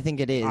 No, I think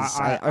it is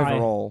I-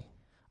 overall.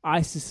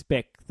 I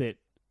suspect that,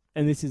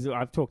 and this is,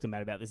 I've talked to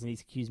Matt about this, and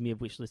he's accused me of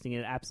wish listing,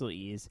 and it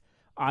absolutely is.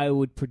 I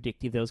would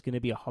predict if there was going to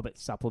be a Hobbit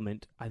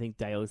supplement, I think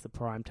Dale is the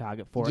prime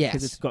target for it,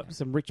 because Yes. it's got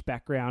some rich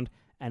background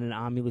and an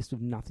army list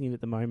with nothing in it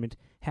at the moment.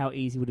 How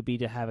easy would it be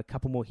to have a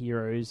couple more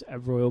heroes, a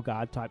Royal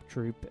Guard type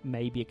troop,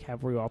 maybe a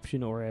cavalry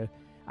option, or a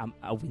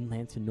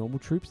Windlance for normal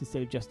troops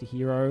instead of just a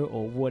hero,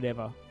 or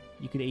whatever.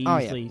 You could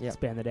easily yeah.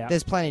 expand that out.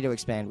 There's plenty to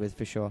expand with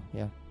for sure.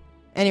 Yeah.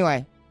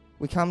 Anyway,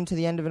 we come to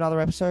the end of another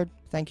episode.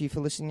 Thank you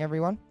for listening,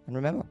 everyone, and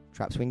remember,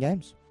 traps win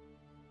games.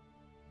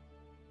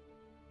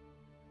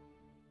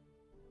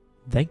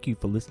 Thank you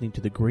for listening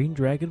to the Green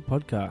Dragon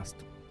Podcast.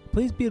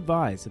 Please be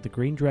advised that the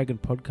Green Dragon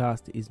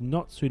Podcast is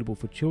not suitable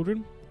for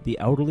children, the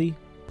elderly,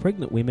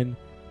 pregnant women,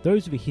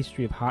 those with a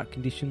history of heart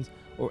conditions,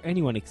 or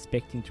anyone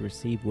expecting to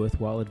receive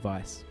worthwhile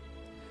advice.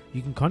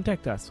 You can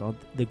contact us on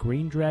the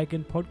Green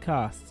Dragon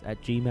Podcasts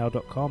at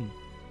gmail.com.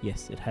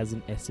 Yes, it has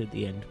an S at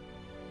the end.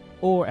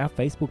 Or our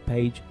Facebook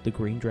page, The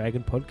Green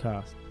Dragon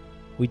Podcast.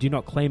 We do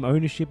not claim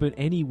ownership of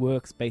any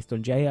works based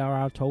on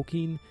J.R.R.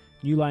 Tolkien,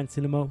 New Line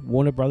Cinema,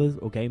 Warner Brothers,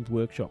 or Games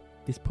Workshop.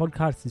 This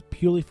podcast is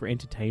purely for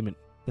entertainment.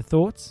 The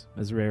thoughts,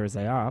 as rare as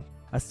they are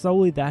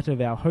solely that of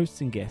our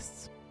hosts and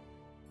guests.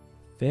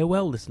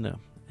 Farewell, listener,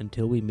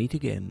 until we meet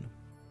again.